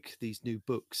to like these new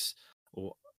books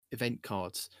or event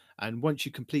cards. And once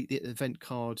you complete the event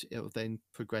card, it'll then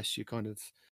progress your kind of,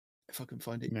 if I can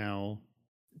find it now.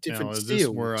 Different is this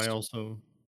where I also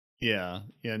now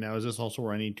is this also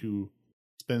where I need to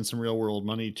spend some real world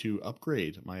money to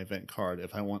upgrade my event card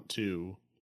if I want to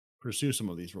pursue some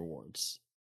of these rewards?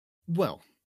 Well,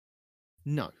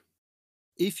 no.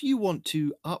 if you want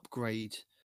to upgrade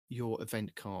your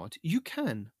event card, you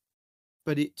can,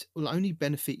 but it will only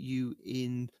benefit you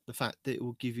in the fact that it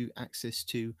will give you access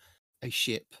to a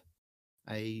ship,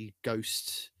 a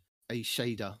ghost, a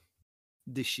shader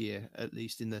this year, at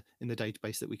least in the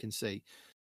database that we can see.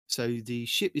 So the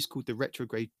ship is called the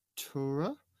Retrograde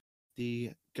Tura,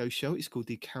 the ghost shell is called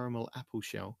the Caramel Apple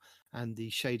Shell, and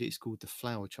the shader is called the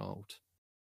Flower Child.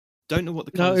 Don't know what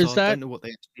the colors are. Don't know what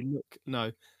they actually look.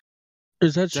 No.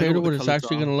 Is that shader what it's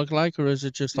actually going to look like, or is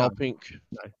it just all pink?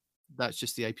 No, that's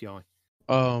just the API.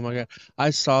 Oh my god! I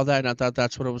saw that and I thought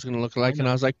that's what it was going to look like, and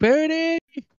I was like, "Parody!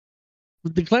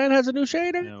 The clan has a new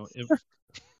shader." No,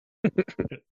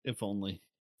 if only.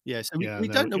 Yeah, so we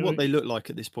don't know what they look like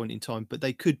at this point in time, but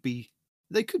they could be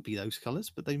those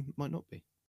colors, but they might not be.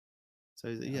 So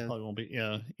yeah, probably won't be.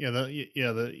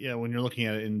 Yeah. When you're looking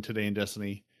at it today in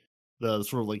Destiny, the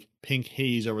sort of like pink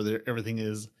haze over there, everything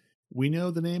is. We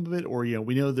know the name of it, or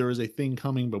we know there is a thing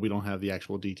coming, but we don't have the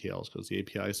actual details because the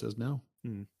API says no.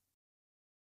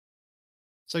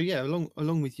 So yeah,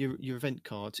 along with your event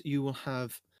card, you will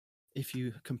have, if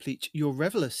you complete your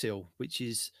Reveler seal, which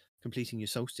is completing your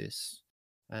solstice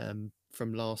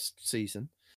from last season.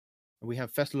 We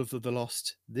have Festival of the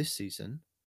Lost this season,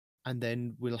 and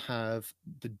then we'll have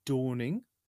the Dawning,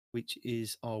 which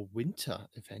is our winter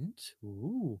event.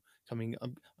 Coming.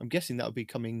 I'm guessing that'll be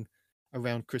coming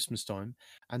around Christmas time,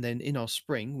 and then in our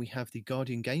spring we have the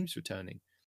Guardian Games returning.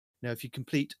 Now, if you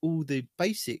complete all the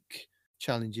basic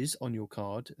challenges on your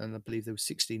card, and I believe there were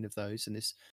 16 of those, and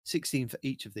there's 16 for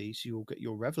each of these, you'll get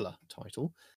your Reveler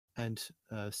title and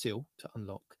seal to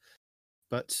unlock.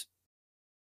 But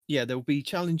yeah, there'll be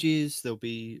challenges, there'll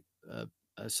be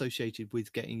associated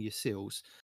with getting your seals.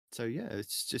 So yeah,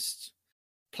 it's just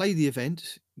play the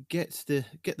event, get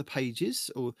the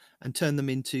pages, and turn them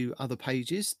into other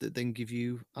pages that then give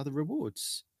you other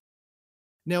rewards.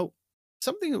 Now,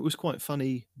 something that was quite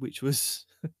funny, which was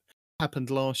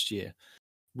happened last year,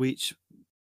 which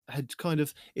had kind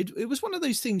of it was one of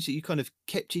those things that you kind of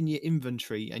kept in your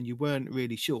inventory and you weren't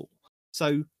really sure.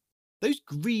 So those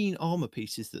green armor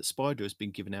pieces that Spider has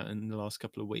been giving out in the last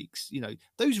couple of weeks,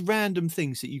 those random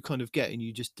things that you kind of get and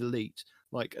you just delete.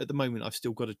 Like at the moment, I've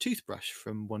still got a toothbrush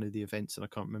from one of the events and I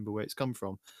can't remember where it's come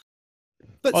from.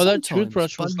 But that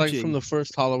toothbrush was like from the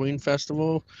first Halloween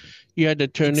festival. You had to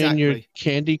turn in your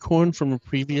candy corn from a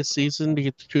previous season to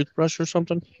get the toothbrush or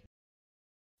something.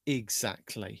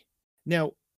 Exactly.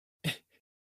 Now,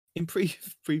 in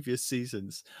previous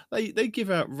seasons, they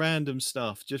give out random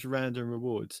stuff, just random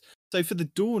rewards. So for the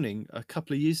Dawning a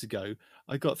couple of years ago,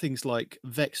 I got things like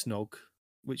Vexnog,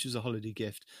 which was a holiday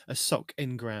gift, a sock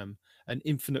engram, an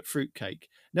infinite fruitcake.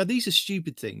 Now, these are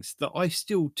stupid things that I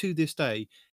still, to this day,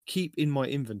 keep in my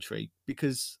inventory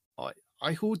because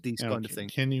I hoard these kind of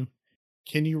things. Can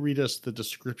you read us the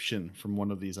description from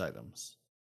one of these items?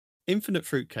 Infinite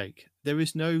fruitcake. There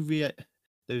is no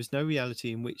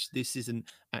reality in which this is an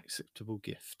acceptable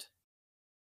gift.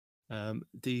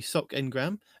 The sock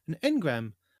engram, an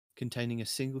engram containing a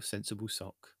single sensible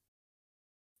sock.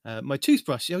 My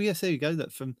toothbrush. Oh yes, there you go.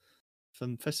 That from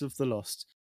Festival of the Lost.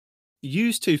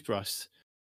 Used toothbrush.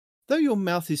 Though your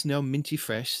mouth is now minty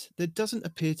fresh, there doesn't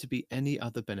appear to be any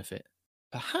other benefit.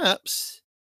 Perhaps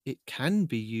it can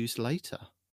be used later.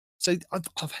 So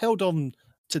I've held on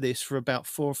to this for about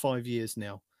 4 or 5 years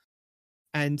now.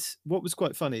 And what was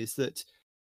quite funny is that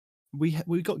we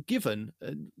got given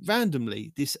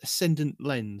randomly this Ascendant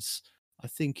lens. I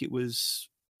think it was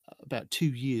about 2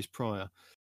 years prior.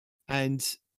 And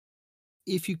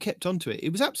if you kept onto it,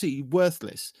 it was absolutely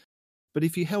worthless. But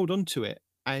if you held onto it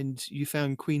and you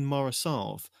found Queen Mara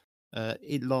Sarv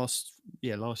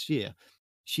last year,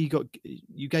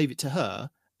 you gave it to her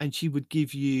and she would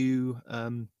give you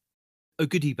a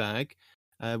goodie bag,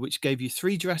 which gave you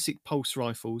 3 Jurassic Pulse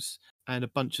rifles and a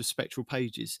bunch of spectral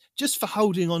pages just for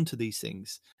holding on to these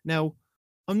things. Now,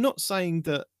 I'm not saying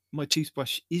that my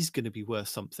toothbrush is going to be worth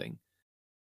something,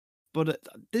 but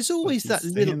there's always that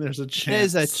little. There's a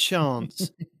chance. There's a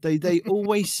chance. They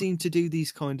always seem to do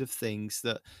these kind of things,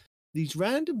 that these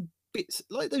random bits,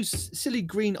 like those silly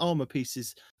green armor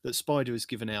pieces that Spider has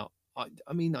given out.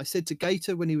 I mean, I said to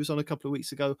Gator when he was on a couple of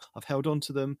weeks ago, I've held on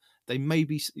to them. They may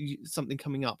be something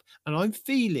coming up, and I'm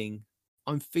feeling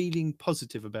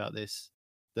positive about this,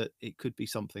 that it could be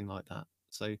something like that.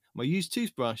 So my used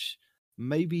toothbrush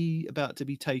may be about to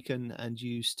be taken and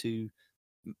used to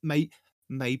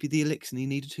maybe the Elixir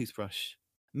need a toothbrush.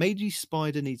 Maybe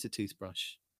Spider needs a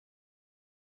toothbrush.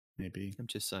 Maybe. I'm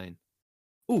just saying.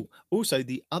 Oh, also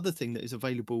the other thing that is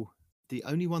available, the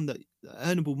only one that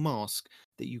earnable mask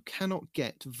that you cannot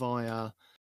get via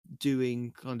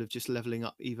doing kind of just leveling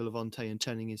up Evil Levante and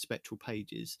turning in spectral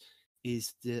pages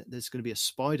is that there's going to be a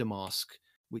spider mask,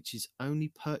 which is only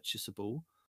purchasable.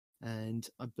 And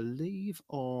I believe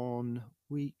on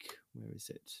week, where is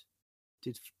it?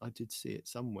 I did see it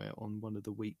somewhere on one of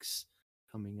the weeks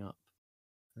coming up.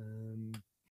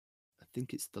 I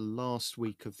think it's the last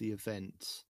week of the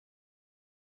event.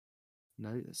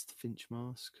 No, that's the Finch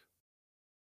mask.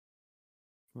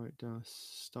 Bright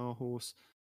Dust, Star Horse.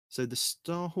 So the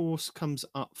Star Horse comes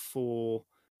up for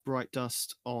Bright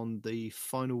Dust on the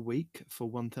final week for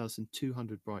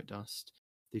 1,200 Bright Dust.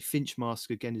 The Finch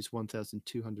mask again is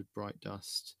 1,200 Bright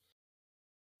Dust.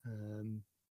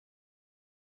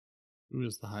 Who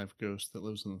is the Hive Ghost that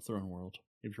lives in the Throne World?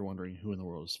 If you're wondering who in the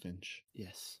world is Finch.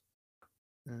 Yes.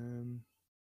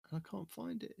 I can't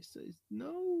find it.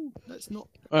 No, that's not.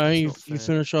 You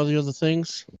finished all the other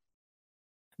things?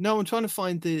 No, I'm trying to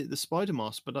find the spider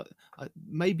mask, but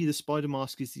maybe the spider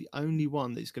mask is the only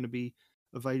one that's going to be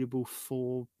available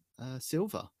for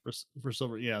silver. For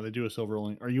silver, yeah, they do a silver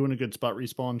only. Are you in a good spot,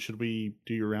 Respawn? Should we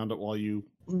do your roundup while you?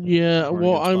 Yeah,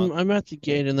 well, I'm at the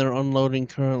gate and they're unloading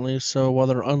currently. So while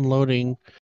they're unloading,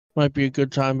 might be a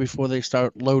good time before they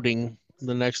start loading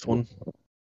the next one.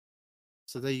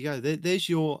 So there you go. There's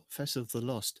your Festival of the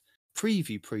Lost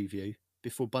preview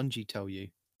before Bungie tell you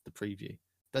the preview.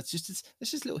 That's just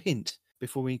a little hint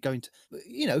before we go into,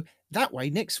 that way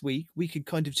next week we could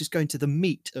kind of just go into the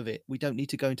meat of it. We don't need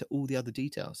to go into all the other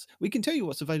details. We can tell you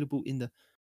what's available in the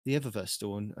Eververse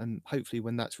store, and hopefully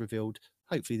when that's revealed,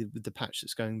 hopefully with the patch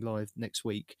that's going live next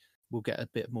week, we'll get a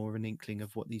bit more of an inkling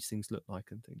of what these things look like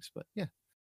and things. But yeah,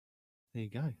 there you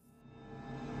go.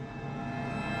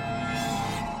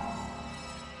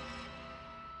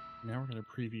 Now we're going to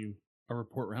preview a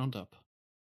report roundup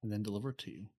and then deliver it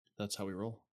to you. That's how we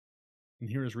roll. And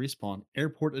here is Respawn,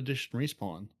 Airport Edition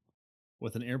Respawn,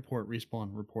 with an Airport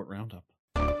Respawn report roundup.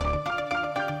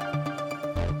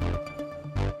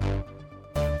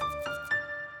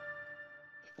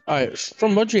 Alright,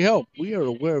 from Bungie Help, we are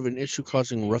aware of an issue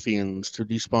causing ruffians to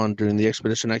despawn during the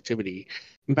expedition activity,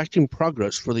 impacting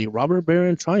progress for the Robber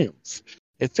Baron Triumph.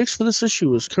 A fix for this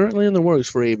issue is currently in the works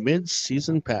for a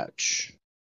mid-season patch.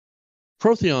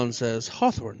 Protheon says,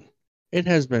 Hawthorne, it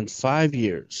has been 5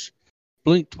 years.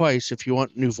 Blink twice if you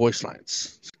want new voice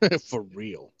lines. For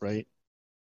real, right?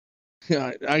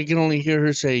 I can only hear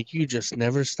her say, you just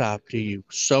never stop, do you?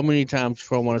 So many times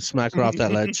before I want to smack her off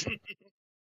that ledge.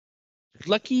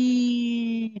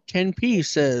 Lucky 10p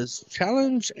says,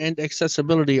 challenge and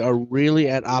accessibility are really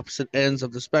at opposite ends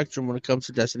of the spectrum when it comes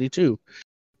to Destiny 2.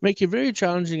 Make a very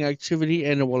challenging activity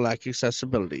and it will lack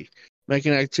accessibility. Make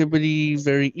an activity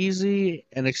very easy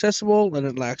and accessible, and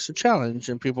it lacks a challenge,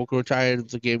 and people grow tired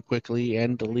of the game quickly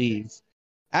and leave.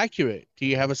 Accurate. Do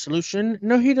you have a solution?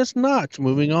 No, he does not.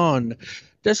 Moving on.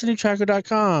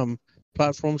 DestinyTracker.com.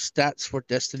 Platform stats for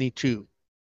Destiny 2.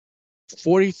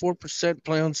 44%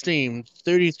 play on Steam,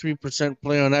 33%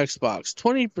 play on Xbox,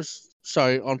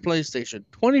 20% on PlayStation,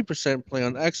 20% play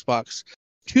on Xbox,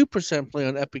 2% play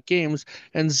on Epic Games,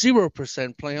 and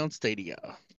 0% play on Stadia.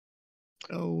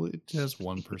 Oh, it has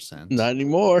 1%. Not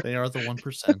anymore. They are the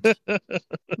 1%.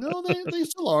 No, they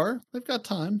still are. They've got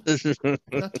time. They've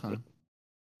got time.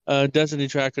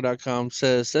 DestinyTracker.com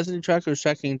says Destiny Tracker is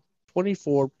tracking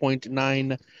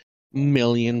 24.9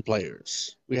 million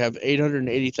players. We have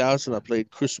 880,000 that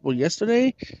played Crucible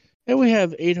yesterday, and we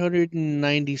have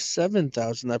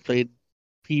 897,000 that played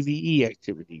PvE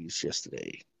activities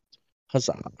yesterday.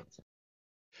 Huzzah.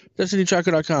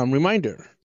 DestinyTracker.com. Reminder.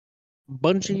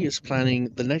 Bungie is planning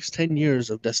the next 10 years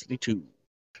of Destiny 2.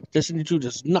 Destiny 2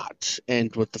 does not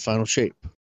end with the final shape.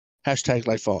 Hashtag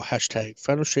Lightfall. Hashtag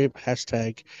final shape.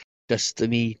 Hashtag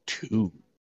Destiny 2.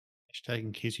 Hashtag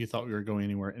in case you thought we were going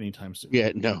anywhere anytime soon.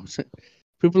 Yeah, no.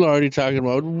 People are already talking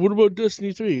about, what about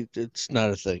Destiny 3? It's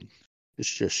not a thing.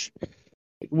 It's just...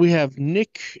 We have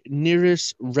Nick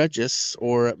Neris Regis,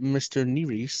 or Mr.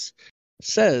 Neris,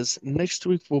 says, next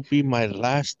week will be my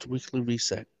last weekly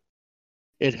reset.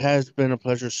 It has been a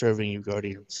pleasure serving you,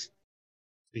 Guardians.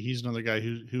 He's another guy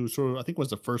who sort of, I think, was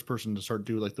the first person to start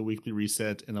do like the weekly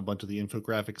reset and a bunch of the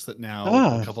infographics that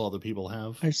now a couple other people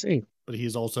have. I see. But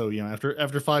he's also,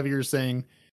 after 5 years saying,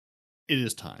 it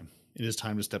is time. It is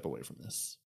time to step away from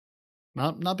this.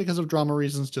 Not because of drama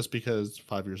reasons, just because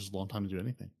 5 years is a long time to do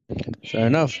anything. Fair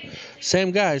enough.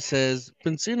 Same guy says,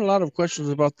 been seeing a lot of questions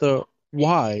about the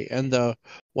why and the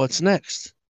what's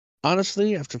next.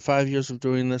 Honestly, after 5 years of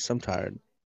doing this, I'm tired.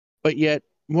 But yet,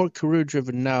 more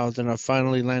career-driven now than I've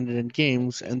finally landed in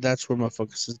games, and that's where my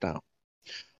focus is now.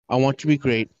 I want to be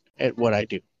great at what I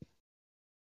do.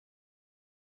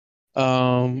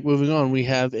 Moving on, we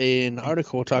have an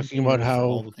article talking about how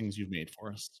all the things you've made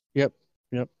for us. Yep.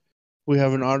 We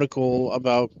have an article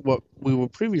about what we were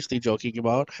previously joking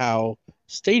about, how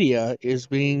Stadia is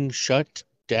being shut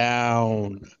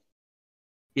down.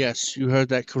 Yes, you heard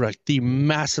that correct. The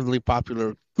massively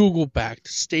popular Google-backed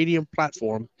Stadia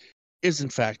platform is in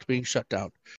fact being shut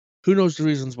down. Who knows the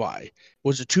reasons why?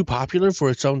 Was it too popular for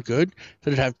its own good?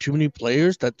 Did it have too many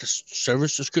players that the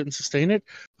service just couldn't sustain it?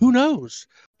 Who knows?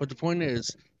 But the point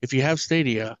is, if you have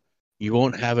Stadia, you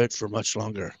won't have it for much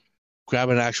longer. Grab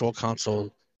an actual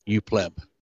console, you pleb.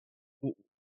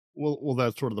 Well,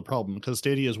 that's sort of the problem, because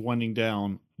Stadia is winding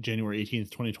down January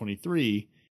 18th, 2023.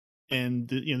 And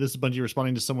this is Bungie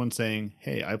responding to someone saying,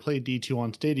 hey, I played D2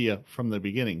 on Stadia from the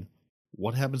beginning.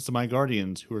 What happens to my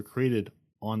Guardians who are created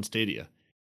on Stadia?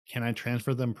 Can I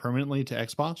transfer them permanently to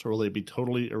Xbox, or will they be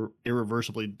totally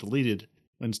irreversibly deleted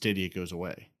when Stadia goes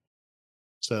away?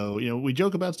 So, we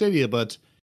joke about Stadia, but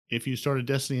if you started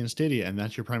Destiny in Stadia and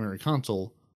that's your primary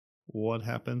console, what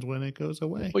happens when it goes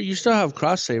away? But you still have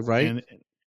cross-save, right?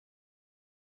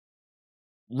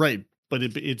 Right, but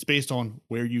it's based on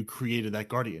where you created that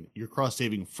Guardian. You're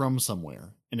cross-saving from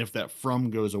somewhere, and if that from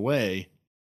goes away,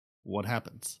 what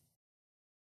happens?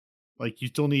 Like, you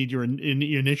still need your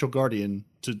initial Guardian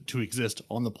to exist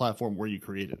on the platform where you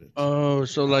created it. Oh,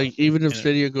 so like even if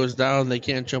Stadia goes down, they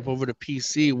can't jump over to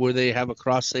PC where they have a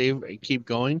cross save and keep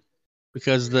going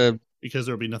because there'll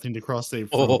be nothing to cross save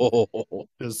from.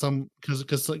 Because somewhere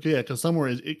because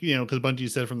Bungie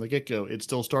said from the get go, it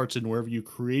still starts in wherever you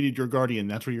created your Guardian.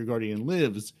 That's where your Guardian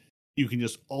lives. You can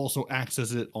just also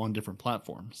access it on different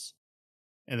platforms.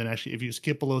 And then actually, if you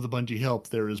skip below the Bungie help,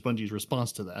 there is Bungie's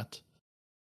response to that.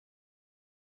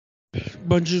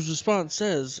 Bungie's response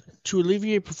says, to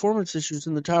alleviate performance issues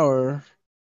in the tower.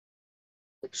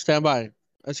 Stand by.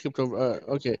 I skipped over.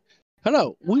 Okay.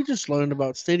 Hello. We just learned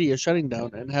about Stadia shutting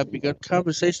down and have begun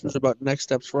conversations about next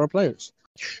steps for our players.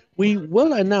 We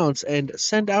will announce and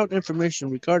send out information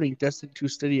regarding Destiny 2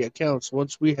 Stadia accounts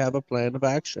once we have a plan of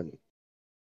action.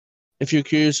 If you're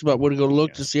curious about where to go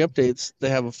look to see updates, they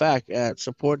have a FAQ at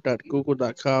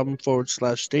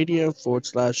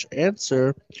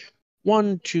support.google.com/Stadia/answer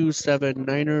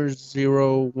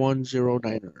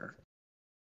 127901090.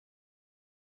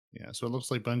 Yeah, so it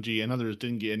looks like Bungie and others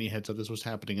didn't get any heads up this was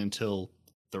happening until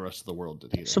the rest of the world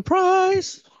did either.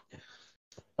 Surprise!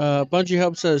 Bungie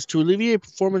Help says, to alleviate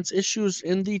performance issues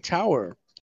in the tower,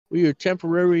 we are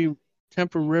temporarily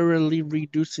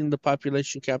reducing the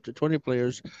population cap to 20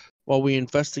 players while we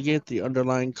investigate the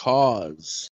underlying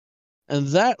cause. And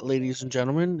that, ladies and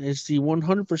gentlemen, is the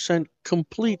 100%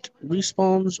 complete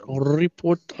Respawn's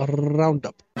report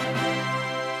roundup.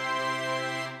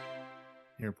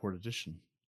 Airport edition.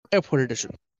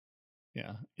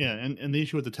 Yeah, and the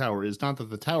issue with the tower is not that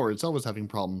the tower itself is having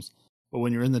problems, but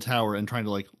when you're in the tower and trying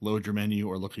to like load your menu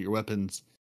or look at your weapons,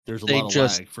 there's a lot of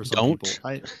lag for some people.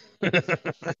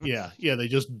 Yeah, they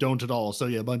just don't at all. So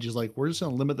yeah, Bungie's like, we're just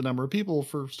going to limit the number of people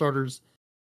for starters,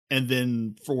 and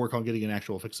then for work on getting an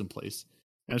actual fix in place.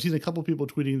 And I've seen a couple people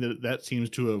tweeting that seems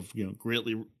to have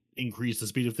greatly increased the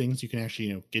speed of things. You can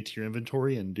actually get to your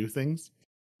inventory and do things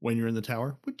when you're in the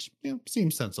tower, which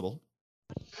seems sensible.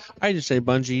 I just say,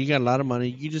 Bungie, you got a lot of money.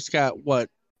 You just got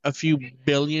a few $1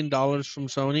 billion from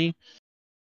Sony.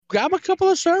 Grab a couple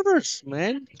of servers,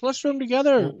 man. Cluster them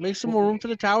together. Make some more room for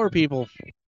the tower people.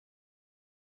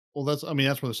 Well, that's what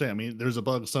they're saying. I mean, there's a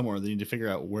bug somewhere. They need to figure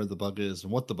out where the bug is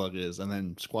and what the bug is, and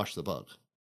then squash the bug.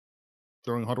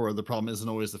 Throwing hardware at the problem isn't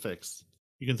always the fix.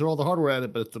 You can throw all the hardware at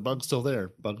it, but if the bug's still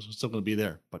there, bug's still going to be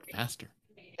there, but faster.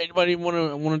 Anybody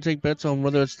want to take bets on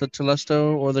whether it's the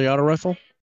Telesto or the auto rifle?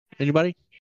 Anybody?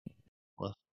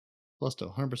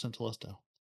 Telesto, 100% Telesto.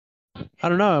 I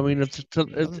don't know. I mean, if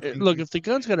the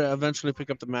gun's got to eventually pick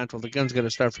up the mantle, the gun's got to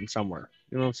start from somewhere.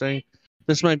 You know what I'm saying?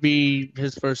 This might be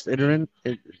his first incident.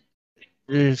 Could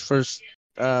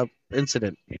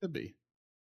be.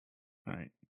 All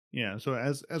right. Yeah. So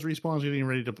as Respawn's getting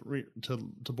ready to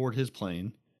board his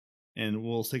plane, and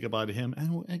we'll say goodbye to him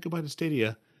and goodbye to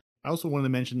Stadia. I also wanted to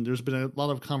mention there's been a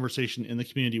lot of conversation in the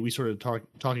community. We started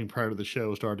talking prior to the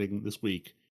show starting this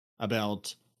week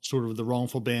about sort of the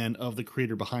wrongful ban of the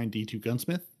creator behind D2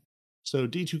 Gunsmith. So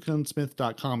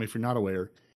D2Gunsmith.com, if you're not aware,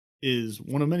 is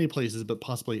one of many places, but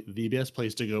possibly the best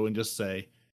place to go and just say,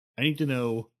 I need to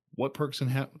know what perks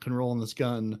can roll on this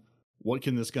gun. What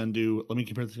can this gun do? Let me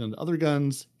compare this gun to other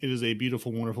guns. It is a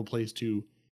beautiful, wonderful place to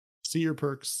see your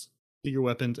perks, see your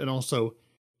weapons, and also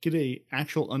get a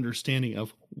actual understanding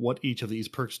of what each of these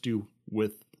perks do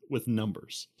with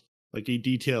numbers. Like a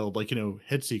detailed,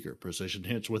 Headseeker, precision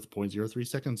hits with 0.03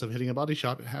 seconds of hitting a body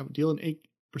shot deal an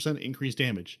 8% increased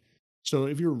damage. So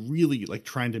if you're really like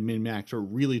trying to min-max or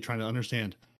really trying to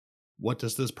understand what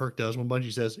does this perk does when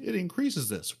Bungie says it increases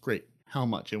this, great. How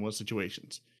much in what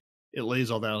situations? It lays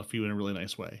all that out for you in a really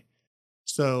nice way.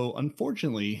 So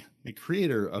unfortunately, the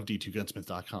creator of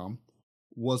D2Gunsmith.com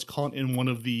was caught in one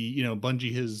of the,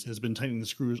 Bungie has been tightening the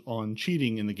screws on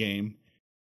cheating in the game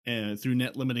and through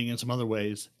net limiting and some other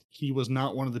ways. He was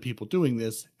not one of the people doing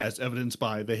this, as evidenced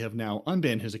by they have now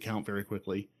unbanned his account very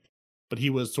quickly. But he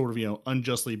was sort of,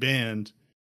 unjustly banned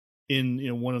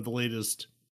in, one of the latest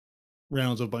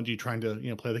rounds of Bungie trying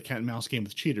to, play the cat and mouse game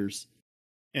with cheaters.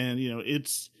 And,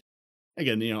 it's,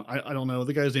 again, I don't know.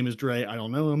 The guy's name is Dre. I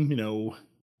don't know him,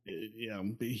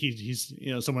 he's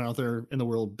someone out there in the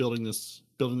world building this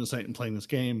site and playing this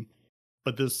game.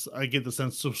 But I get the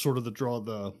sense of sort of the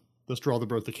straw that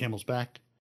broke the camel's back.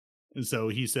 And so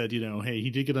he said, hey, he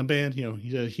did get unbanned.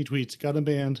 He tweets, got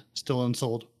unbanned, still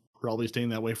unsold, probably staying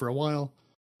that way for a while.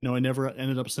 I never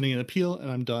ended up sending an appeal,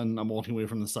 and I'm done. I'm walking away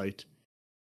from the site.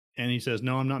 And he says,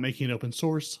 no, I'm not making it open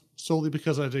source, solely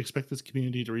because I'd expect this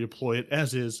community to redeploy it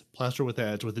as is, plaster with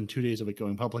ads within 2 days of it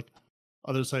going public.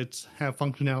 Other sites have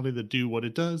functionality that do what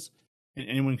it does, and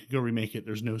anyone can go remake it.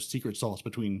 There's no secret sauce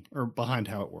behind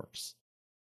how it works.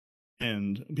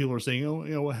 And people are saying,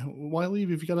 why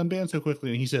leave if you got unbanned so quickly?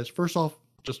 And he says, first off,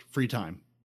 just free time.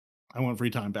 I want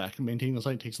free time back. Maintaining the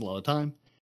site takes a lot of time.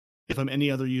 If I'm any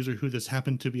other user who this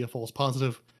happened to be a false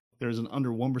positive, there is an under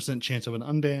 1% chance of an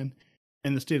unban.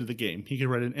 And the state of the game. He could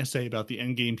write an essay about the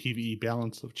endgame PvE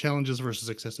balance of challenges versus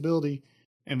accessibility,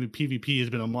 and the PvP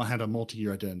has had a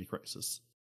multi-year identity crisis.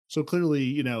 So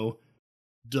clearly,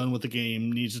 done with the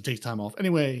game, needs to take time off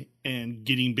anyway, and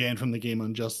getting banned from the game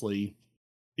unjustly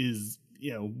is,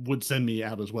 would send me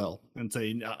out as well and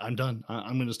say, I'm done.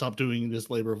 I'm going to stop doing this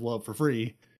labor of love for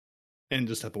free and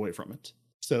just step away from it.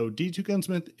 So D2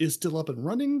 Gunsmith is still up and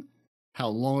running. How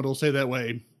long it'll stay that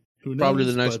way, who knows? Probably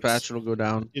the next patch will go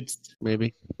down.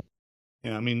 Maybe.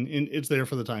 Yeah, I mean, it's there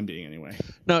for the time being anyway.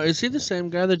 No, is he the same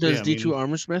guy that does D2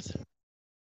 Armorsmith?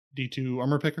 D2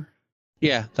 Armor Picker?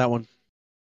 Yeah, that one.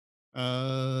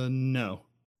 No.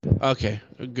 Okay,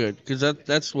 good. Because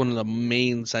that's one of the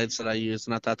main sites that I use,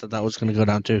 and I thought that was going to go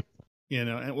down too. Yeah,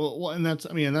 no, and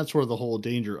that's where the whole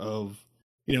danger of,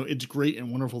 it's great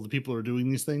and wonderful that people are doing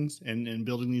these things and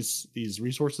building these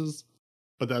resources,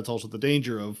 but that's also the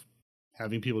danger of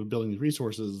having people building these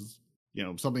resources.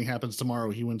 Something happens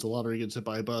tomorrow, he wins the lottery, gets hit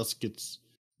by a bus, gets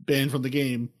banned from the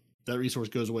game, that resource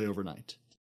goes away overnight.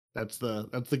 That's the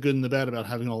good and the bad about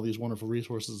having all these wonderful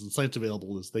resources and sites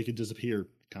available, is they could disappear,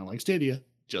 kind of like Stadia,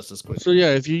 just as quickly. So yeah,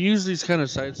 if you use these kind of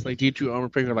sites like D2 Armor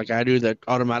Picker, like I do, that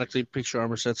automatically picks your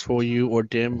armor sets for you, or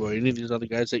DIM, or any of these other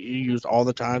guys that you use all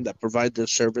the time that provide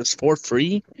this service for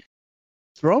free,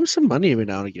 throw them some money every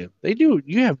now and again. They do.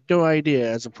 You have no idea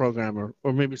as a programmer,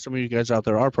 or maybe some of you guys out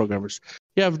there are programmers.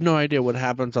 You have no idea what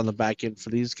happens on the back end for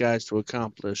these guys to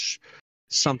accomplish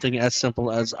something as simple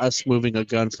as us moving a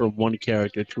gun from one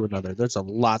character to another. There's a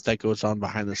lot that goes on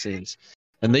behind the scenes,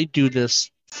 and they do this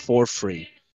for free.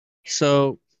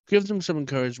 So give them some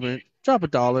encouragement. Drop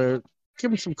 $1.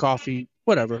 Give them some coffee.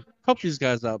 Whatever. Help these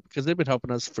guys out, because they've been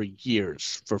helping us for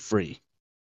years for free.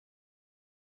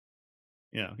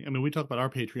 Yeah, I mean, we talk about our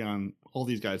Patreon. All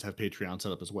these guys have Patreon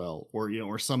set up as well,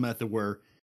 or some method where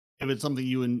if it's something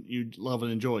you love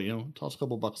and enjoy, toss a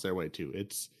couple bucks their way too.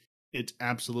 It's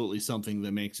absolutely something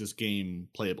that makes this game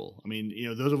playable. I mean,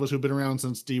 those of us who've been around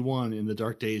since D1 in the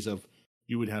dark days of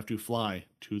you would have to fly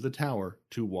to the tower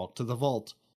to walk to the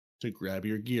vault to grab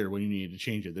your gear when you needed to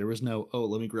change it. There was no,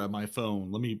 let me grab my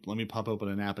phone. Let me pop open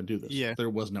an app and do this. Yeah.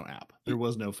 There was no app. There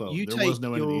was no phone. There was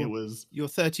no anything. It was your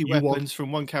 30 weapons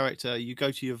from one character. You go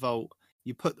to your vault.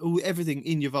 You put everything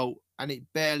in your vault, and it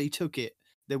barely took it.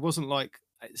 There wasn't like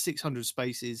 600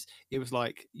 spaces. It was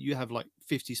like you have like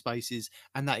 50 spaces,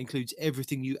 and that includes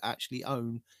everything you actually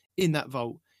own in that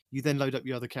vault. You then load up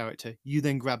your other character. You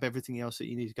then grab everything else that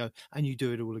you need to go, and you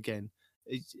do it all again.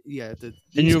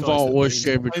 And your vault was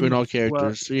shared between all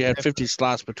characters, so you had 50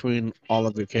 slots between all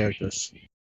of your characters.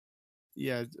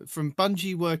 Yeah, from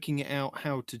Bungie working it out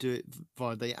how to do it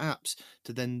via the apps,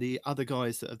 to then the other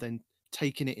guys that have then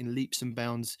taken it in leaps and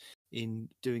bounds in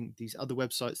doing these other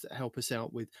websites that help us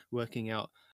out with working out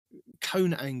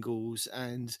cone angles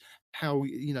and how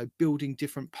building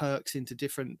different perks into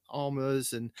different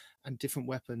armors and different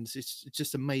weapons. It's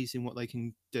just amazing what they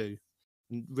can do,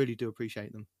 and really do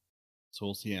appreciate them. So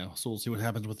we'll see what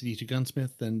happens with the D2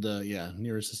 Gunsmith, and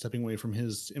Nearest is stepping away from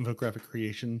his infographic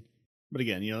creation. But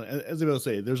again, as I will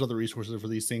say, there's other resources for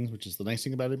these things, which is the nice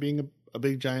thing about it being a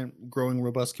big, giant, growing,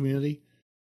 robust community.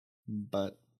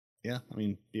 But yeah, I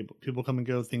mean, people come and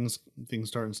go, things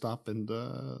start and stop, and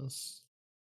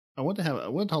I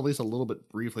want to talk at least a little bit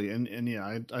briefly, and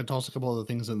yeah, I tossed a couple other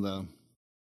things in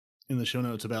the show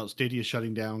notes about Stadia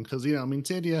shutting down because I mean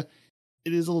Stadia,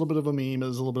 it is a little bit of a meme.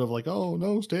 It's a little bit of like, oh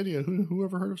no, Stadia, who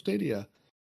ever heard of Stadia?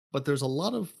 But there's a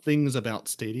lot of things about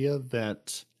Stadia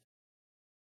that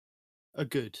are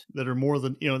good, that are more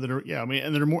than that are I mean,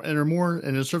 and they're more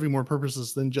and are serving more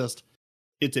purposes than just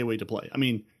it's a way to play. I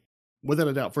mean, without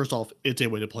a doubt, first off, it's a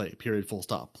way to play. Period. Full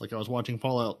stop. Like I was watching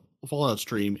Fallout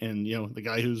stream, and the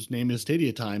guy whose name is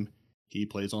Stadia Time, he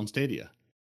plays on Stadia.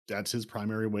 That's his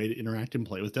primary way to interact and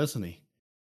play with Destiny.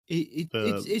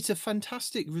 It's a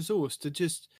fantastic resource to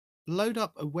just load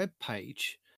up a web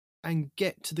page and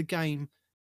get to the game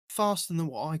faster than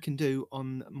what I can do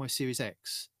on my Series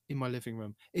X in my living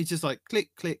room. It's just like click,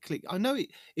 click, click. I know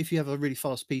if you have a really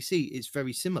fast PC, it's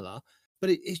very similar, but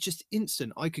it's just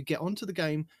instant. I could get onto the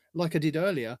game like I did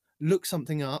earlier, look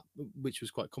something up, which was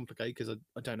quite complicated because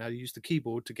I don't know how to use the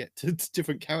keyboard to get to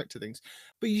different character things.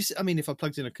 But I mean, if I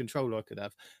plugged in a controller, I could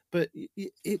have. But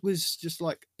it was just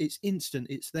like it's instant.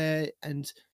 It's there, and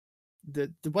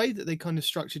the way that they kind of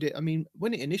structured it. I mean,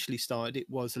 when it initially started, it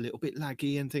was a little bit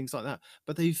laggy and things like that.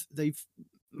 But they've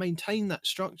maintained that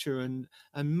structure and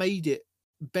made it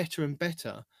better and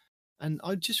better. And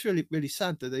I'm just really, really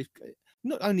sad that they've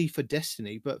not only for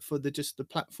Destiny, but for the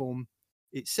platform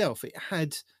itself. It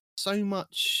had so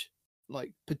much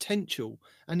like potential,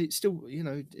 and it's still,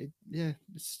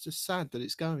 it's just sad that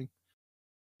it's going.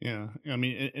 Yeah, I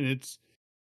mean, and it's,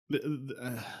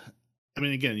 I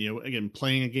mean, again,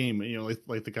 playing a game,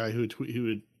 like the guy who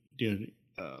would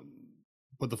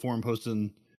put the forum post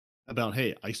in about,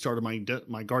 hey, I started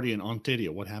my Guardian on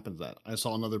Stadia. What happens to that? I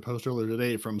saw another post earlier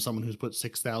today from someone who's put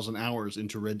 6,000 hours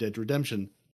into Red Dead Redemption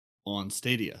on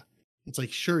Stadia. It's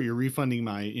like, sure, you're refunding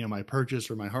my my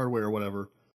purchase or my hardware or whatever,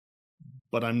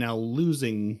 but I'm now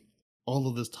losing all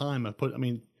of this time I put. I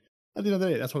mean, at the end of the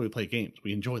day, that's why we play games.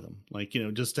 We enjoy them. Like,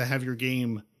 just to have your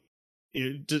game,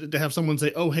 to have someone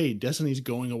say, oh, hey, Destiny's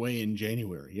going away in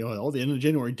January. All the end of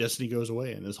January, Destiny goes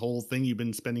away, and this whole thing you've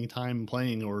been spending time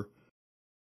playing or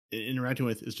interacting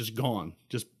with is just gone,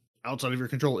 just outside of your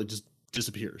control. It just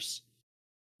disappears.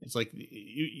 It's like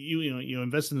you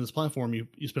invest in this platform,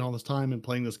 you spend all this time in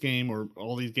playing this game or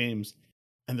all these games,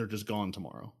 and they're just gone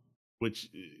tomorrow. Which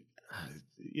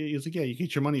is like, yeah, you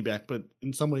get your money back, but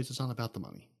in some ways, it's not about the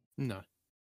money. No.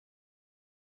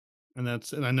 And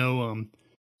I know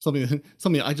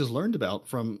something I just learned about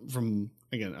from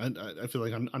again. I feel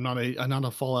like I'm not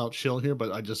a Fallout shill here,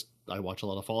 but I watch a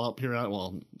lot of Fallout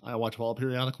I watch Fallout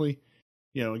periodically.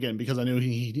 Again, because I knew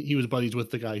he was buddies with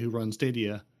the guy who runs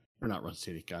Stadia. Or not run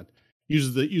Stadia, God,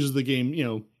 uses the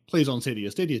game, plays on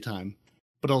Stadia Time,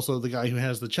 but also the guy who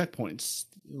has the checkpoints,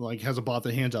 like has a bot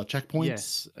that hands out checkpoints.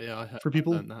 Yes, yeah, for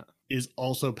people, is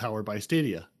also powered by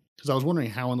Stadia. Because I was wondering,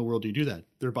 how in the world do you do that?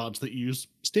 There are bots that use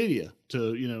Stadia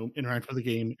to interact with the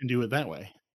game and do it that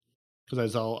way.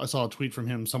 Because I saw a tweet from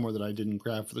him somewhere that I didn't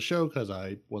grab for the show because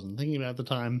I wasn't thinking about it at the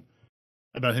time,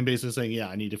 about him basically saying, yeah,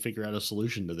 I need to figure out a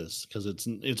solution to this because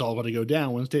it's all going to go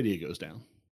down when Stadia goes down,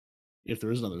 if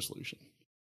there is another solution.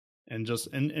 And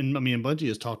I mean, Bungie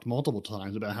has talked multiple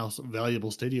times about how valuable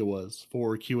Stadia was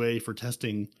for QA, for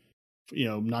testing,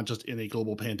 not just in a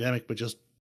global pandemic, but just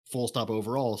full stop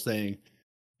overall, saying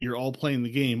you're all playing the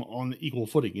game on equal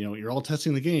footing. You're all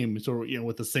testing the game, so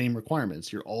with the same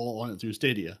requirements. You're all on it through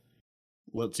Stadia.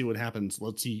 Let's see what happens.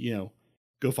 Let's see,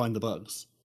 go find the bugs.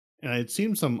 And I'd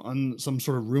seen some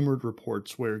sort of rumored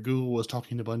reports where Google was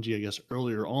talking to Bungie, I guess,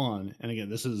 earlier on. And again,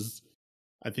 this is,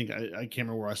 I think I can't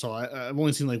remember where I saw. I've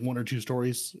only seen like one or two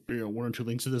stories, one or two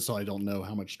links to this, so I don't know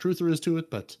how much truth there is to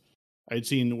it. But I'd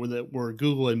seen where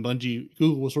Google and Bungie,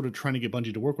 Google was sort of trying to get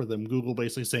Bungie to work with them. Google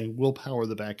basically saying, we'll power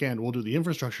the back end, we'll do the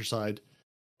infrastructure side,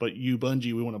 but you,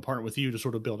 Bungie, we want to partner with you to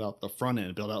sort of build out the front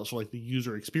end, build out sort of like the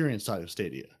user experience side of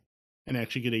Stadia, and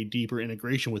actually get a deeper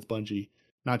integration with Bungie,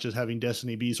 not just having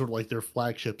Destiny be sort of like their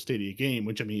flagship Stadia game,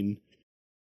 which I mean,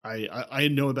 I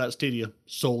know about Stadia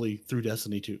solely through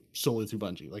Destiny 2, solely through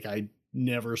Bungie. Like I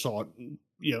never saw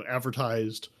it,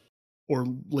 advertised or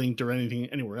linked or anything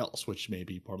anywhere else, which may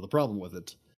be part of the problem with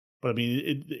it. But I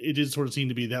mean, it did sort of seem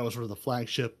to be that was sort of the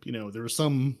flagship. There was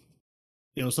some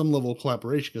level of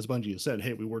collaboration because Bungie has said,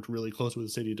 hey, we worked really close with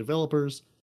the Stadia developers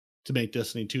to make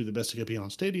Destiny 2 the best it could be on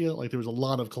Stadia. Like there was a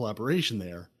lot of collaboration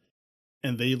there.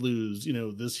 And they lose,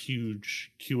 this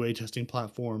huge QA testing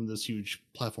platform, this huge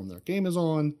platform their game is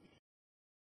on.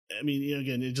 I mean,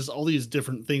 again, it's just all these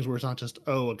different things where it's not just,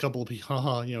 a couple of people,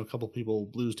 a couple of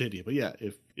people lose Stadia. But yeah,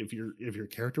 if your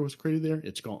character was created there,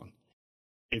 it's gone.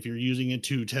 If you're using it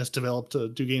to test, develop, to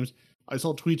do games, I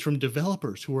saw tweets from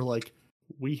developers who were like,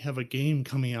 "We have a game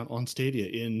coming out on Stadia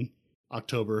in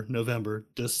October, November,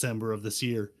 December of this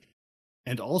year,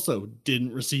 and also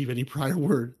didn't receive any prior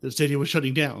word that Stadia was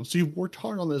shutting down. So you've worked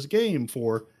hard on this game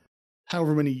for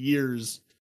however many years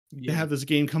to have this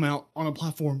game come out on a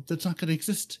platform that's not going to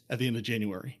exist at the end of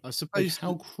January. I suppose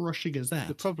how crushing is that?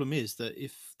 The problem is that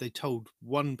if they told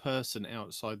one person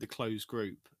outside the closed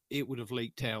group, it would have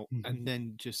leaked out, and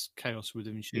then just chaos would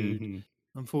have ensued.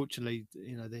 Unfortunately,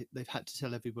 they've had to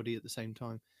tell everybody at the same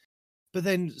time. But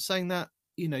then saying that,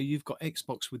 you've got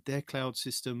Xbox with their cloud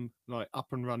system like up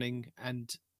and running,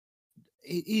 and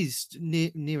it is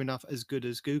near enough as good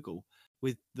as Google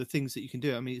with the things that you can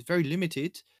do. I mean, it's very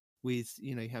limited with,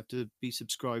 you have to be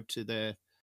subscribed to their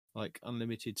like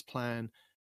unlimited plan,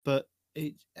 but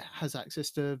it has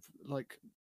access to like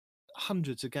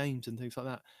hundreds of games and things like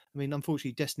that. I mean,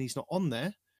 unfortunately, Destiny's not on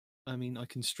there. I mean, I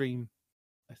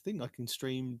think I can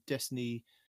stream Destiny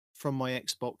from my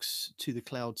Xbox to the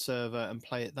cloud server and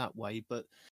play it that way. But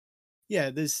yeah,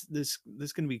 there's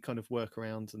going to be kind of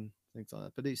workarounds and things like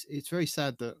that. But it's very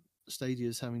sad that Stadia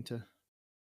is having to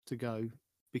go,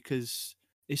 because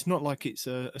it's not like it's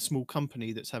a small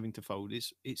company that's having to fold.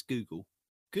 It's Google.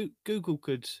 Google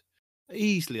could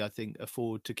easily, I think,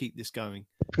 afford to keep this going.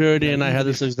 Purity and I had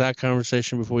this exact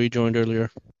conversation before you joined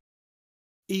earlier.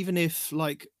 Even if,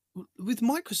 like, with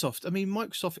Microsoft, I mean,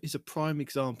 Microsoft is a prime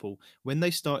example. When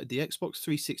they started the Xbox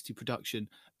 360 production,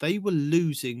 they were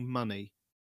losing money,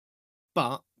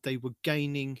 but they were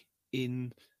gaining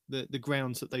in the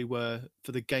grounds that they were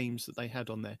for the games that they had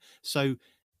on there. So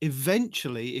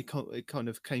eventually it kind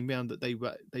of came round that they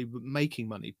were making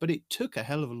money, but it took a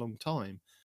hell of a long time.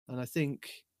 And I think,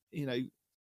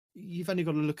 you've only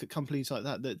got to look at companies like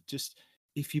that just,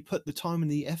 if you put the time and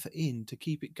the effort in to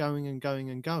keep it going and going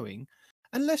and going,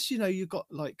 unless, you've got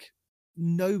like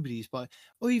nobody's buy,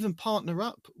 or even partner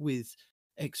up with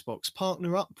Xbox,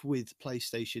 partner up with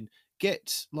PlayStation,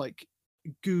 get like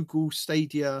Google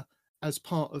Stadia as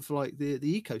part of like the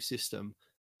ecosystem,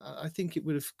 I think it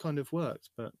would have kind of worked.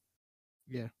 But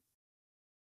yeah.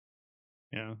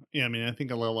 I mean, I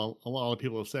think a lot of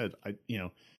people have said,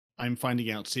 I'm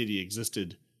finding out Stadia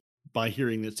existed by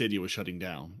hearing that Stadia was shutting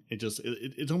down.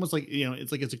 It's almost like,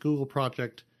 it's like it's a Google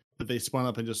project that they spun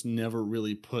up and just never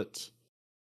really put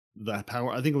that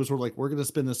power. I think it was sort of like, we're going to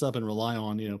spin this up and rely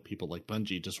on, people like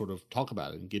Bungie to sort of talk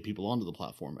about it and get people onto the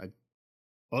platform.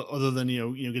 Other than,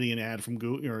 getting an ad from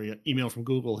Google or an email from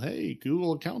Google, hey,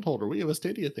 Google account holder, we have a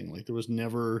Stadia thing. Like, it was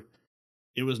never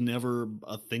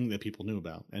a thing that people knew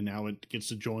about. And now it gets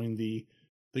to join the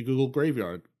Google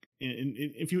graveyard. And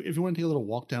if you want to take a little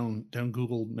walk down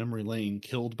Google memory lane,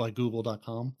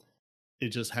 killedbygoogle.com, it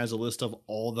just has a list of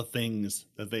all the things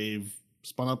that they've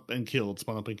spun up and killed.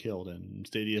 And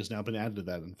Stadia has now been added to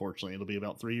that. Unfortunately, it'll be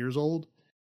about 3 years old.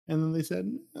 And then they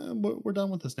said, we're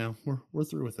done with this now. We're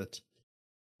through with it.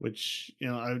 Which,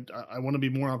 I want to be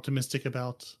more optimistic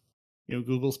about,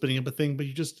 Google spinning up a thing, but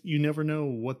you never know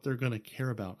what they're going to care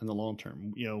about in the long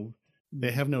term.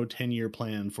 They have no 10-year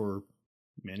plan for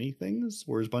many things,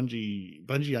 whereas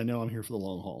Bungie, I know I'm here for the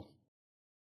long haul.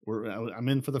 I'm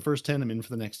in for the first 10, I'm in for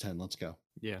the next 10. Let's go.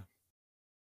 Yeah.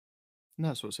 And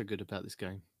that's what's so good about this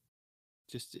game.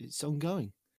 Just, it's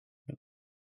ongoing. Yep.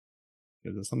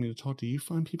 There's something to talk to you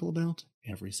fine people about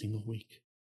every single week.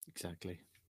 Exactly.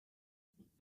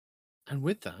 And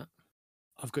with that,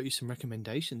 I've got you some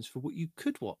recommendations for what you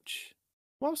could watch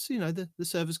whilst, the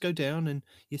servers go down and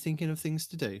you're thinking of things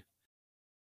to do.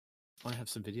 I have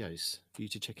some videos for you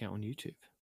to check out on YouTube.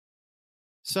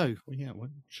 So, what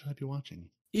should I be watching?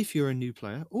 If you're a new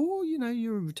player, or,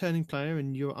 you're a returning player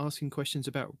and you're asking questions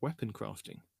about weapon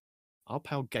crafting, our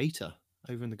pal Gator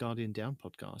over in the Guardian Down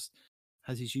podcast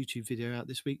has his YouTube video out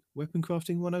this week, Weapon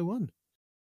Crafting 101.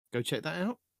 Go check that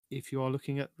out if you are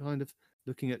looking at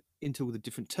into all the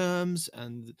different terms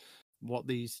and what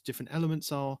these different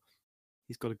elements are.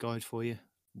 He's got a guide for you,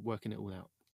 working it all out.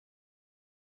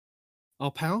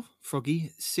 Our pal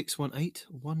Froggy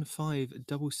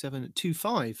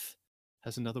 618157725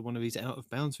 has another one of his out of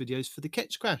bounds videos for the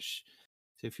Ketch Crash.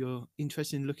 So if you're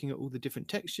interested in looking at all the different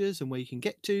textures and where you can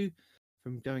get to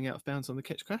from going out of bounds on the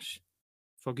Ketch Crash,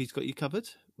 Froggy's got you covered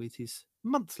with his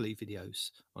monthly videos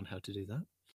on how to do that.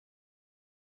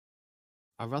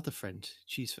 Our other friend,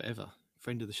 Cheese Forever,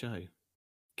 friend of the show,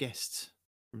 guest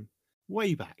from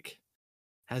way back,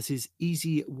 has his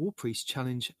Easy War Priest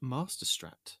Challenge Master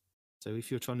Strat. So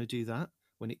if you're trying to do that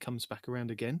when it comes back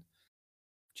around again,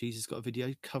 Cheese has got a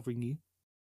video covering you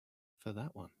for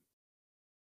that one.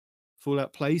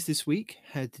 Fallout Plays this week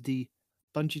had the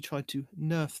Bungie tried to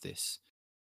nerf this.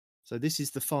 So this is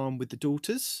the farm with the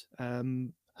daughters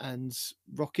and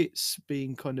rockets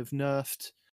being kind of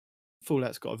nerfed.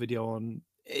 Fallout's got a video on.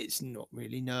 it's not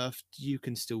really nerfed. You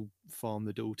can still farm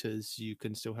the daughters. You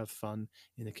can still have fun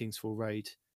in the Kingsfall raid.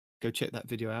 Go check that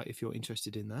video out if you're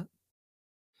interested in that.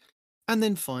 And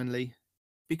then finally,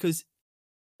 because,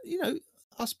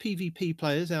 us PvP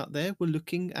players out there were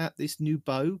looking at this new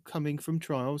bow coming from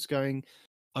Trials going,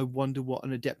 I wonder what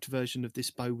an adept version of this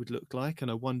bow would look like,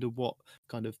 and I wonder what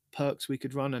kind of perks we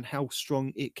could run and how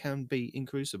strong it can be in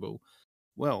Crucible.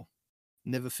 Well,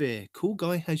 never fear. Cool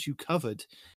Guy has you covered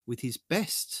with his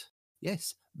best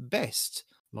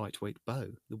lightweight bow,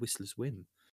 the Whistler's Whim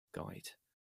guide.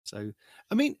 So,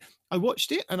 I mean, I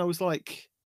watched it and I was like,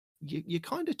 you're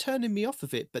kind of turning me off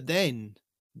of it. But then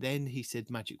he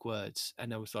said magic words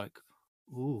and I was like,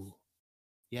 ooh,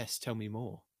 yes, tell me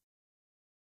more.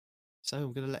 So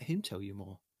I'm going to let him tell you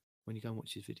more when you go and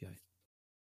watch his video.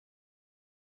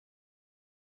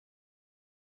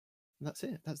 And that's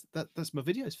it. That's my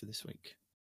videos for this week.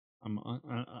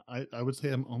 I would say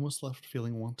I'm almost left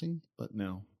feeling wanting, but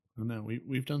no,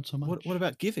 we've done so much. What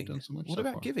about giving? We've done so much what so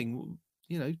about far. giving?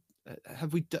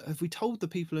 Have we told the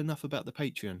people enough about the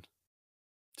Patreon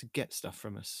to get stuff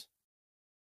from us?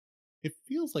 It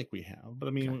feels like we have, but I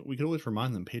mean, okay. We could always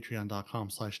remind them.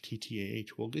 Patreon.com/TTAH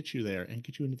will get you there and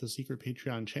get you into the secret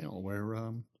Patreon channel where,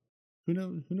 who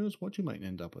knows what you might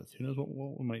end up with? Who knows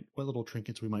what little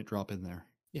trinkets we might drop in there?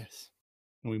 Yes.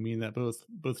 And we mean that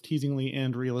both teasingly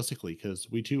and realistically, because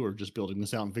we too are just building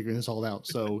this out and figuring this all out.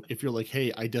 So if you're like,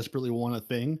 hey, I desperately want a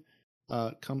thing,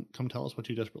 come tell us what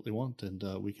you desperately want, and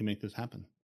we can make this happen.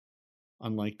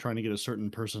 Unlike trying to get a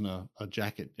certain person a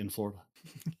jacket in Florida.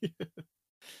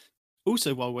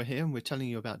 Also, while we're here and we're telling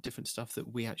you about different stuff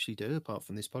that we actually do, apart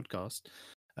from this podcast,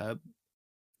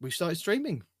 we've started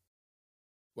streaming.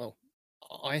 Well,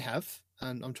 I have,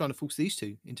 and I'm trying to force these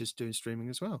two into doing streaming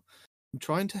as well. I'm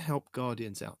trying to help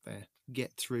Guardians out there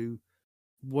get through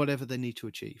whatever they need to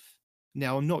achieve.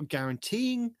 Now, I'm not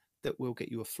guaranteeing that we'll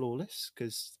get you a flawless,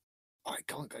 because I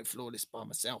can't go flawless by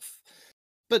myself.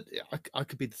 But I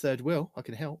could be the third wheel. I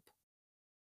can help.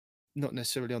 Not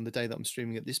necessarily on the day that I'm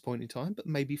streaming at this point in time, but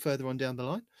maybe further on down the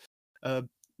line.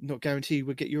 Not guaranteed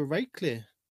we'll get you a raid clear.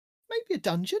 Maybe a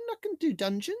dungeon. I can do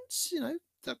dungeons.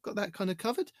 I've got that kind of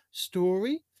covered.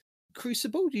 Story.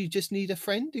 Crucible. Do you just need a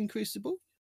friend in Crucible?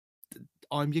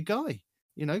 I'm your guy.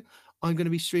 I'm going to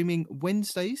be streaming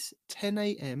Wednesdays, 10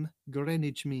 a.m.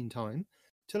 Greenwich Mean Time,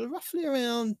 till roughly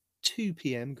around 2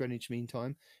 p.m. Greenwich Mean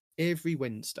Time every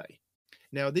Wednesday.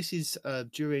 Now, this is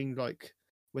during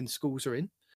when schools are in,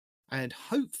 and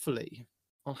hopefully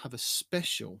I'll have a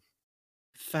special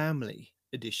family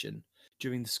edition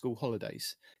during the school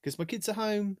holidays because my kids are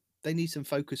home. They need some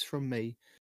focus from me.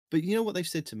 But you know what they've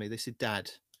said to me? They said,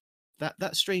 Dad,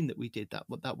 that stream that we did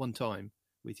that one time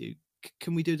with you,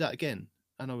 can we do that again?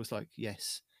 And I was like,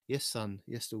 yes, son,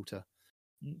 yes, daughter.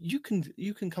 You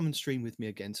can come and stream with me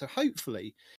again. So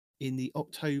hopefully in the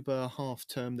October half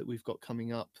term that we've got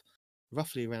coming up,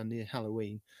 roughly around near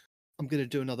Halloween, I'm going to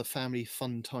do another family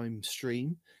fun time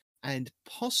stream, and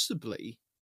possibly,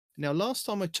 now last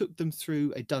time I took them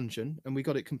through a dungeon and we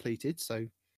got it completed, so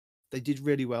they did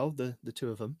really well, the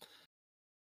two of them.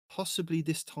 Possibly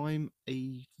this time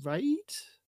a raid.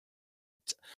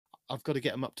 I've got to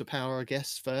get them up to power, I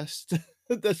guess, first.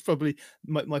 That's probably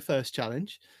my first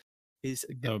challenge.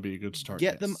 That would be a good start.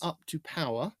 Get them up to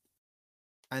power,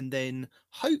 and then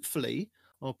hopefully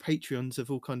our Patreons have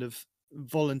all kind of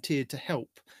volunteered to help,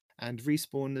 and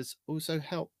Respawn has also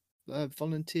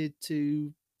volunteered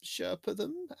to Sherpa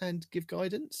them and give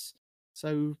guidance.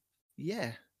 So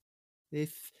yeah,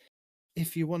 if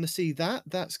you want to see that,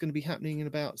 that's going to be happening in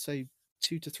about, say,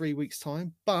 2 to 3 weeks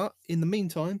time. But in the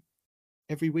meantime,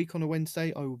 every week on a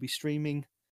Wednesday I will be streaming,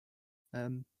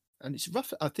 and it's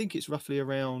I think it's roughly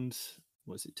around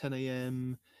 10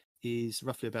 a.m. is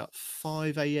roughly about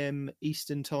 5 a.m.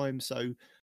 Eastern time. So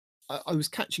I was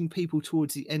catching people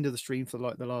towards the end of the stream for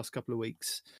the last couple of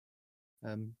weeks.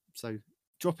 So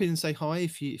drop in and say hi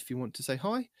if you want to say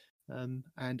hi,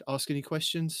 and ask any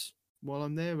questions while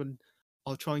I'm there, and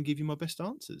I'll try and give you my best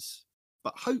answers.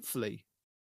 But hopefully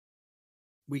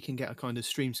we can get a kind of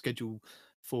stream schedule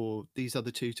for these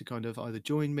other two to kind of either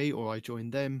join me or I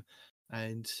join them,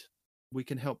 and we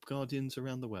can help Guardians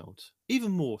around the world,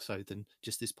 even more so than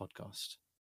just this podcast.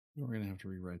 We're going to have to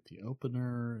rewrite the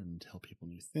opener and tell people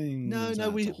new things. No,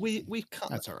 we cut.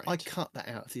 That's all right. I cut that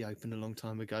out of the open a long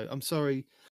time ago. I'm sorry.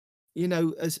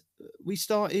 As we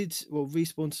started,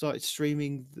 Respawn started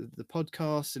streaming the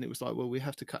podcast, and it was like, well, we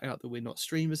have to cut out that we're not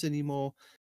streamers anymore.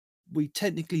 We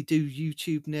technically do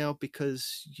YouTube now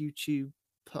because YouTube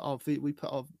we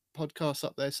put our podcasts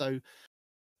up there. So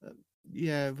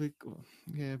we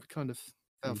kind of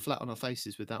fell flat on our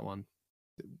faces with that one.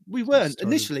 We weren't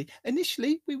initially.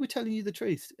 Initially, we were telling you the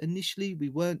truth. Initially, we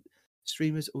weren't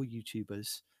streamers or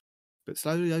YouTubers, but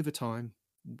slowly over time,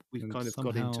 we've kind of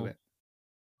got into it.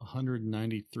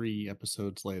 193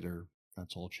 episodes later,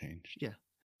 that's all changed. Yeah.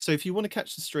 So if you want to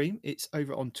catch the stream, it's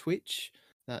over on Twitch.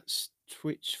 That's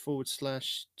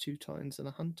Twitch.tv/Two Titans and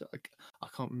a Hunter. I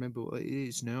can't remember what it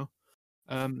is now.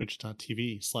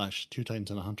 Twitch.tv/Two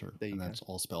Titans and a Hunter. And that's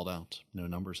all spelled out. No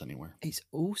numbers anywhere. It's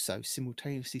also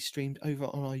simultaneously streamed over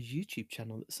on our YouTube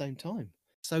channel at the same time.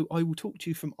 So I will talk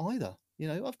to you from either. You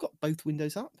know, I've got both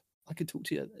windows up. I can talk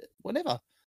to you whenever.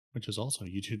 Which is also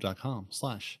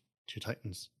youtube.com/Two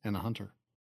Titans and a Hunter.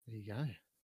 There you go.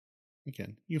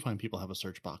 Again, you find people have a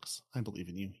search box. I believe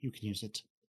in you. You can use it.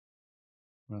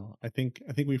 Well, I think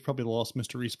we've probably lost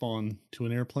Mr. Respawn to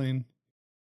an airplane,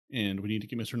 and we need to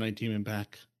get Mr. Night Demon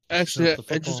back. Actually,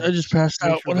 I just passed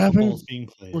out. What happened?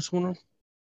 What's going on?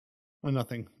 Oh,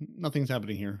 nothing. Nothing's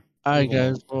happening here. All right,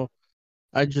 guys. Well,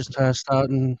 I just passed out,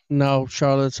 and now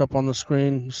Charlotte's up on the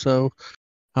screen, so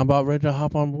I'm about ready to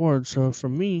hop on board. So for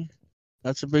me,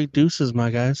 that's a big deuces, my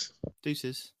guys.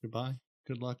 Deuces. Goodbye.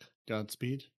 Good luck.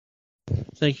 Godspeed.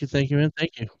 Thank you, man.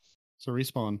 Thank you. So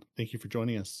Respawn, thank you for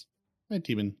joining us. Night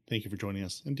Demon, thank you for joining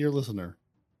us. And dear listener,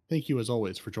 thank you as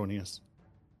always for joining us.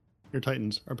 Your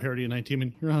Titans are parody of Night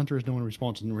Demon. Your Hunter is no one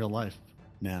responds in real life.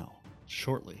 Now,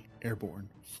 shortly, airborne,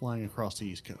 flying across the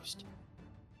East Coast.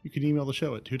 You can email the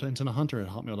show at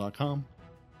twotitansandahunter@hotmail.com.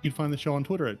 You can find the show on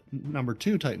Twitter at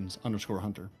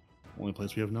 #2titans_hunter. Only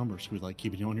place we have numbers. We like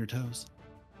keeping you on your toes.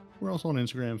 We're also on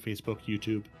Instagram, Facebook,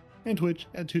 YouTube, and Twitch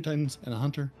at Two Titans and a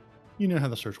Hunter. You know how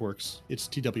the search works. It's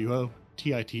TWOTITANS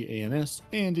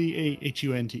and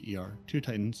DAHUNTER, Two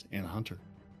Titans and a Hunter.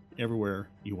 Everywhere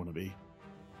you want to be. You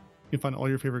can find all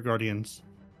your favorite Guardians,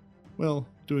 well,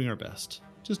 doing our best.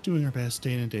 Just doing our best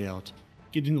day in and day out.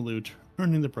 Getting the loot,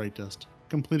 earning the bright dust,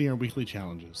 completing our weekly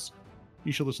challenges.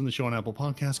 You should listen to the show on Apple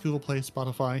Podcasts, Google Play,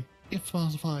 Spotify. If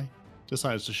Spotify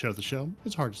decides to share the show,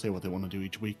 it's hard to say what they want to do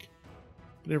each week.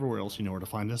 But everywhere else you know where to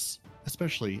find us,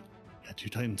 especially at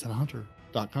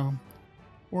twotitansandahunter.com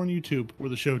or on YouTube, where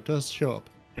the show does show up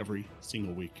every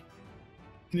single week.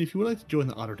 And if you would like to join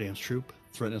the Otter Dance Troupe,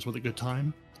 threaten us with a good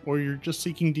time, or you're just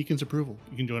seeking Deacon's approval,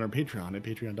 you can join our Patreon at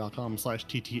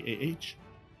patreon.com/TTAH.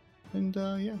 And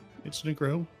yeah, it's going to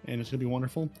grow, and it's going to be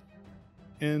wonderful.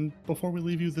 And before we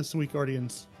leave you this week,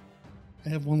 Guardians, I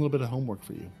have one little bit of homework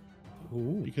for you.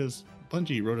 Ooh. Because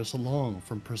Bungie wrote us along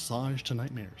from Presage to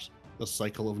Nightmares, the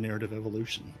cycle of narrative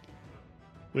evolution.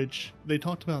 Which they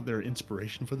talked about their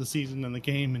inspiration for the season and the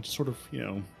game, and just sort of, you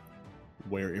know,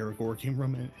 where Aragorn came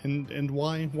from, and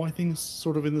why things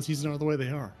sort of in the season are the way they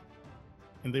are.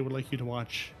 And they would like you to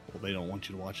watch, well, they don't want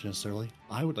you to watch necessarily,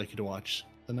 I would like you to watch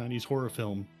the 90s horror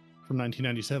film from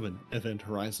 1997, Event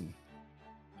Horizon.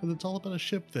 Because it's all about a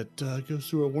ship that goes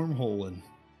through a wormhole and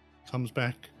comes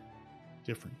back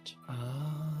different.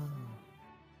 Ah.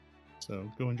 So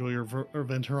go enjoy your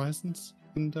Event Horizons,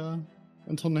 and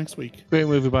until next week. Great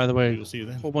movie, by the way. We'll see you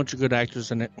then. Whole bunch of good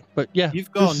actors in it. But yeah,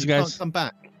 you've gone. You guys. Can't come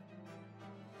back.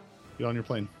 Get on your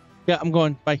plane. Yeah, I'm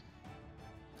going. Bye.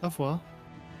 Au revoir.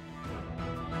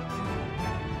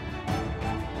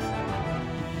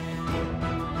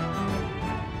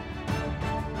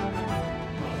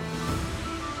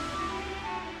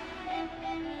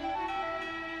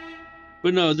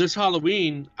 But no, this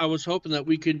Halloween, I was hoping that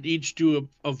we could each do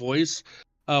a voice.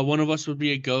 One of us would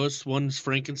be a ghost, one's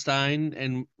Frankenstein,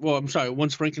 and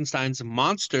one's Frankenstein's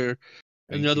monster,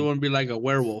 and the other one would be like a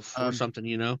werewolf or something,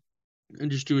 you know?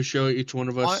 And just do a show, each one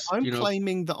of us. I'm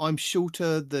claiming that I'm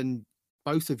shorter than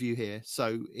both of you here,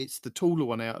 so it's the taller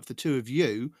one out of the two of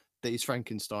you that is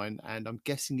Frankenstein, and I'm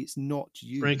guessing it's not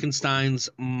you. Frankenstein's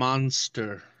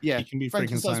monster. Yeah, you can be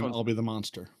Frankenstein, I'll be the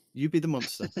monster. You be the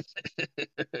monster.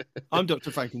 I'm Dr.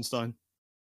 Frankenstein.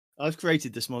 I've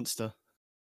created this monster.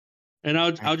 And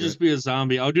I'll just be a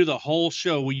zombie. I'll do the whole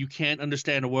show where you can't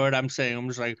understand a word I'm saying. I'm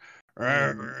just like...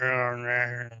 Hang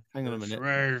on a minute.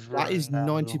 That is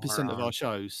 90% of our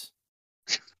shows.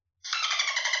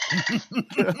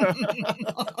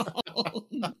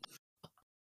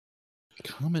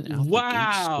 Coming out the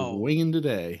gate swinging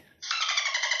today.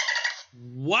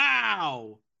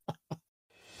 Wow!